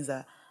certain things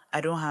that I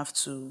don't have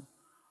to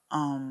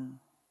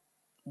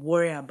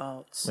worry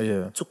about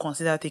to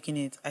consider taking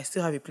it. I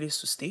still have a place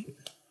to stay.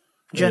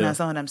 Do you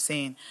understand what I'm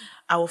saying?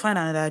 I will find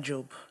another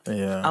job.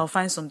 Yeah. I'll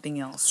find something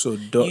else. So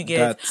you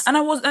get that. And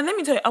let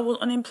me tell you, I was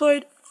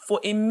unemployed for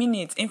a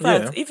minute. In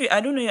fact, I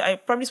don't know, I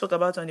probably spoke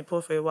about it on the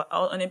pod for a while. I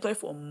was unemployed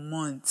for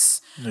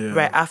months.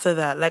 Right after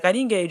that. Like, I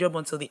didn't get a job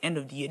until the end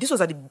of the year. This was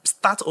at the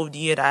start of the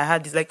year that I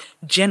had this, like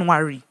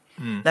January,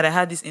 that I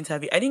had this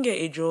interview. I didn't get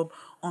a job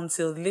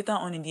until later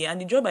on in the year.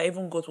 And the job I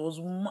even got was,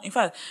 in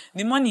fact,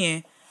 the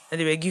money that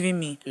they were giving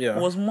me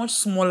was much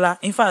smaller.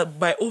 In fact,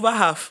 by over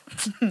half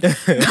than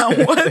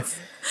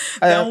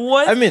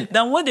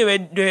than what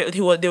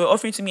they were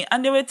offering to me.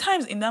 And there were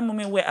times in that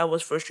moment where I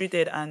was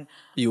frustrated and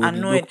you would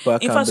annoyed. look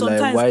back In and fact, be like,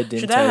 sometimes why didn't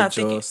should I have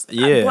just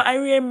taken? yeah? But I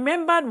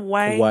remembered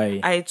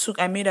why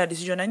I made that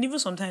decision. And even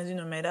sometimes,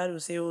 my dad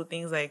would say, "Oh,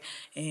 things like,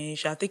 you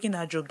should have taken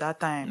that job that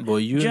time." But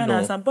do you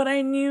understand? But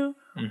I knew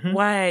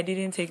why I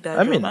didn't take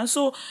that job, and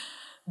so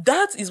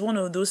that is one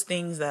of those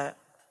things that,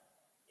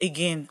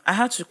 again, I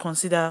had to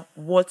consider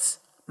what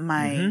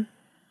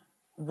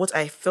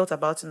I felt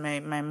about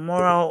my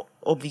moral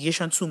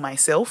obligation to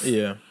myself.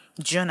 Yeah.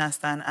 Do you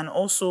understand? And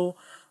also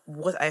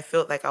what I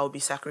felt like I would be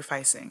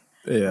sacrificing.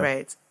 Yeah.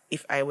 Right?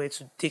 If I were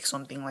to take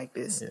something like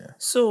this. Yeah.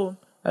 So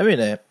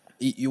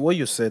what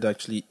you said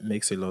actually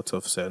makes a lot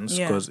of sense,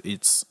 because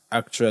it's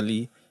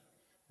actually,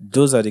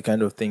 those are the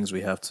kind of things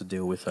we have to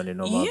deal with on a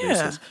normal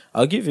basis.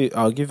 I'll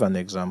give an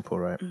example,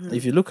 right?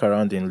 If you look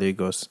around in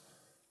Lagos,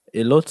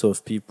 a lot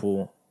of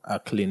people are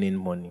cleaning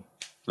money.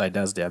 Like,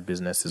 that's their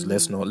businesses.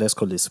 Let's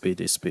call it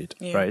a spade,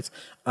 right?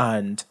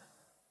 And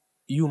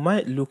you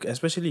might look,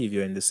 especially if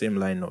you're in the same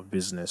line of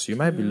business, you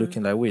might be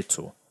looking like, wait,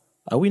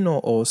 are we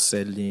not all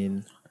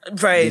selling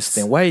this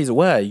thing? Why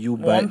are you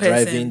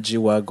driving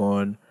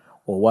G-Wagon,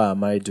 or why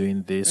am I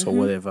doing this or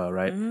whatever,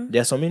 right?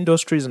 There are some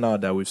industries now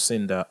that we've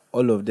seen that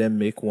all of them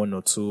make one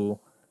or two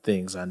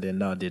things, and then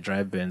now they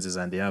drive Benzes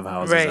and they have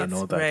houses and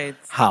all that. Right.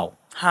 How?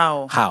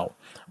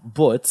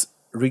 But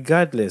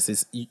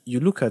regardless, you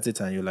look at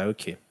it and you're like,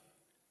 okay,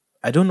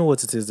 I don't know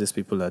what it is these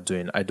people are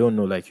doing. I don't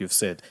know, like you've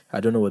said, I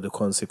don't know what the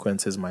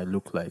consequences might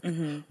look like.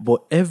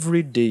 But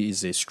every day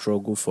is a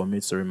struggle for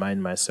me to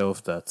remind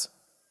myself that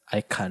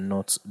I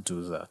cannot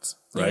do that,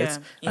 right?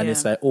 And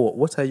it's like, oh,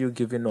 what are you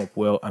giving up?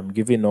 Well, I'm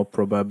giving up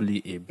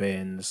probably a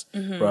Benz,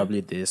 probably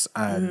this,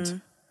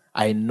 and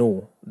I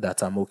know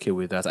that I'm okay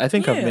with that. I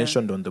think I've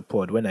mentioned on the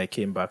pod when I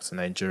came back to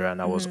Nigeria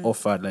and I was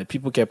offered, like,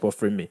 people kept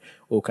offering me,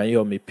 oh, can you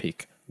help me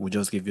pick? We'll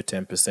just give you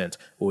 10%,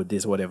 or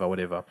this,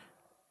 whatever.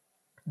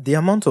 The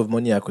amount of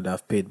money I could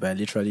have paid by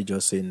literally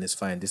just saying, it's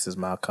fine, this is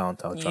my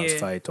account, I'll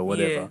transfer it or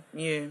whatever.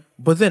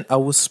 But then I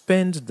will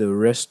spend the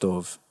rest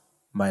of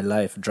my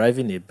life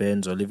driving a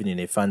Benz or living in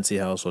a fancy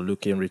house or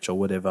looking rich or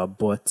whatever,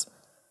 but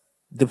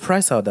the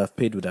price I would have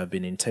paid would have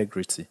been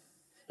integrity.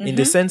 In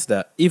the sense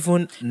that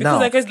even now,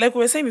 because like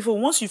we were saying before,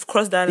 once you've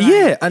crossed that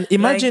line, and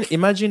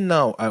imagine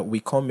now we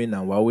come in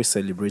and we're always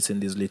celebrating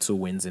these little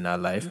wins in our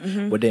life,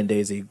 but then there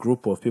is a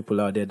group of people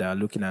out there that are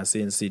looking and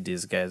saying, see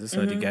these guys, this is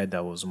not the guy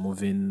that was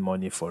moving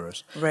money for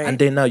us, and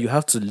then now you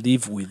have to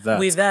live with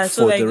that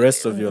for the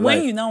rest of your life.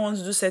 When you now want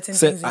to do certain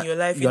things in your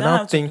life, you're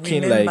now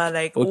thinking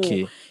like,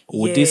 okay,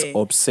 would this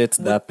upset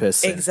that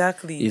person?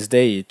 Exactly. Is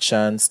there a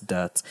chance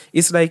that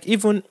it's like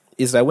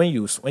when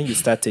you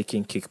start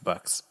taking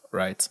kickbacks,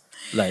 right?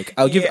 Like,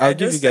 I'll give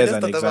you guys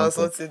an example. About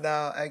something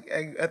now.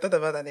 I thought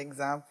about an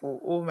example.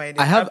 Oh my!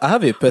 I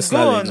have a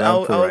personal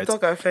example. I'll right?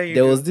 talk after you.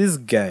 There was this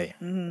guy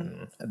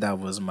that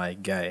was my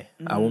guy.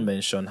 I won't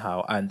mention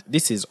how. And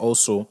this is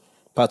also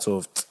part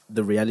of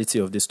the reality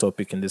of this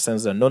topic, in the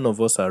sense that none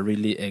of us are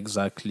really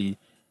exactly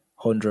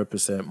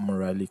 100%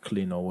 morally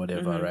clean or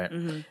whatever,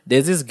 right?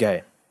 There's this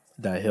guy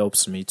that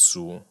helps me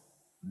to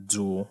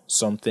do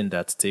something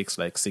that takes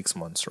like 6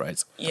 months,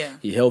 right? Yeah.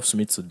 He helps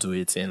me to do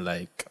it in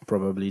like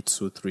probably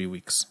 2-3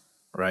 weeks,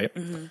 right?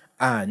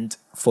 And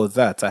for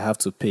that, I have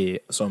to pay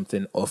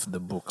something off the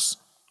books,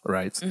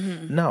 right?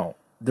 Now,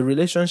 the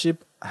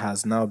relationship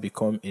has now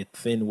become a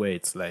thing where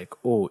it's like,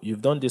 oh,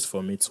 you've done this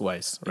for me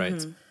twice,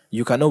 right?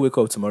 You cannot wake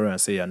up tomorrow and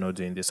say, you're not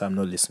doing this, I'm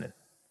not listening.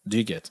 Do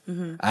you get?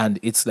 And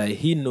it's like,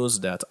 he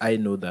knows that, I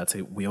know that,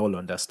 we all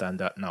understand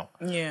that now.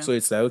 So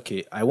it's like,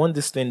 okay, I want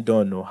this thing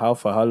done. No,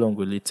 how long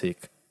will it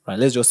take? Right,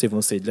 let's just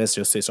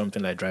say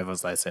something like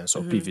driver's license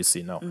or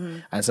PVC now.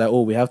 And say,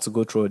 oh, we have to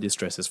go through all this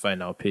stress, it's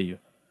fine, I'll pay you.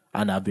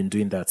 And I've been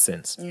doing that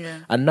since.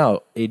 And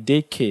now a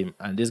day came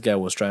and this guy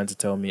was trying to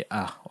tell me,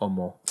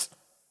 Omo,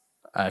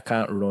 I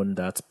can't run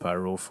that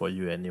parole for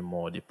you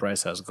anymore. The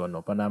price has gone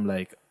up. And I'm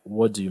like,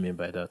 what do you mean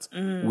by that?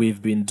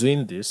 We've been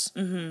doing this,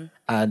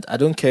 and I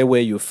don't care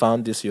where you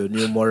found this, your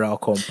new moral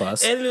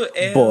compass,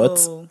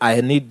 but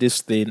I need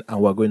this thing,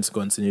 and we're going to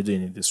continue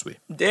doing it this way.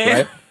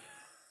 Right?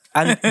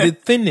 And the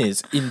thing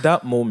is, in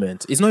that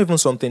moment, it's not even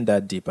something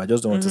that deep. I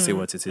just don't want to say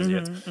what it is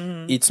yet.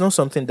 It's not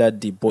something that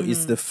deep, but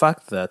it's the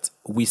fact that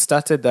we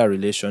started that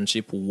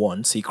relationship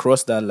once. He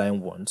crossed that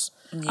line once,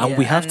 and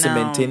we have to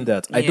maintain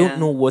that. I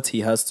don't know what he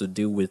has to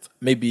deal with.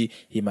 Maybe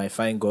he might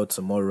find God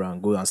tomorrow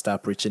and go and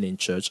start preaching in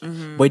church,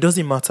 but it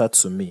doesn't matter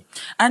to me.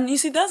 And you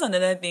see, that's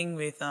another thing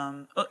with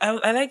I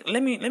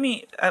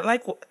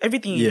like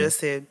everything you just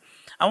said.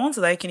 I want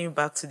to liken you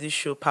back to this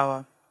show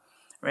Power.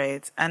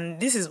 Right, and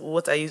this is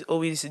what I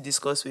always used to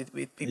discuss with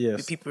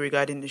people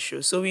regarding the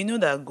show. So we know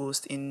that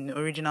Ghost in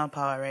original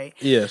Power, right?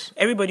 Yes.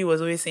 Everybody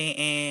was always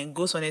saying,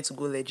 Ghost wanted to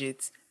go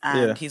legit,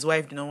 and his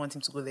wife did not want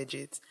him to go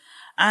legit.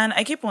 And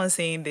I keep on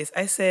saying this.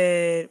 I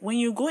said, when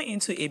you go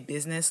into a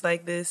business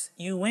like this,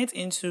 you went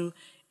into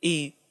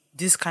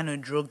this kind of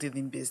drug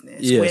dealing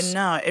business, where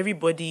now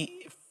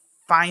everybody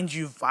finds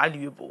you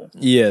valuable.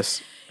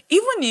 Yes.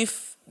 even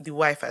if the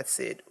wife had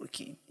said,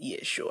 okay, yeah,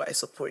 sure, I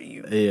support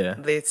you. Yeah.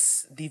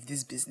 Let's leave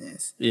this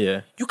business.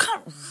 Yeah. You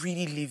can't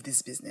really leave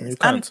this business. You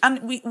can't.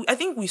 And I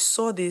think we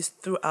saw this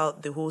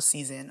throughout the whole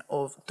series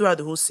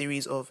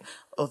of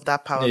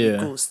that Power with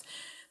Ghost.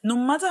 No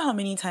matter how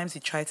many times he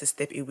tried to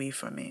step away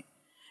from it,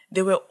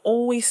 there were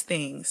always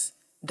things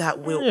that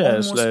will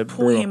almost like,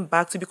 pull him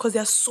back to, because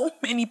there are so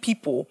many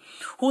people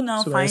who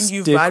now find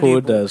you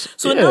valuable.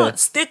 So now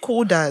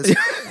stakeholders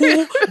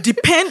who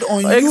depend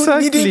on you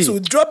needing to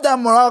drop that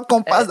moral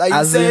compass that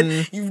you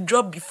said you've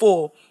dropped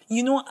before,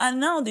 you know, and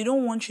now they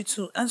don't want you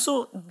to. And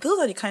so those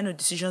are the kind of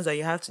decisions that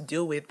you have to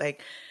deal with. Like,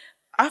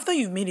 after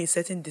you've made a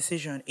certain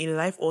decision, a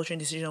life-altering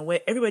decision where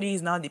everybody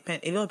is now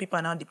a lot of people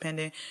are now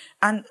dependent,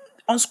 and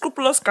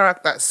unscrupulous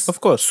characters, of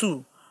course,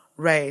 too.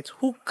 Right,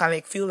 who can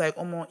like feel like,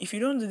 oh, if you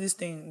don't do this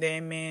thing,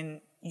 then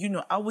man, you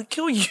know, I will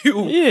kill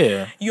you.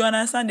 Yeah, you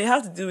understand? They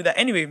have to do that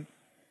anyway.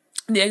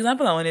 The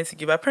example I wanted to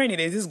give, apparently,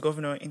 there's this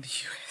governor in the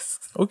US.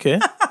 Okay.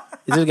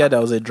 Is this guy that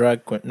was a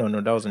drag queen? No,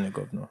 that wasn't a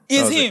governor.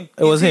 It's him.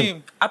 It was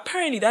him.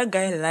 Apparently, that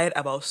guy lied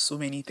about so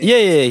many things.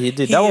 Yeah, he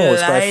did. That one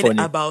was quite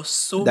funny. About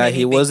so that many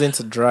he things.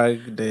 wasn't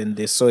drag. Then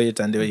they saw it,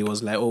 and he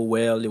was like, "Oh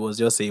well, it was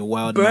just a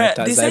wild night."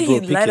 They say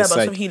he lied about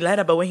something. He lied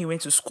about when he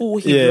went to school.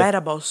 He lied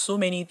about so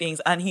many things,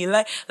 and he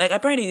lied. Like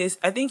apparently,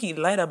 I think he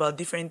lied about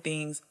different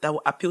things that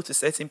will appeal to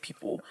certain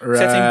people,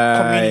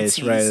 certain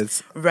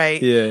communities.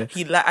 Right. Yeah.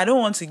 He lied. I don't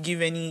want to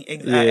give any.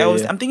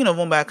 I'm thinking of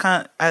one, but I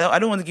can't. I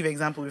don't want to give an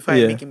example before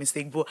I make a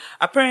mistake. But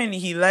apparently,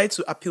 he lied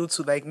to appeal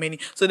to like many.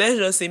 So let's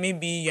just say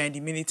maybe you're in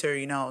the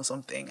military now or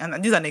something. And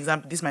this is an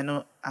example. This might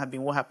not have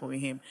been what happened with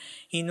him.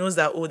 He knows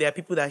that there are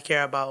people that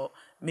care about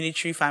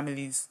military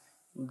families.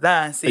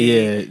 That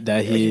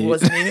he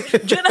wasn't in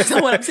it. Do you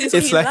understand what I'm saying? So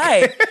he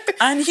lied.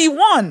 And he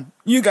won.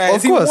 You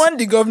guys, he won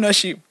the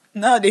governorship.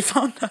 Now they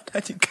found out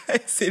that the guy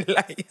is a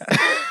liar.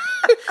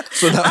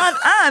 So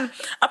and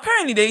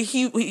apparently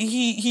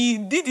he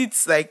did it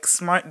like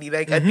smartly.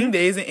 Like I think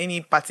there isn't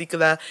any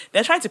particular.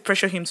 They're trying to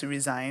pressure him to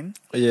resign.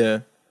 Yeah.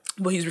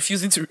 But he's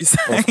refusing to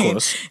resign. Of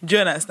course. Do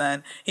you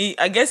understand?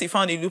 I guess he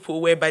found a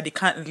loophole whereby they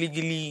can't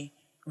legally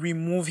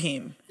remove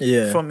him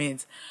from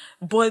it.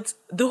 But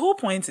the whole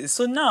point is,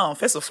 so now,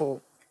 first of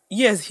all,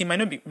 yes, he might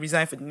not be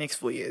resigned for the next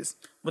 4 years.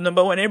 But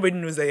number one,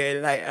 everybody knows that you're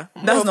a liar.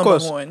 That's number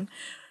one.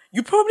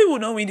 You probably will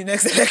not win the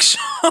next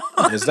election.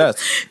 Is that?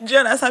 Do you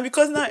understand?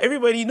 Because now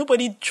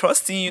nobody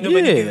trusts in you,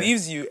 nobody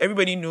believes you.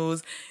 Everybody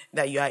knows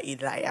that you are a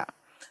liar.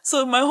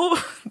 So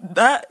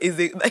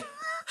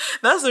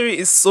that story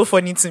is so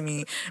funny to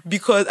me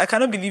because I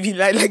cannot believe he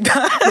lied like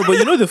that. No, but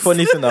you know the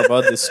funny thing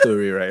about this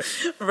story, right?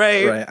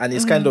 Right. And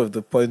it's kind of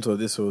the point of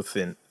this whole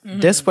thing.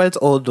 Despite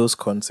all those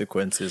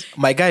consequences,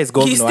 my guy is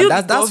governor,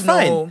 and that's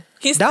fine.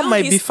 That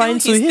might be fine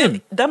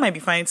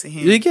to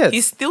him. You get?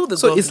 He's still the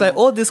governor. So it's like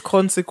all these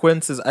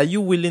consequences, are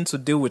you willing to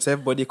deal with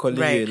everybody calling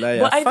you a liar?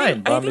 But I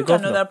think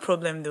another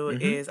problem though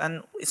is,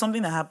 and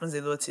something that happens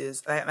a lot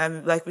is,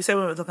 like we said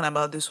when we were talking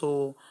about this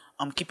whole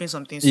keeping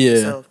some things to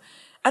yourself.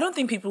 I don't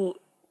think people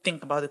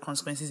think about the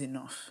consequences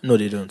enough. No,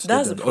 they don't.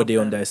 That's the problem. Or they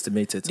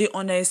underestimate it. They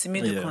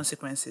underestimate the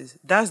consequences.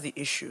 That's the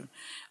issue.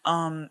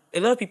 A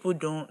lot of people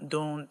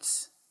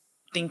don't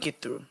think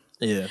it through.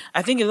 Yeah.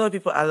 I think a lot of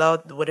people allow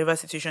whatever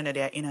situation that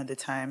they are in at the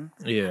time.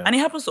 Yeah. And it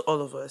happens to all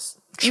of us.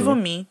 True.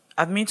 Even me,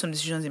 I've made some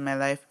decisions in my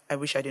life I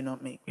wish I did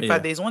not make. In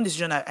fact, there's one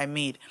decision I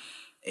made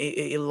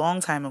a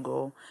long time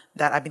ago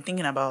that I've been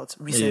thinking about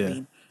recently.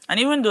 Yeah. And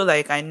even though,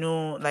 like, I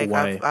know, like,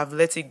 I've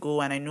let it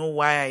go and I know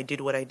why I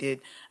did what I did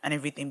and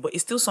everything, but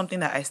it's still something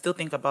that I still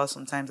think about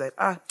sometimes. Like,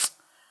 I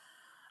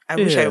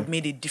wish I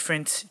made a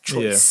different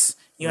choice.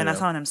 You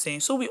understand what I'm saying?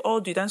 So we all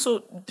do it. And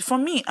so for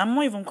me, I'm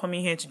not even coming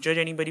here to judge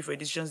anybody for the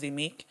decisions they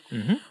make.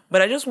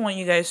 But I just want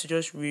you guys to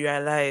just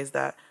realize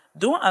that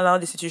don't allow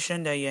the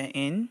situation that you're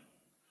in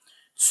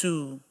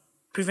to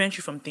prevent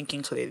you from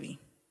thinking clearly.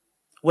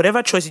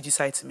 Whatever choice you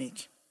decide to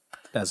make.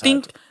 That's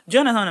hard. Do you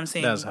understand what I'm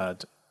saying? That's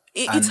hard.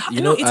 It's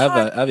hard.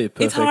 I have a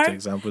perfect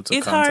example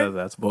to counter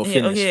that. But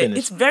finish.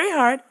 It's very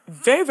hard.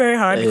 Very, very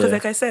hard. Because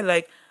like I said,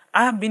 like,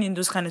 I have been in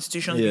those kind of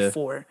situations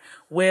before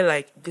where,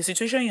 like, the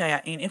situation you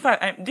are in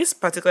fact, this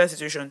particular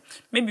situation,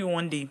 maybe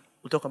one day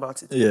we'll talk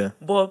about it. Yeah.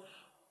 But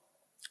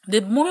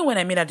the moment when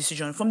I made that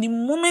decision, from the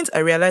moment I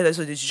realized that was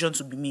a decision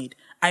to be made,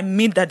 I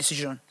made that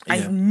decision. Yeah.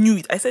 I knew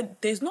it. I said,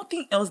 there's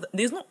nothing else.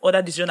 There's no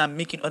other decision I'm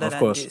making other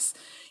than this.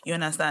 You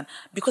understand?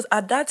 Because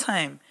at that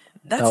time,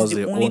 that is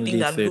the only thing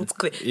that looked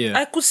clear. Yeah.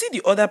 I could see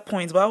the other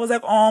points, but I was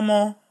like,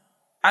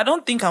 I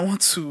don't think I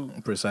want to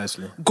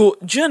go.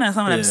 Do you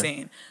understand what I'm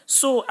saying?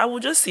 So I will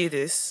just say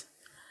this.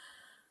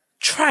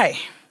 Try.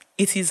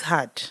 It is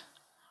hard.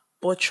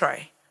 But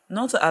try.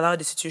 Not to allow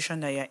the situation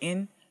that you're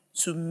in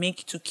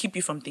to keep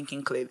you from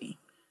thinking clearly.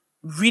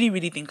 Really,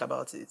 really think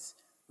about it.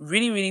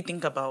 Really, really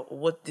think about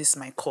what this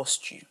might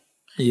cost you.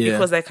 Yeah.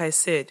 Because like I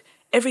said,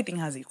 everything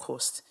has a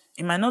cost.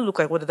 It might not look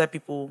like what other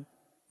people...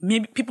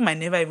 Maybe people might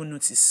never even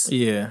notice.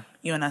 Yeah.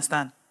 You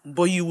understand?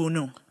 But you will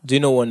know. Do you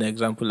know one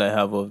example I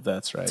have of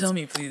that, right? Tell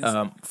me, please.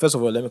 First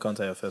of all, let me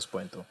counter your first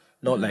point, though.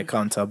 Not like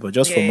counter, but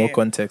just for more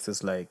context,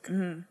 it's like...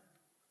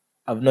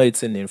 I've not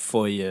eaten in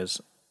 4 years,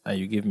 and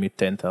you give me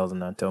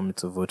 10,000 and tell me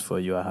to vote for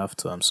you, I have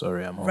to. I'm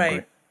sorry, I'm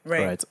hungry.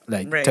 Right.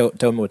 Like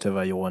tell me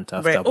whatever you want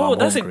after. Right. But Oh, I'm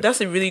that's hungry.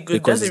 a really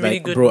good. Because That's a really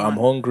good. Bro, one. I'm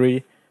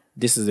hungry.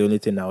 This is the only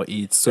thing I'll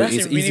eat. So That's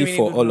it's a really, easy really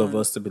for good all of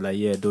one. us to be like,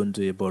 yeah, don't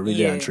do it. But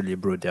really and truly,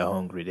 bro, they're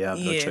hungry. They have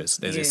no choice.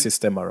 There's a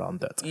system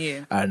around that.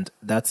 Yeah. And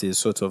that is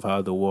sort of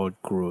how the world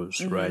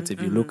grows, right? If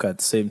you look at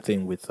the same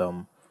thing with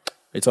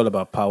it's all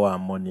about power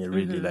and money,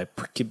 really.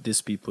 Like keep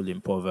these people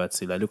in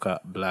poverty. Like look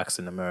at blacks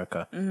in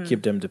America.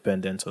 Keep them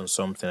dependent on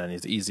something, and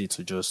it's easy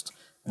to just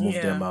move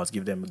them out,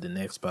 give them the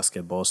next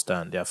basketball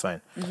stand. They're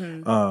fine.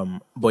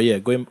 But yeah,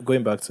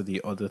 going back to the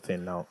other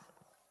thing now.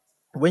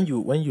 When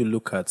you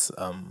look at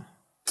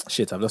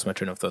shit, I've lost my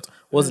train of thought.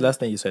 What was the last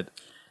thing you said?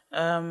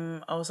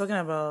 I was talking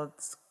about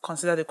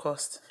consider the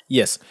cost.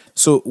 Yes.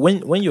 So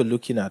when you're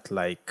looking at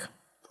like,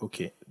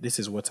 okay, this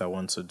is what I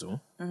want to do.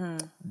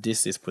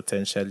 This is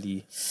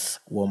potentially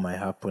what might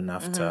happen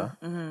after.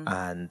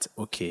 And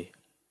okay,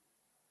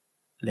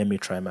 let me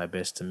try my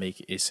best to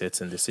make a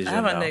certain decision. I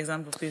have now. another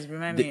example, please.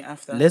 Remind me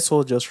after. Let's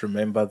all just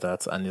remember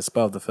that, and it's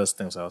part of the first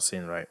things I was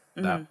saying, right?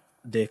 That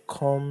there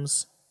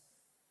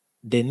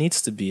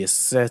needs to be a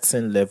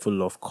certain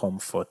level of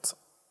comfort,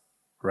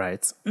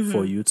 right?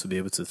 For you to be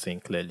able to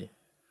think clearly.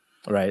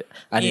 Right?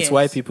 And it's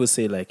why people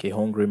say like a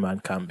hungry man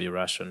can't be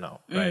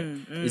rational, right?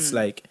 It's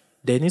like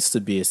there needs to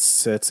be a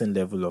certain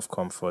level of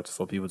comfort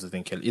for people to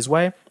think clearly. It's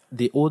why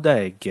the older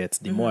I get,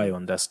 the more I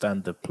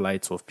understand the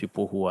plight of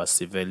people who are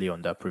severely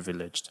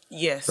underprivileged.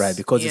 Yes. Right?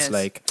 Because it's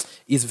like,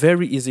 it's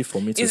very easy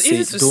for me to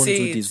say, don't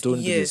do this, don't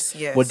do this.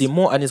 Yes. But the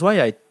more, and it's why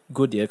I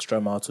go the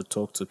extra mile to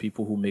talk to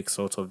people who make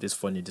sort of these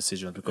funny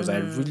decisions, because I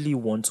really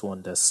want to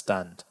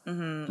understand.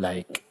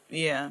 Like,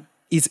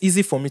 it's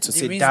easy for me to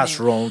say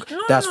that's wrong,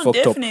 that's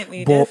fucked up.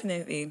 But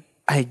definitely.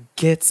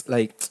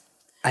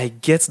 I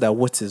get that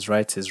what is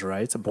right,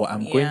 but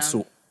I'm going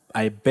to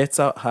I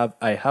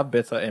have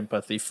better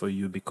empathy for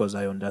you because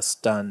I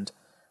understand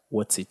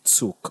what it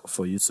took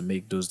for you to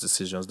make those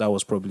decisions. That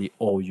was probably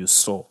all you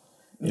saw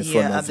in front of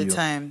you at the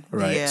time,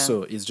 right? Yeah.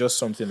 So it's just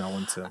something I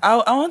want to.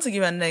 I want to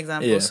give another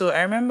example. Yeah. So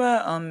I remember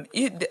and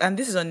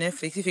this is on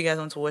Netflix. If you guys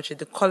want to watch it,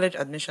 the college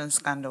admission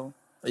scandal.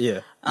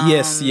 Yeah.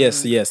 Yes. You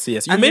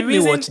made me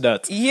watch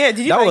that. Yeah.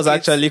 Did you? That was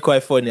actually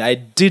quite funny. I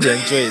did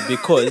enjoy it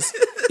because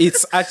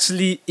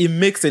it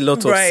makes a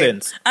lot of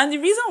sense. And the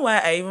reason why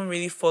I even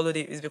really followed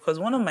it is because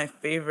one of my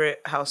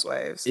favorite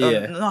housewives,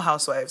 not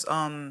housewives,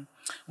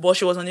 but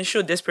she was on the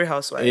show Desperate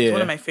Housewives. Yeah.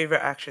 One of my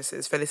favorite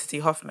actresses, Felicity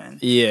Huffman.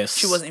 Yes.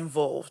 She was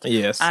involved.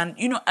 Yes. And,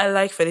 I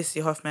like Felicity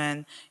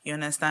Huffman. You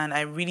understand?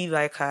 I really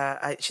like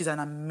her. She's an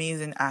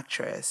amazing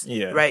actress.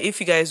 Yeah. Right?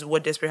 If you guys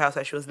watch Desperate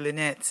Housewives, she was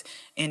Lynette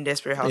in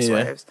Desperate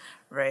Housewives. Yeah.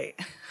 Right?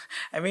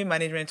 I made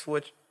management to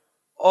watch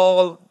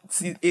all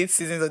 8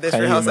 seasons of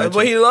Desperate Housewives.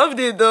 But he loved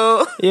it,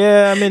 though.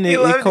 Yeah, I mean,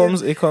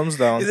 it comes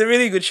down. It's a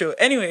really good show.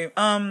 Anyway,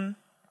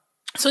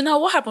 so now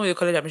what happened with the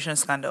college admission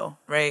scandal,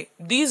 right?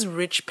 These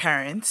rich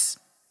parents,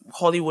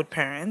 Hollywood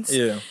parents,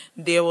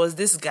 there was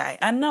this guy.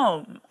 And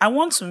now I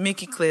want to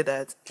make it clear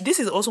that this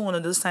is also one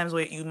of those times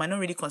where you might not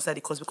really consider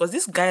the cost, because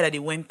this guy that they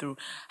went through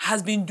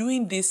has been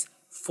doing this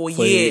for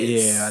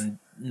years. Yeah, and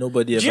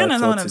nobody ever. Do you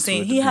understand what I'm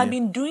saying? He had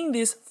been doing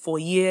this for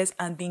years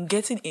and been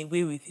getting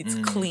away with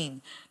it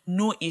clean.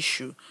 No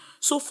issue.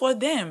 So for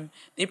them,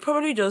 they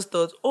probably just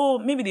thought, oh,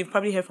 maybe they've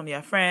probably heard from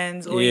their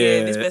friends. Oh,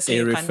 this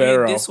person can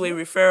do it this way,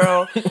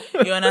 referral.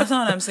 You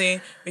understand what I'm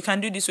saying? We can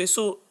do it this way.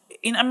 So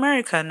in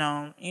America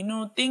now,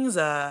 things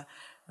are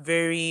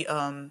very,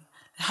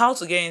 how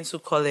to get into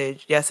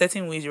college. There are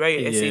certain ways you write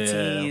your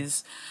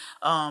SATs.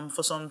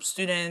 For some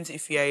students,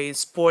 if you're a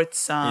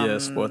sports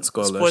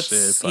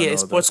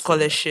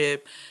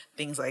scholarship,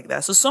 things like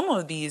that. So some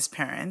of these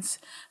parents,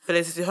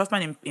 Felicity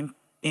Huffman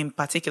in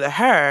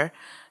particular,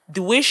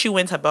 the way she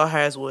went about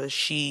hers was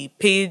she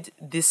paid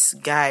this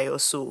guy or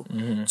so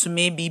to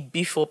maybe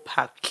beef up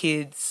her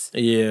kids'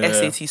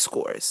 SAT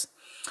scores.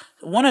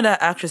 One other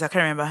actress, I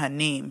can't remember her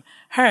name,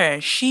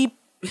 she...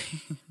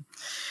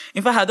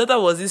 In fact, her daughter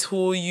was this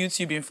whole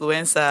YouTube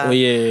influencer,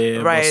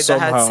 right? That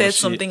had said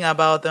something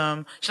about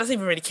she doesn't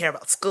even really care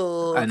about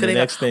school. And the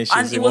next thing,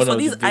 she's in one of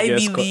the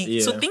Ivy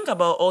League. So think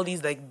about all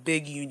these like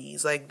big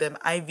unis, like them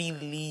Ivy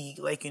League,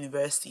 like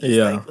universities,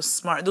 like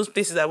smart. Those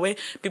places that where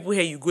people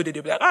hear you go,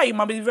 they'll be like, you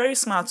might be very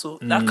smart, so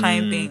that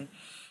kind of thing.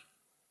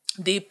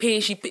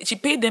 She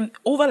paid them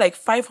over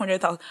like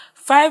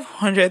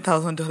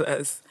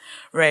 $500,000,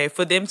 right,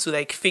 for them to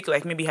like fake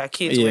like maybe her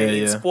kids were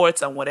in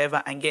sports and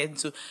whatever and get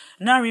into.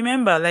 Now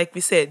remember, like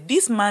we said,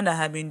 this man that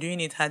had been doing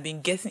it had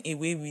been getting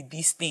away with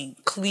this thing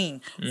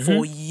clean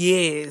for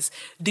years.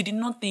 They did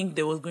not think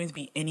there was going to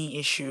be any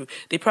issue.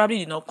 They probably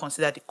did not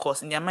consider the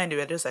cost. In their mind, they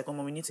were just like,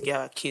 oh, we need to get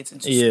our kids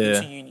into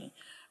uni,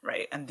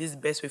 right? And this is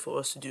the best way for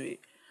us to do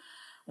it.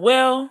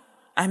 Well,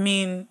 I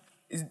mean,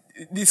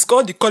 it's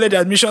called the college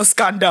admission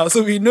scandal,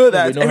 so we know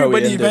that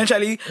everybody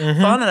eventually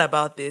found out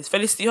about this.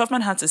 Felicity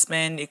Huffman had to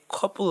spend a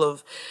couple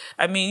of,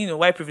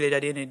 white privilege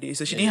at the end of the day,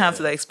 so she didn't have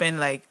to like spend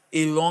like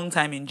a long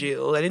time in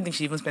jail. I didn't think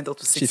she even spent up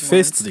to 6 months. She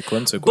faced the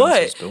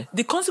consequences, but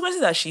the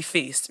consequences that she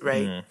faced,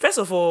 right? First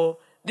of all,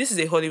 this is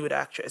a Hollywood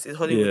actress, a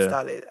Hollywood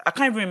starlet. I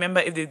can't even remember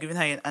if they've given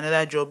her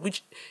another job,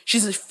 which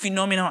she's a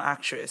phenomenal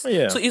actress.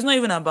 Yeah. So it's not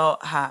even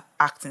about her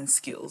acting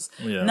skills.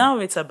 Yeah. Now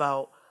it's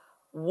about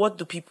what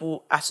do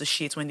people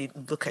associate when they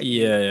look at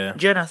you. Yeah.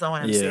 Do you understand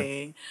what I'm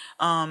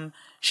saying?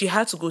 She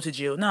had to go to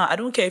jail. Now, I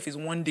don't care if it's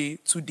 1 day,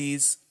 2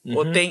 days,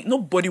 or 10.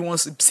 Nobody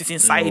wants to sit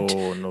inside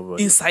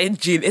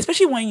jail,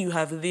 especially when you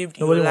have lived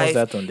your life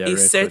wants that on their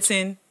record.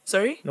 certain.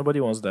 Sorry?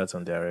 Nobody wants that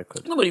on their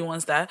record. Nobody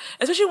wants that,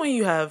 especially when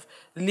you have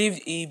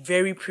lived a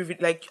very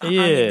privileged, like,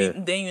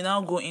 then you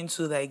now go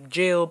into like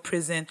jail,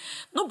 prison.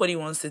 Nobody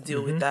wants to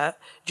deal with that.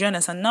 Do you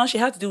understand? Now she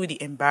had to deal with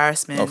the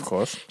embarrassment. Of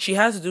course. She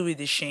had to deal with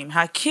the shame.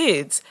 Her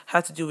kids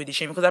had to deal with the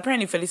shame because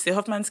apparently Felicity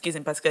Huffman's kids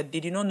in particular, they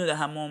did not know that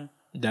her mom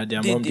that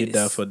their mom did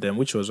that for them,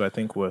 which was, I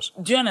think, worse.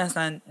 Do you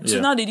understand? So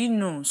now they didn't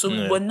know.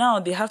 So, but now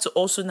they have to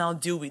also now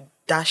deal with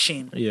that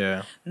shame.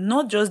 Yeah.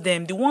 Not just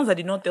them, the ones that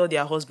did not tell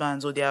their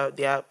husbands or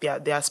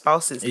their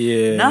spouses.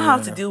 Yeah. Now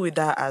have to deal with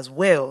that as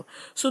well.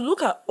 So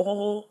look at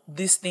all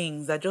these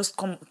things that just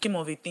came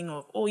of a thing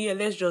of, oh yeah,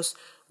 let's just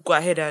go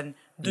ahead and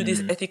do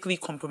this ethically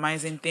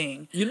compromising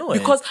thing. You know,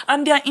 because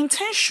and their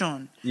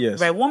intention.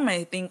 Yes. Right. One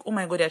might think, oh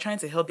my God, they're trying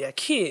to help their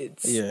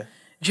kids. Yeah.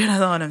 Do you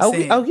understand what I'm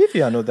saying? I'll give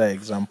you another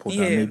example that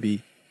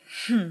maybe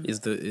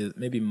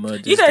maybe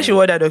mud. You guys should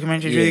watch that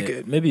documentary. It's really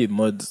good. Maybe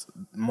mud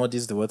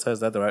is the water.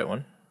 Is that the right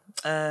one?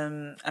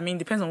 I mean,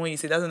 depends on what you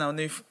say. That's not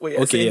know if what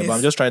you're okay. saying. Yeah, but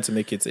I'm just trying to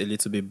make it a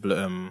little bit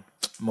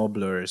more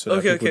blurry so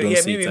that people don't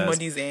see it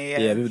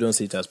as people don't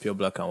see it as pure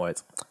black and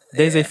white.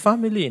 There's a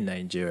family in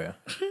Nigeria,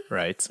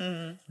 right?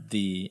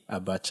 The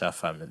Abacha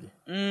family.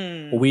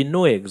 We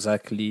know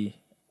exactly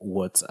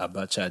what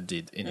Abacha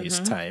did in his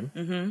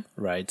time,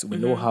 right? We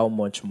know how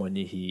much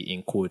money he,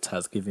 in quotes,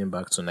 has given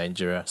back to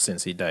Nigeria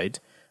since he died,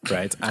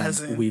 right?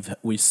 And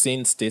we've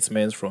seen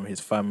statements from his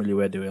family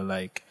where they were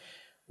like,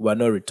 we're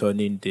not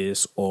returning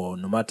this, or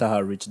no matter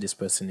how rich this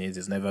person is,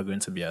 it's never going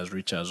to be as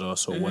rich as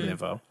us, or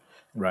whatever,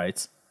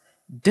 right?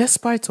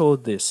 Despite all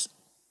this,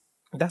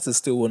 that is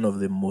still one of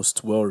the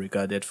most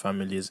well-regarded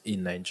families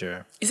in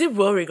Nigeria. Is it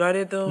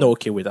well-regarded though? No,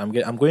 okay, wait. I'm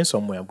going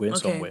somewhere.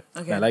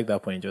 Okay. I like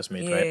that point you just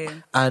made, right?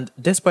 And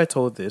despite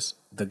all this,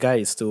 the guy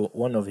is still,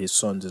 one of his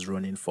sons is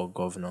running for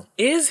governor.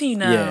 Is he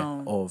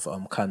now? Yeah, of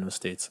Kano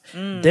State.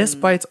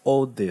 Despite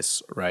all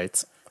this,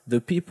 right, the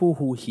people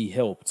who he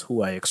helped,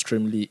 who are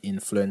extremely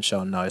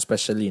influential now,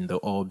 especially in the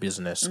oil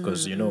business,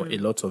 because, you know, a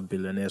lot of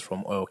billionaires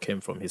from oil came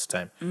from his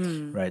time,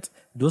 right?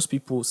 Those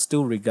people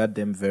still regard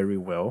them very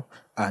well.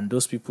 And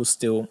those people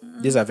still,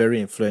 these are very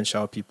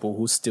influential people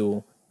who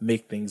still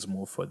make things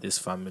move for this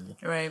family.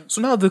 Right. So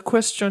now the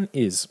question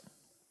is,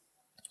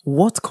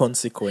 what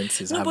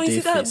consequences have they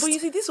faced? But you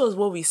see, this was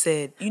what we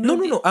said. You know,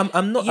 no.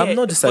 I'm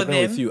not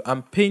disagreeing with you.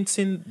 I'm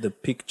painting the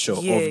picture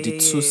of the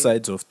two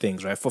sides of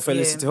things, right? For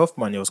Felicity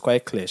Huffman, it was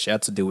quite clear. She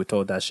had to deal with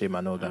all that shame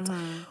and all that.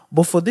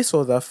 But for this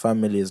other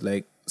families,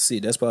 like, see,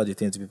 that's part of the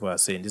things people are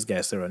saying. This guy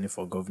is still running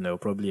for governor. He'll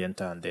probably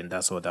enter, and then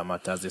that's all that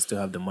matters. They still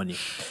have the money.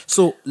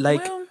 So,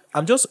 like,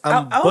 I'm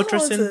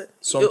buttressing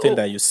something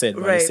that you said,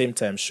 but at the same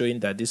time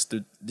showing that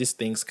these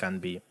things can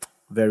be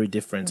very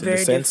different in the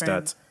sense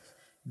that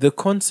the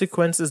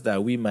consequences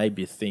that we might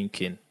be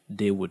thinking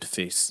they would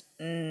face,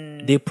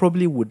 they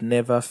probably would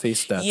never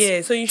face that.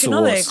 Yeah, so you should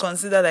not like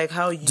consider like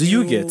how you do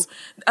you get,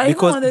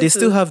 because they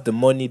still have the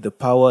money, the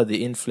power,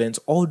 the influence,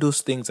 all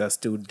those things are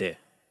still there.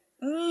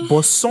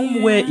 But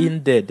somewhere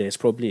in there's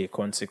probably a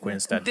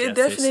consequence that there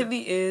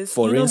definitely is.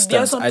 For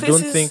instance, I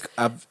don't think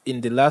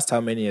in the last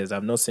how many years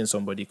I've not seen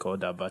somebody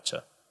called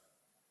Abacha.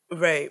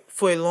 Right,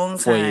 for a long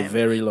time. For a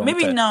very long time.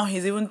 Maybe now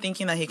he's even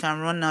thinking that he can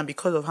run now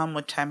because of how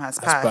much time has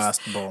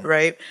passed.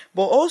 Right?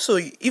 But also,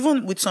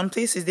 even with some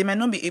places, they might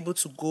not be able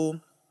to go.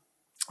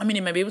 I mean,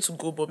 they might be able to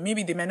go, but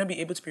maybe they might not be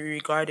able to be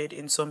regarded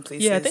in some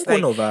places. Yeah, I think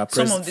like one of our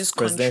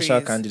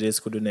presidential candidates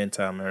couldn't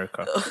enter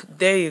America.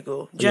 There you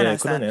go. Do you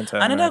understand?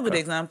 Another good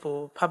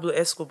example, Pablo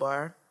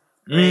Escobar.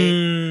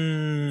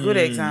 Right? Good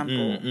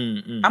example.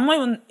 I'm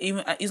not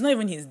even it's not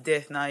even his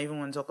death now I even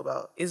want to talk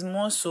about. It's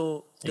more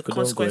so the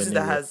consequences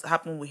that has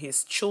happened with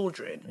his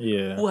children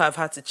who have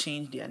had to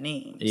change their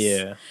names.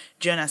 Yeah.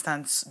 Do you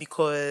understand?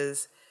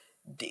 Because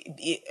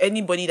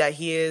anybody that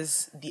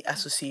hears the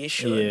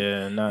association,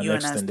 you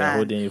understand, they're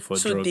holding you for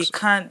drugs. So they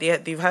can't.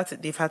 They've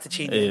had to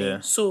change their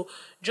name. So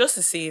just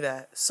to say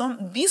that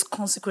these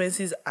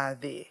consequences are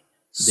there.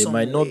 They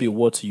might not be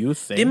what you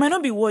think. They might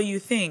not be what you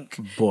think,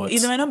 but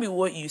it might not be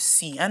what you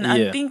see. And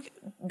I think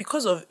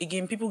because of,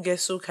 again, people get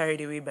so carried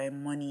away by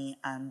money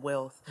and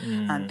wealth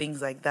and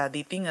things like that.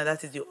 They think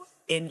that is the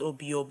end or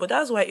be all. But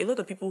that's why a lot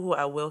of people who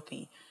are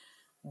wealthy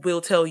will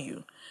tell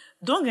you,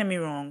 don't get me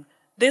wrong,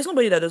 there's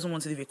nobody that doesn't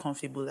want to live a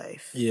comfortable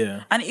life.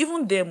 Yeah. And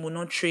even them will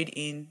not trade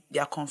in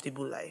their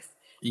comfortable life.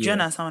 Do you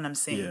understand what I'm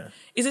saying? Yeah.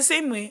 It's the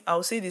same way,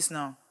 I'll say this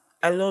now.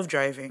 I love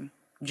driving.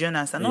 Do you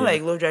understand? Not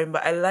like love driving,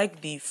 but I like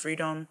the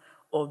freedom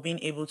of being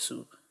able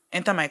to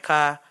enter my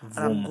car and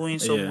I'm going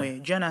somewhere.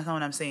 Do you understand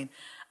what I'm saying?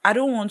 I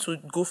don't want to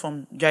go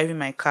from driving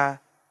my car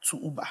to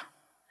Uber.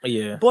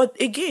 Yeah. But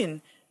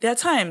again, there are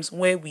times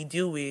where we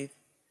deal with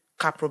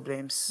car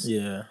problems.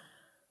 Yeah.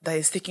 that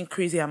is taking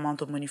crazy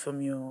amount of money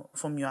from your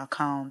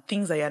account,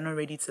 things that you're not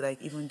ready to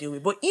like even deal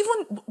with. But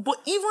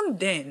even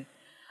then,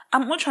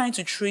 I'm not trying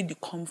to trade the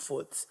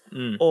comfort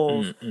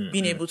of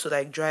being able to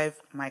like drive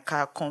my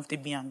car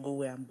comfortably and go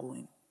where I'm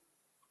going.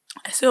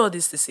 I say all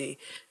this to say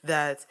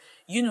that,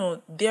 you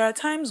know, there are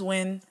times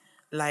when,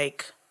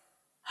 like,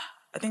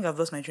 I think I've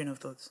lost my train of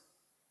thought.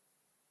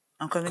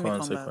 I'm coming back.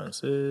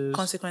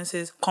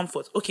 Consequences,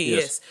 comfort. Okay,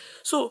 yes.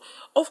 So,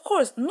 of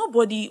course,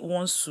 everybody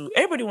wants to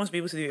be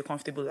able to live a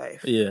comfortable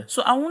life. Yeah.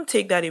 So, I won't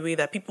take that away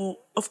that people,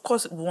 of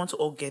course, we want to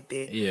all get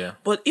there. Yeah.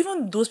 But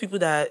even those people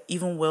that are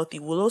even wealthy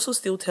will also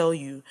still tell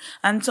you.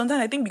 And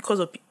sometimes I think because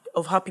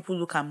of how people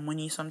look at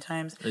money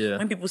sometimes,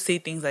 when people say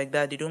things like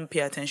that, they don't pay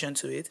attention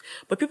to it.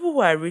 But people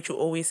who are rich will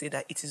always say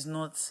that it is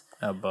not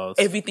about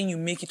everything you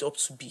make it up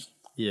to be.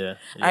 Yeah.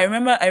 I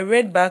remember I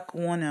read back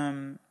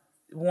one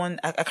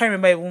I can't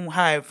remember even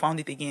how I found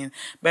it again,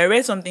 but I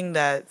read something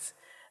that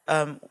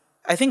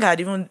I think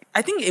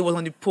it was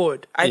on the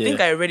pod. I think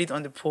I read it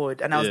on the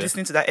pod, and I was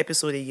listening to that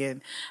episode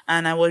again,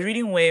 and I was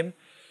reading where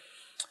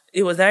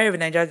it was Diary of a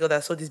Nigerian Girl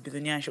that saw this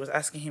billionaire, and she was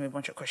asking him a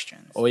bunch of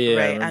questions. Oh yeah,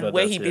 right, and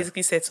where he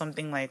basically said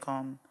something like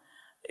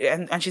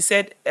and she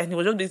said, and he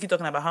was just basically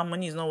talking about how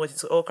money is not what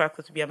it's all cracked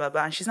up to be, and blah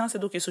blah. And she now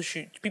said, okay, so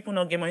should people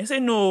not get money? He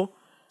said, no.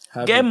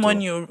 Get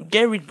money or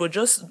get rich, but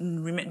just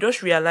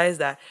realize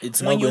that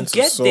it's when not you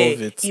get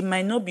there, it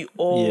might not be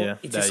all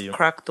it is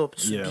cracked up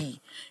to be.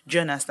 Do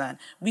you understand?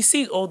 We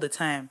see it all the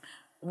time.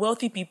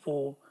 Wealthy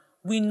people,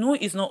 we know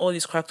it's not all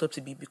it's cracked up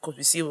to be because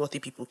we see wealthy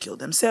people kill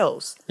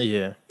themselves.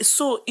 Yeah.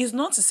 So it's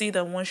not to say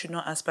that one should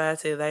not aspire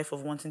to a life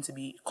of wanting to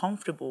be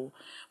comfortable,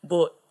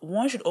 but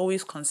one should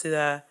always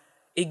consider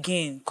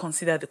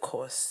the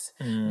cost.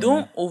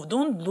 Don't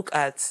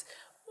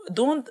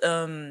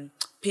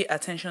pay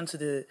attention to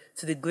the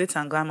glitz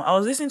and glamour. I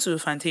was listening to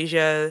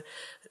Fantasia.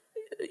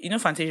 You know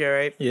Fantasia,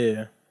 right?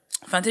 Yeah.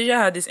 Fantasia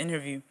had this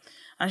interview,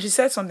 and she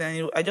said something.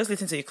 And I just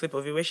listened to a clip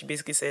of it where she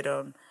basically said,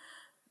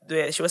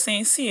 she was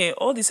saying, see,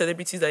 all these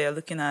celebrities that you're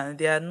looking at,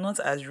 they are not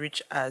as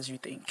rich as you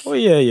think. Oh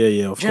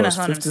yeah. Of course,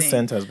 50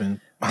 Cent has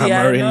been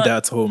hammering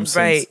that home since.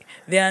 Right.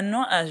 They are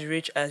not as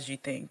rich as you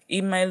think.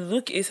 It might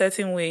look a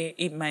certain way,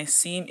 it might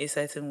seem a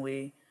certain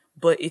way,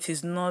 but it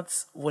is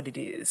not what it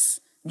is.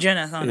 Do you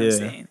understand what I'm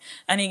saying?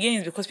 And again,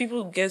 it's because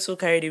people get so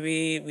carried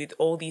away with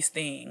all these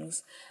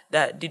things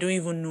that they don't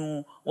even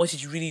know what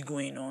is really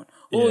going on.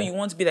 Oh, you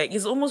want to be like,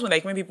 it's almost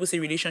like when people say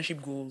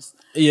relationship goals.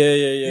 Yeah.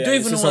 You don't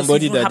even know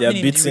somebody what's that they're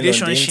happening beating in the on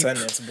the relationship.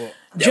 internet, but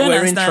they're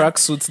wearing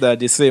tracksuits that are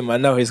the same,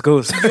 and now it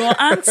goes. Your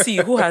auntie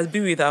who has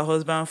been with her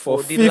husband for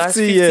the 50 last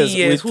 50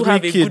 years who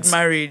have a good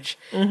marriage,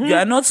 you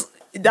are not.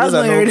 That's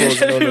not a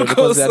relationship goal.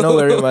 Because they're not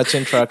wearing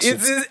matching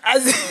tracksuits.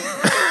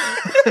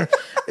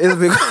 It's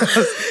because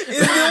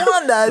it's the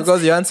one that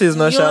because your auntie is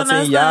not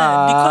shouting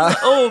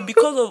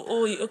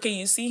okay,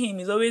 you see him,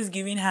 he's always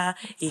giving her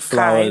a flowers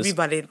car every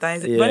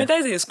Valentine's Day.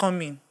 Valentine's Day is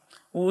coming.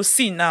 We'll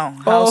see now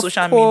how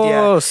social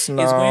media is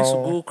going to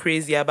go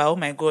crazy about, oh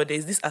my god,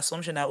 there's this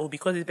assumption that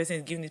because this person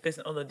is giving this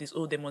person all of this,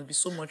 there must be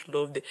so much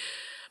love there.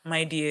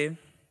 My dear,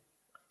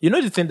 you know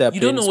the thing that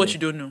you don't know what you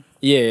don't know.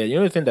 Yeah, you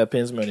know the thing that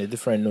pains me on a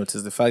different note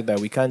is the fact that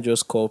we can't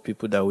just call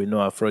people that we know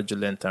are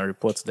fraudulent and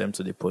report them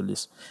to the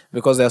police,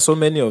 because there are so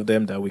many of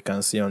them that we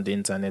can see on the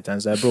internet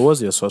and say, bro,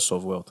 what's your source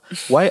of wealth?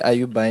 Why are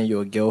you buying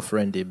your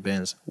girlfriend a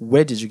Benz?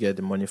 Where did you get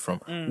the money from?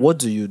 What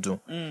do you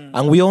do?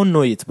 And we all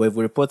know it, but if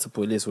we report to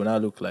police, we now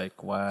look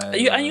like, why?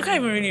 And you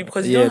can't even really,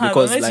 because you don't have,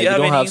 unless you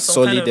don't have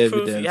solid kind of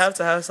evidence. Proof, you have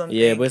to have something.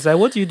 Yeah, but it's like,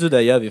 what do you do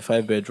that you have a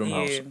 5-bedroom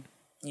house?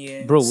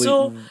 Yeah,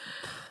 bro.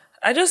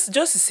 I just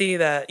to say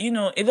that,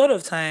 a lot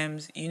of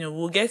times,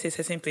 we'll get to a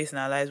certain place in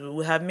our lives,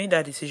 we'll have made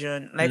that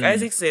decision. Like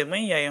Isaac said,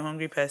 when you're a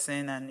hungry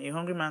person, and a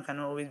hungry man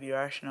cannot always be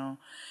rational,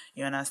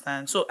 you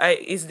understand? So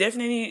it's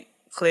definitely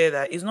clear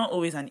that it's not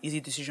always an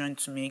easy decision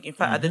to make. In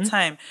fact, at the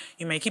time,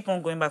 you might keep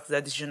on going back to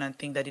that decision and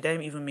think that did I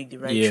even make the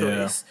right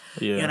choice?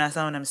 You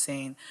understand what I'm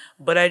saying?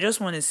 But I just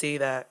want to say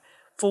that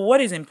for what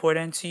is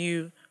important to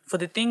you, for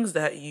the things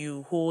that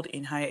you hold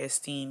in high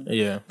esteem,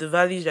 the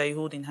values that you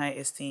hold in high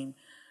esteem,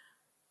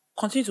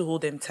 continue to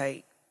hold them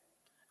tight.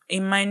 It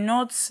might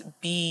not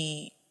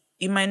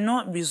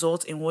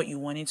result in what you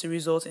want it to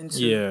result into.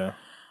 Yeah.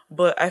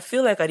 But I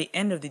feel like at the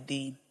end of the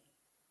day,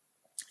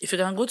 if you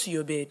can go to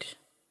your bed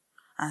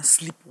and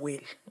sleep well,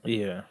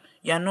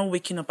 you're not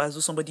waking up as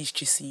though somebody is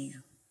chasing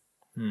you.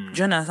 Do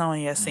you understand what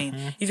you're saying?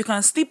 If you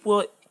can sleep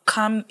well,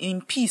 calm,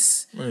 in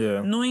peace,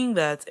 knowing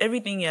that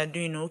everything you're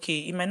doing,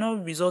 it might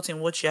not result in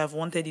what you have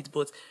wanted it,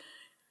 but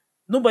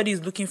nobody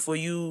is looking for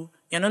you.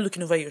 You're not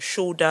looking over your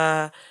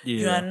shoulder.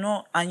 You are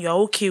not, and you are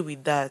okay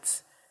with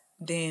that.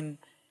 Then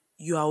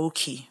you are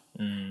okay.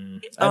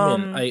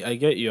 I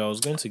get you. I was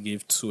going to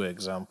give 2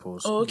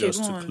 examples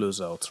just to close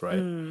out,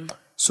 right?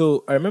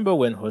 So I remember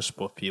when Hush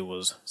Puppy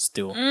was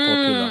still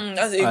popular.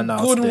 That's a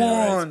good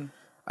one.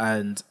 Right?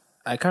 And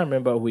I can't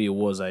remember who it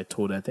was I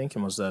told. I think it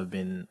must have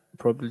been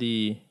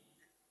probably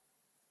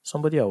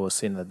somebody I was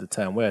saying at the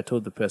time, where I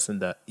told the person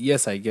that,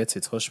 yes, I get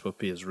it, Hush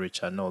Puppy is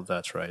rich and all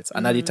that, right?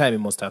 And at the time, it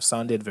must have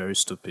sounded very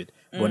stupid.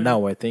 But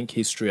now I think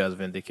history has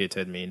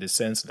vindicated me in the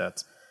sense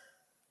that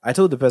I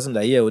told the person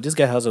that, well, this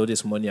guy has all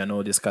this money and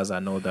all these cars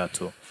and all that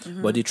too.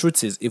 But the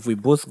truth is, if we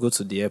both go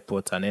to the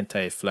airport and enter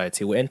a flight,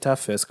 he will enter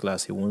first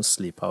class, he won't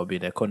sleep. I'll be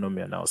in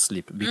economy and I'll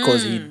sleep.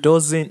 Because he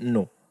doesn't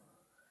know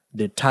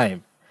the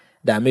time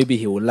that maybe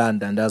he will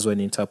land, and that's when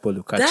Interpol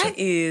will catch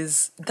him.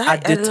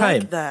 At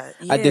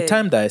the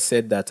time that I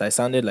said that, I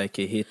sounded like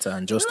a hater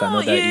and just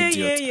another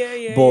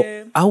idiot.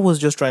 But I was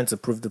just trying to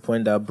prove the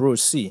point that, bro,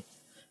 see,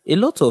 a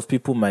lot of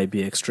people might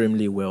be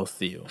extremely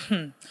wealthy.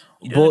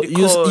 But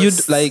you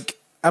like,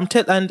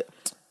 and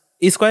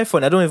it's quite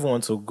fun. I don't even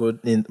want to go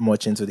in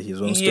much into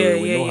his own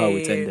story. We know how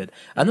it ended.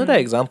 Another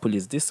example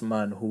is this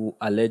man who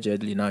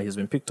allegedly now he's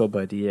been picked up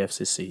by the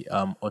EFCC.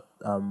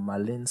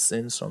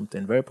 Malinson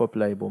something, very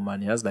popular Igbo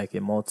man. He has like a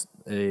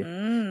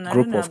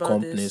group of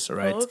companies,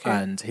 right? Okay.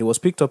 And he was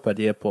picked up at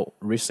the airport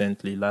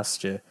recently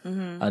last year,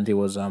 and he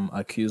was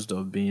accused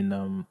of being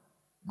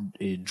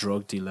a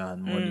drug dealer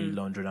and money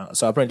launderer.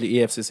 So apparently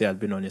EFCC had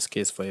been on his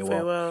case for a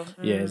while.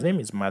 Yeah, his name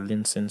is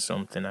Malinson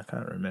something. I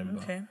can't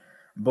remember. Okay.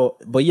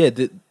 But yeah,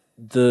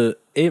 the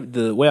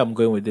where I'm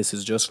going with this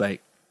is just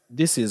like,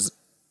 this is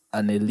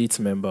an elite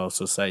member of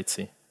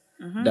society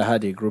that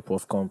had a group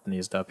of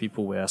companies that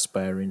people were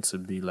aspiring to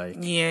be like,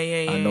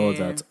 and all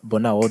that.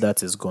 But now all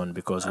that is gone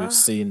because we've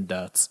seen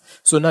that.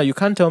 So now you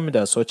can't tell me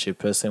that such a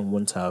person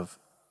won't have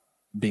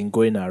been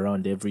going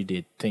around every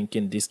day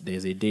thinking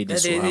there's a day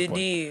this will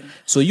happen.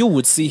 So you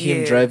would see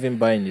him driving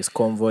by in his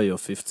convoy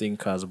of 15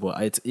 cars,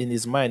 but in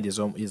his mind is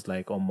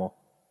like,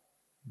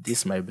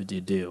 this might be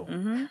the deal.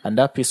 And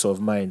that peace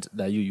of mind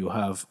that you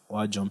have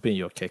while jumping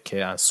your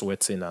keke and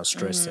sweating and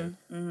stressing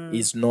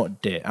is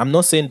not there. I'm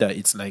not saying that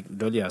it's like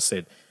Dolly has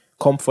said,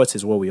 comfort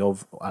is what we all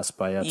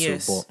aspire to.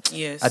 But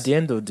at the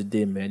end of the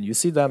day, man, you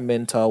see that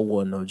mental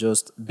one of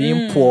just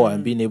being poor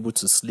and being able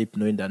to sleep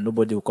knowing that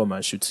nobody will come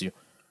and shoot you.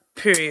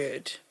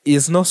 Period.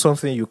 It's not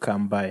something you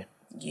can buy.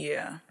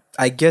 Yeah.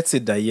 I get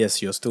it that, yes,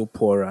 you're still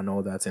poor and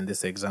all that in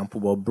this example.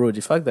 But, bro,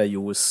 the fact that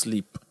you will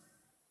sleep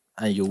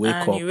and you wake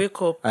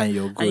up and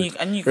you're good.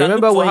 And you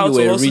remember when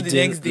you were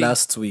reading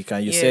last week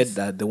and you said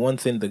that the one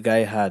thing the guy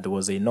had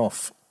was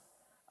enough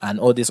and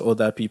all these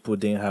other people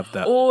didn't have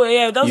that. Oh,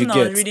 yeah, that's what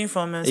I was reading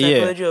from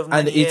Psychology of Money.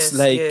 And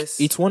it's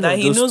it's one that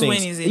of those things.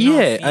 When he's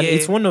enough. And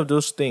it's one of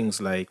those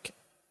things like,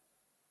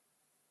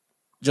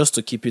 just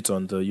to keep it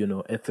on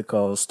the,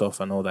 ethical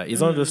stuff and all that.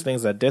 It's one of those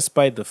things that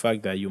despite the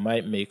fact that you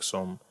might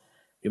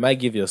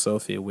give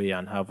yourself away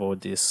and have all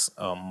this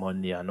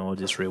money and all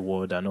this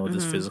reward and all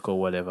this physical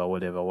whatever.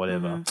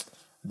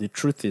 The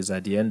truth is,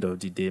 at the end of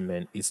the day,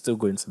 man, it's still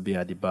going to be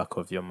at the back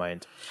of your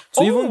mind.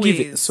 So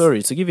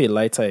to give a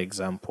lighter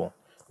example,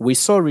 we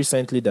saw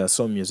recently that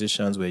some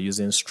musicians were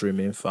using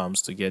streaming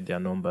farms to get their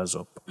numbers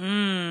up.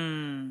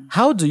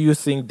 How do you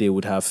think they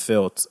would have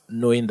felt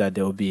knowing that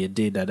there will be a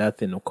day that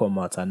thing will come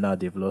out and now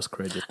they've lost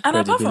credibility? And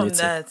apart from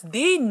that,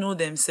 they know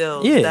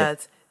themselves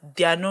that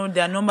their numbers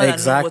and know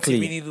what it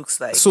really looks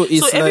like. So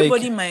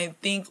everybody might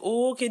think,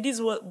 this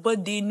is what,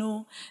 but they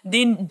know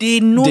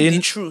the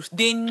truth.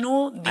 They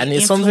know the and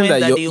it's something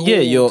that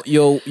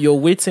you're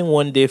waiting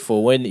one day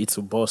for when it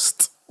will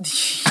burst.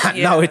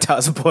 Now it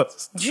has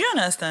burst. Do you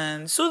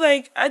understand? So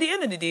at the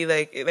end of the day,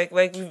 like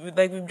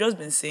we've just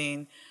been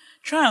saying,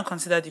 try and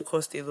consider the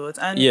cost a lot.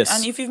 And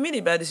and if you've made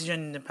a bad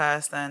decision in the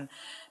past and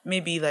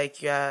maybe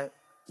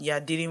you're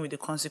dealing with the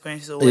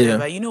consequences or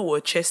whatever, you know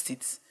what, chest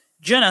it.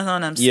 Do you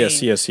understand what I'm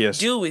saying? Yes.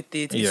 Deal with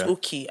it. It's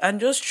okay.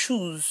 And just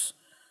choose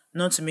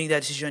not to make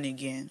that decision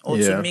again or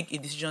to make a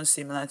decision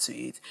similar to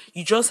it.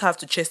 You just have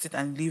to chest it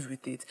and live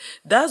with it.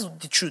 That's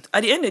the truth.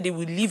 At the end of the day,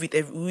 we live with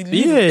whatever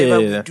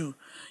we do.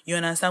 You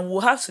understand?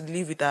 We'll have to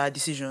live with our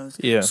decisions.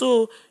 Yeah.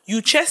 So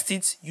you chest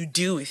it, you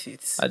deal with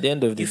it. At the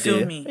end of the day. You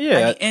feel me?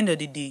 Yeah. At the end of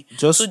the day.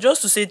 Just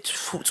to say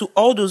to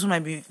all those who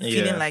might be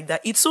feeling like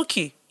that, it's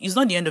okay. It's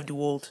not the end of the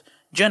world.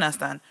 Do you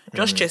understand?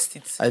 Just chest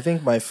it. I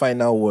think my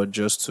final word,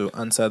 just to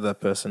answer that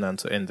person and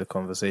to end the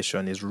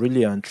conversation, is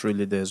really and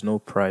truly there's no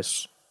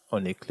price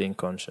on a clean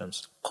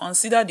conscience.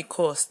 Consider the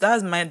cost.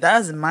 That's my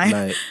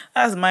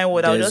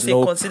word. I'll just say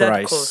consider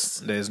the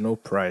cost. There's no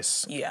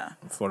price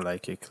for a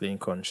clean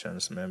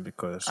conscience, man,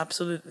 because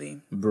absolutely,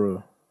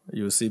 bro,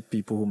 you see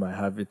people who might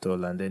have it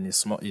all and then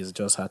it's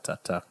just heart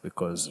attack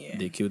because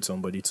they killed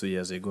somebody 2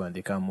 years ago and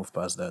they can't move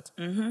past that.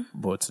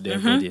 But their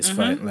body is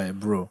fine. Like,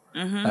 bro,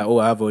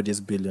 I have all these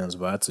billions,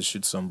 but I had to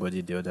shoot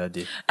somebody the other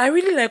day. I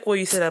really like what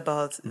you said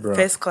about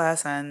first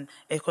class and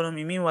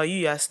economy. Meanwhile,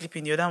 you are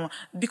sleeping the other one.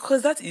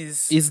 Because that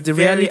is... It's the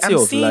reality of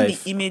life. I'm seeing the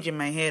image in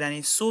my head and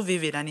it's so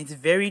vivid and it's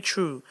very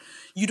true.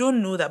 You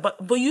don't know that,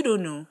 but you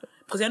don't know.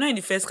 Because you're not in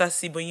the first class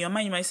seat, but in your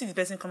mind, you might see the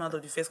person come out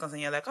of the first class and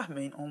you're like,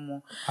 man,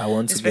 I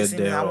want to get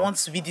there. I want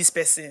to be this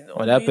person.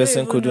 Or that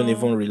person couldn't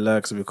even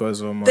relax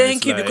because because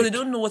they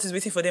don't know what is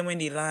waiting for them when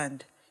they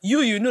land.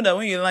 you know that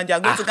when you land, you're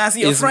going to go and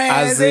see your It's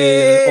friends. as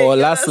in, or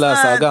last,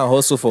 I'll go and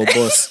hustle for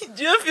boss.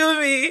 Do you feel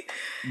me?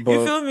 But,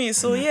 you feel me?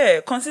 So yeah,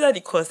 consider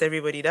the cost,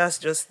 everybody. That's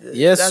just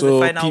yes. that's So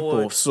the final people,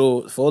 word.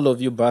 so for all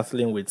of you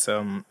battling with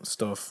some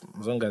stuff,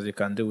 as long as you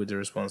can deal with the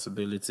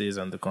responsibilities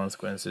and the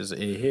consequences,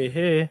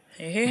 hey.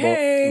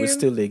 But we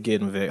still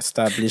again we've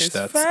established It's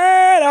that.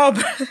 fed up.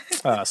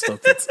 Stop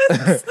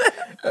it.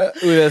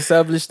 We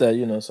established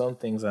that some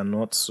things are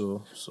not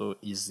so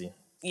easy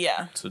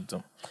Yeah, to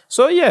do.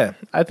 So yeah,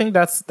 I think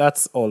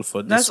that's all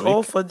for this that's week.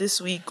 all for this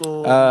week.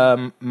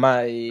 Oh.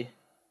 My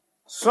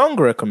song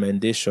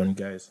recommendation,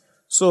 guys.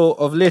 So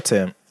of late,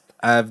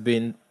 I've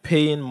been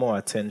paying more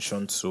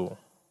attention to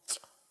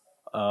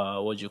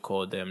what do you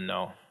call them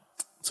now?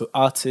 To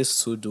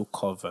artists who do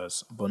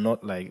covers, but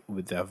not like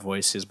with their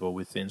voices, but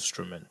with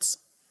instruments.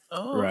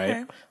 Oh, Right.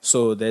 okay.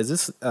 So there's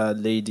this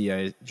lady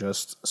I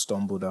just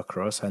stumbled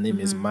across. Her name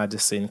is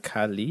Madison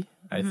Kali,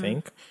 I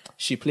think.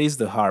 She plays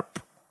the harp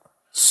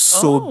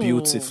so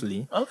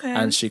beautifully. Okay.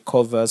 And she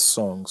covers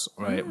songs,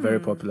 right? Very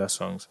popular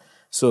songs.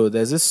 So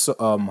there's this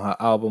her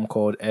album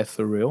called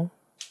Ethereal.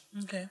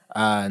 Okay.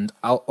 And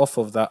off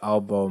of that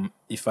album,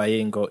 If I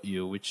Ain't Got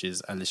You, which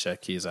is Alicia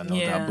Keys and all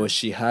that. But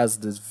she has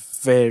this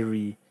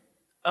very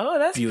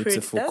that's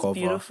beautiful that's cover.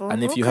 beautiful.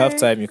 And if you have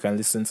time, you can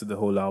listen to the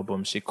whole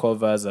album. She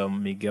covers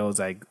Miguel's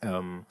like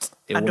A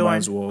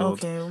Woman's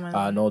World,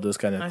 and all those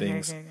kind of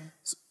things. Okay.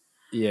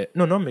 Yeah,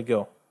 no, not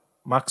Miguel,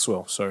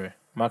 Maxwell. Sorry,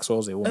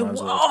 Maxwell's A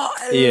Woman's World.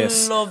 I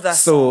love that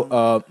so,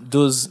 song.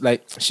 those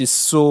like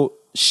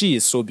she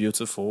is so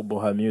beautiful, but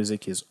her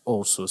music is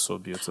also so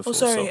beautiful. Oh,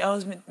 sorry, So, I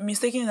was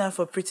mistaking that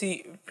for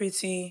Pretty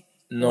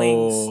no,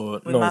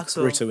 Wings with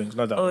Maxwell. Pretty Wings,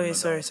 not that. Oh, one, yeah, not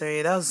sorry, that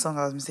sorry. That was the song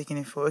I was mistaking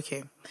it for.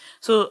 Okay.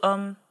 So,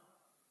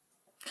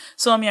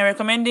 you're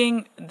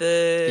recommending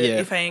the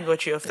If I Ain't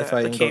Got You off that. If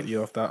I Ain't Got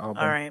You off that album.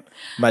 All right.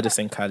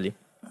 Madison Kali.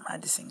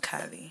 Madison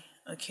Kali.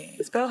 Okay.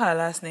 Spell her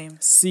last name.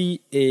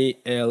 Calley.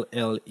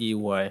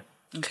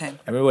 Okay. I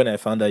remember when I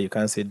found out you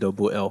can't say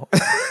double L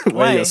when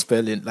Why? you're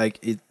spelling. Like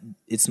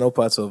it's not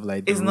part of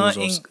like the It's rules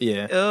not of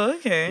yeah. Oh,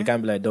 okay. You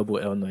can't be like double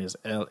L noise.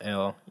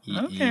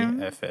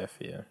 LLEEFF.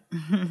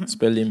 Yeah.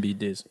 Spelling bee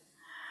days.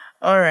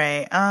 All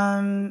right.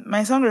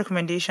 My song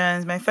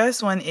recommendations. My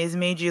first one is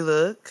Made You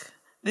Look.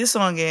 This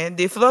song,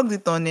 they flogged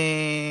it on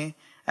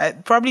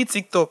probably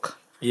TikTok.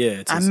 Yeah,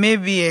 it is. And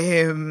maybe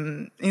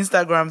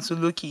Instagram to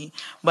Loki.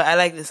 But I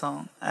like the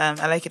song.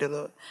 I like it a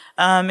lot.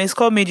 It's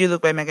called Made You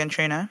Look by Meghan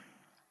Trainor.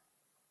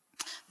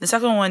 The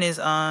second one is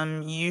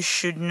You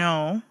Should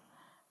Know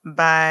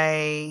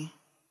by...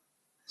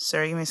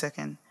 Sorry, give me a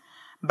second.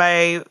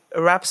 By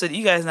Rhapsody.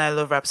 You guys know I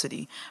love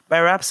Rhapsody.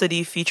 By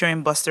Rhapsody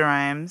featuring Busta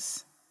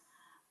Rhymes.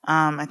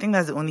 I think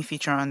that's the only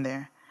feature on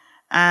there.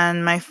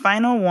 And my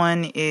final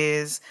one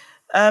is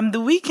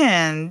The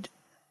Weeknd,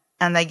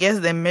 and I guess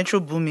the Metro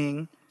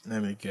Booming.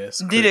 Let me guess.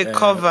 Did a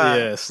cover.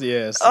 Yes.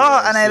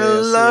 And I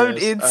loved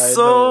it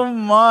so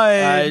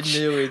much. I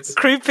knew it.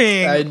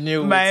 Creeping. I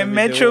knew it. By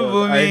Metro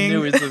Booming. I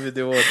knew it would be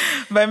the one.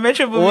 By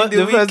Metro Booming.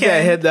 The first day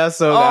I heard that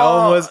song,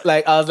 I was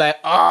like,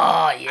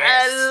 oh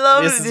yes. I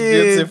loved this it. This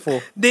is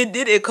beautiful. They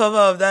did a cover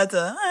of that.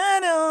 I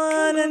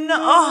don't wanna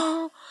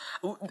know.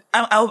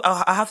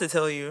 I have to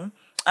tell you,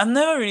 I've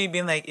never really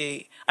been like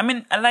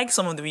I like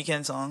some of the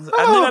Weeknd songs.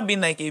 I've never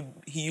been like a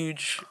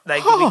huge the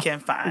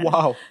Weeknd fan.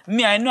 Wow.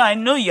 Me, I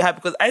know you have,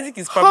 because Isaac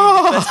is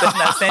probably the first person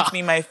that sent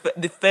me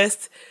the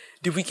first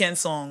The Weeknd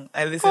song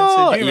I listened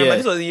to. Do you remember?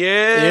 This was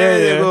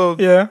years ago.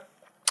 Yeah.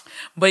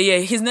 But yeah,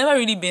 he's never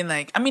really been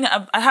like...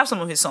 I have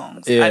some of his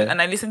songs. Yeah.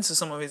 And I listen to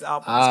some of his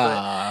albums.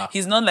 But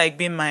he's not like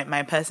been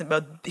my person.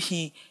 But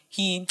he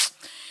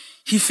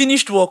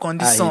finished work on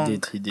this song.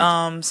 He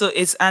did. So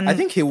it's... And I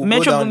think he will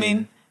Metro go down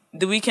Boomin,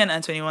 The Weeknd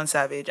and 21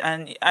 Savage.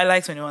 And I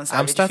like 21 Savage.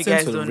 I'm starting if you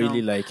guys to don't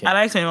really know. like him. I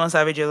like 21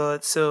 Savage a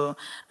lot. So...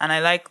 And I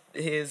like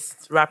his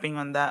rapping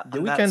on that. The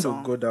Weeknd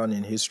will go down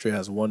in history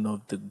as one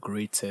of the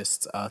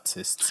greatest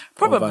artists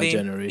of our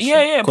generation.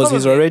 Yeah, because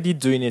he's already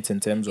doing it in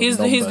terms of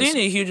numbers. He's doing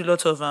a huge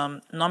lot of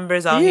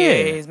numbers out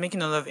here. He's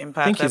making a lot of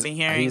impact. I've been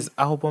hearing. His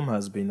album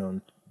has been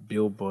on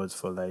billboards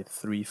for like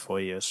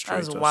 3-4 years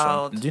straight. That's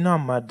wild. Do you know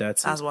how mad that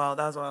is? That's wild.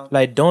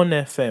 Like Dawn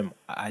FM,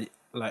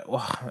 let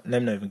me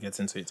not even get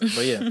into it.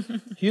 But yeah,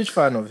 huge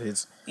fan of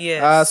his.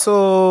 Yes.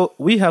 So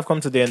we have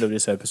come to the end of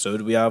this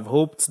episode. We have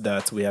hoped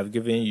that we have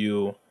given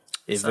you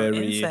some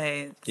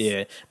insights.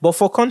 Yeah. But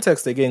for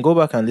context again, go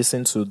back and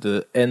listen to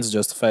the Ends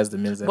Justifies the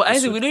Means episode. But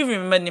Isaac, we don't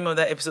even remember the name of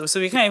that episode, so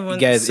we can't even.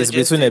 Guys, it's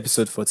between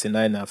episode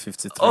 49 and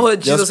 53. Oh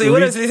Jesus! So you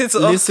want to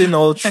listen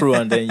all through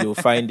and then you'll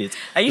find it.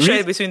 Are you sure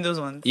it's between those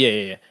ones?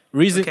 Yeah.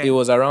 Reason it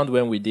was around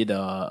when we did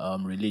our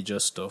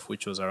religious stuff,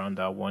 which was around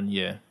that 1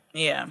 year.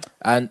 Yeah.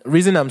 And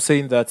reason I'm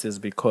saying that is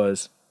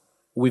because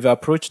we've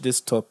approached this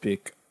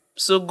topic.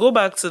 So go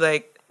back to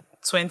like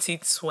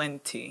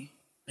 2020.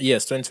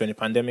 Yes, 2020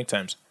 pandemic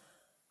times.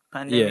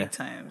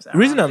 Times.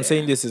 Reason I'm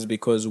saying this is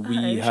because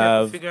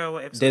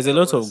there's a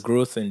lot of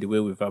growth in the way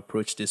we've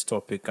approached this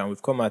topic, and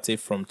we've come at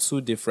it from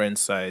two different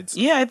sides.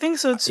 Yeah, I think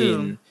so too.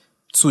 In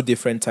two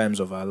different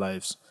times of our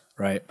lives.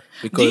 right?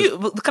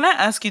 Because can I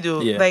ask you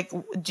though? Yeah. Like,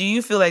 do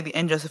you feel like the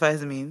end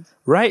justifies the means?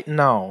 right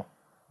now,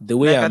 the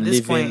way Like, I'm at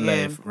this living point,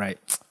 yeah. life, right?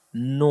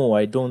 No,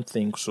 I don't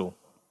think so.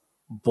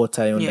 But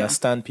I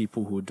understand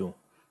people who do.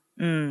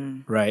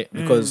 Right?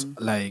 Because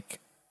like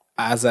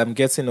as I'm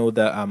getting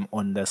older, I'm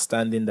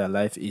understanding that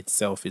life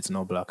itself is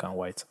not black and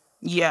white.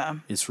 Yeah.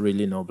 It's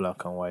really not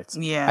black and white.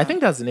 Yeah. I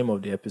think that's the name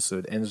of the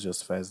episode. Ends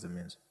justifies the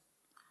means.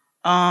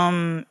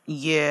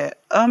 Yeah.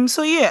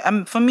 So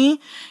yeah, for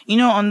me,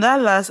 on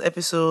that last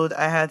episode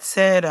I had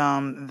said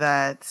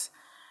that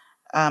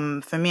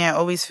for me, I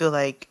always feel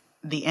like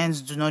the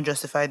ends do not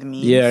justify the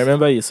means. Yeah, I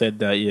remember you said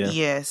that, yeah.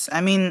 Yes.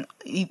 I mean,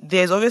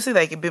 there's obviously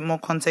like a bit more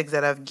context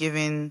that I've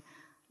given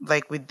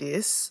like with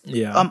this.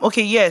 Yeah.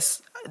 Okay,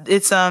 yes.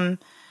 It's so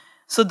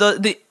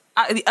the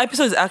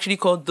episode is actually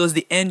called "Does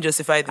the End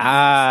Justify the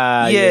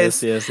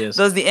Means?" Yes.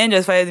 Does the end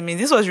justify the means?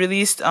 This was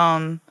released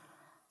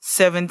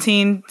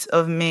 17th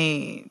of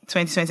May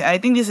 2020. I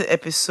think this is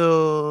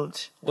episode.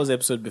 What was the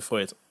episode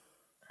before it?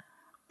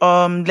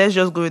 Let's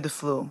just go with the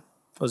flow.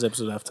 What was the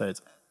episode after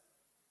it?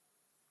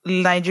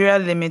 Nigeria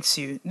Limits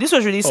You. This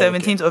was released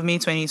 17th of May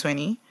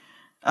 2020.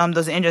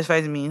 Does the end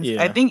justify the means?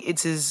 Yeah. I think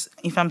it is,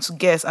 if I'm to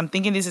guess, I'm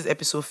thinking this is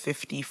episode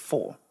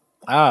 54.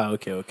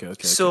 Okay.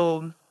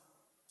 So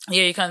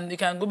yeah, you can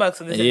go back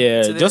to listen.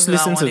 Yeah, to just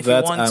listen to if you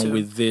that want and to.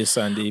 with this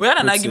and We had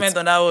an argument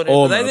on that one.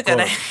 Oh because my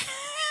God.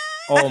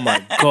 Oh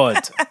my God.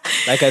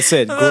 Like I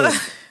said,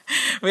 growth.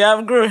 We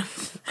have grown.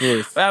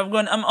 Growth. We have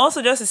grown.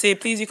 Also just to say,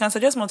 please, you can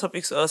suggest more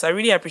topics to us. I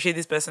really appreciate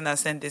this person that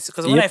sent this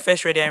because when I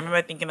first read it, I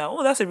remember thinking,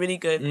 like, that's a really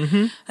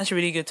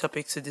good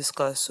topic to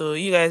discuss. So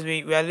you guys,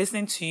 we are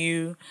listening to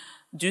you.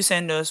 Do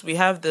send us. We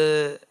have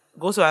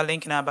go to our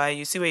link in our bio.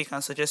 You see where you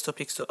can suggest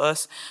topics to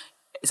us.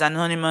 It's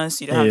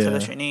anonymous. You don't have to tell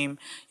us your name.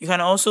 You can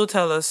also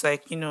tell us,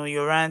 like,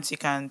 your rants. You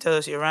can tell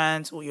us your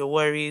rants or your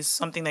worries,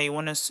 something that you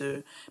want us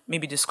to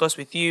maybe discuss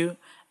with you,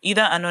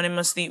 either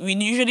anonymously. We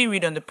usually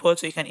read on the pod,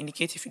 so you can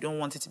indicate if you don't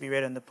want it to be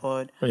read on the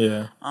pod.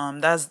 Yeah.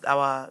 That's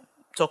our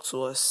talk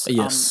to us.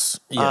 Yes.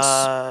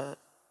 What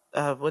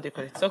do you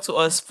call it? Talk to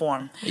us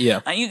form.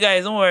 Yeah. And you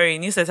guys, don't worry.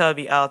 Newsletter will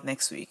be out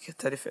next week,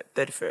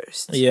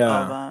 31st.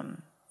 Yeah.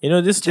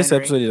 Of, this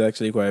January. episode is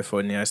actually quite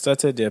funny. I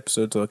started the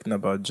episode talking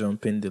about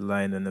jumping the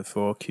line in the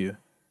 4Q.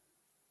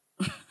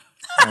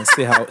 And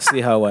see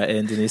how we're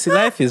ending it. See,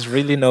 life is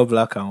really not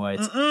black and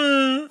white.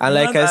 And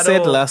like I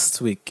said last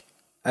week,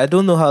 I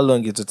don't know how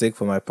long it will take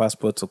for my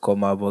passport to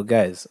come out, but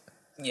guys,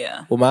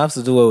 we might have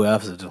to do what we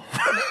have to do.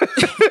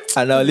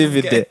 And I'll leave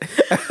it there.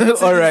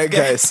 All right,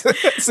 guys.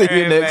 See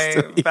you next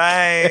week.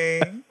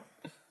 Bye.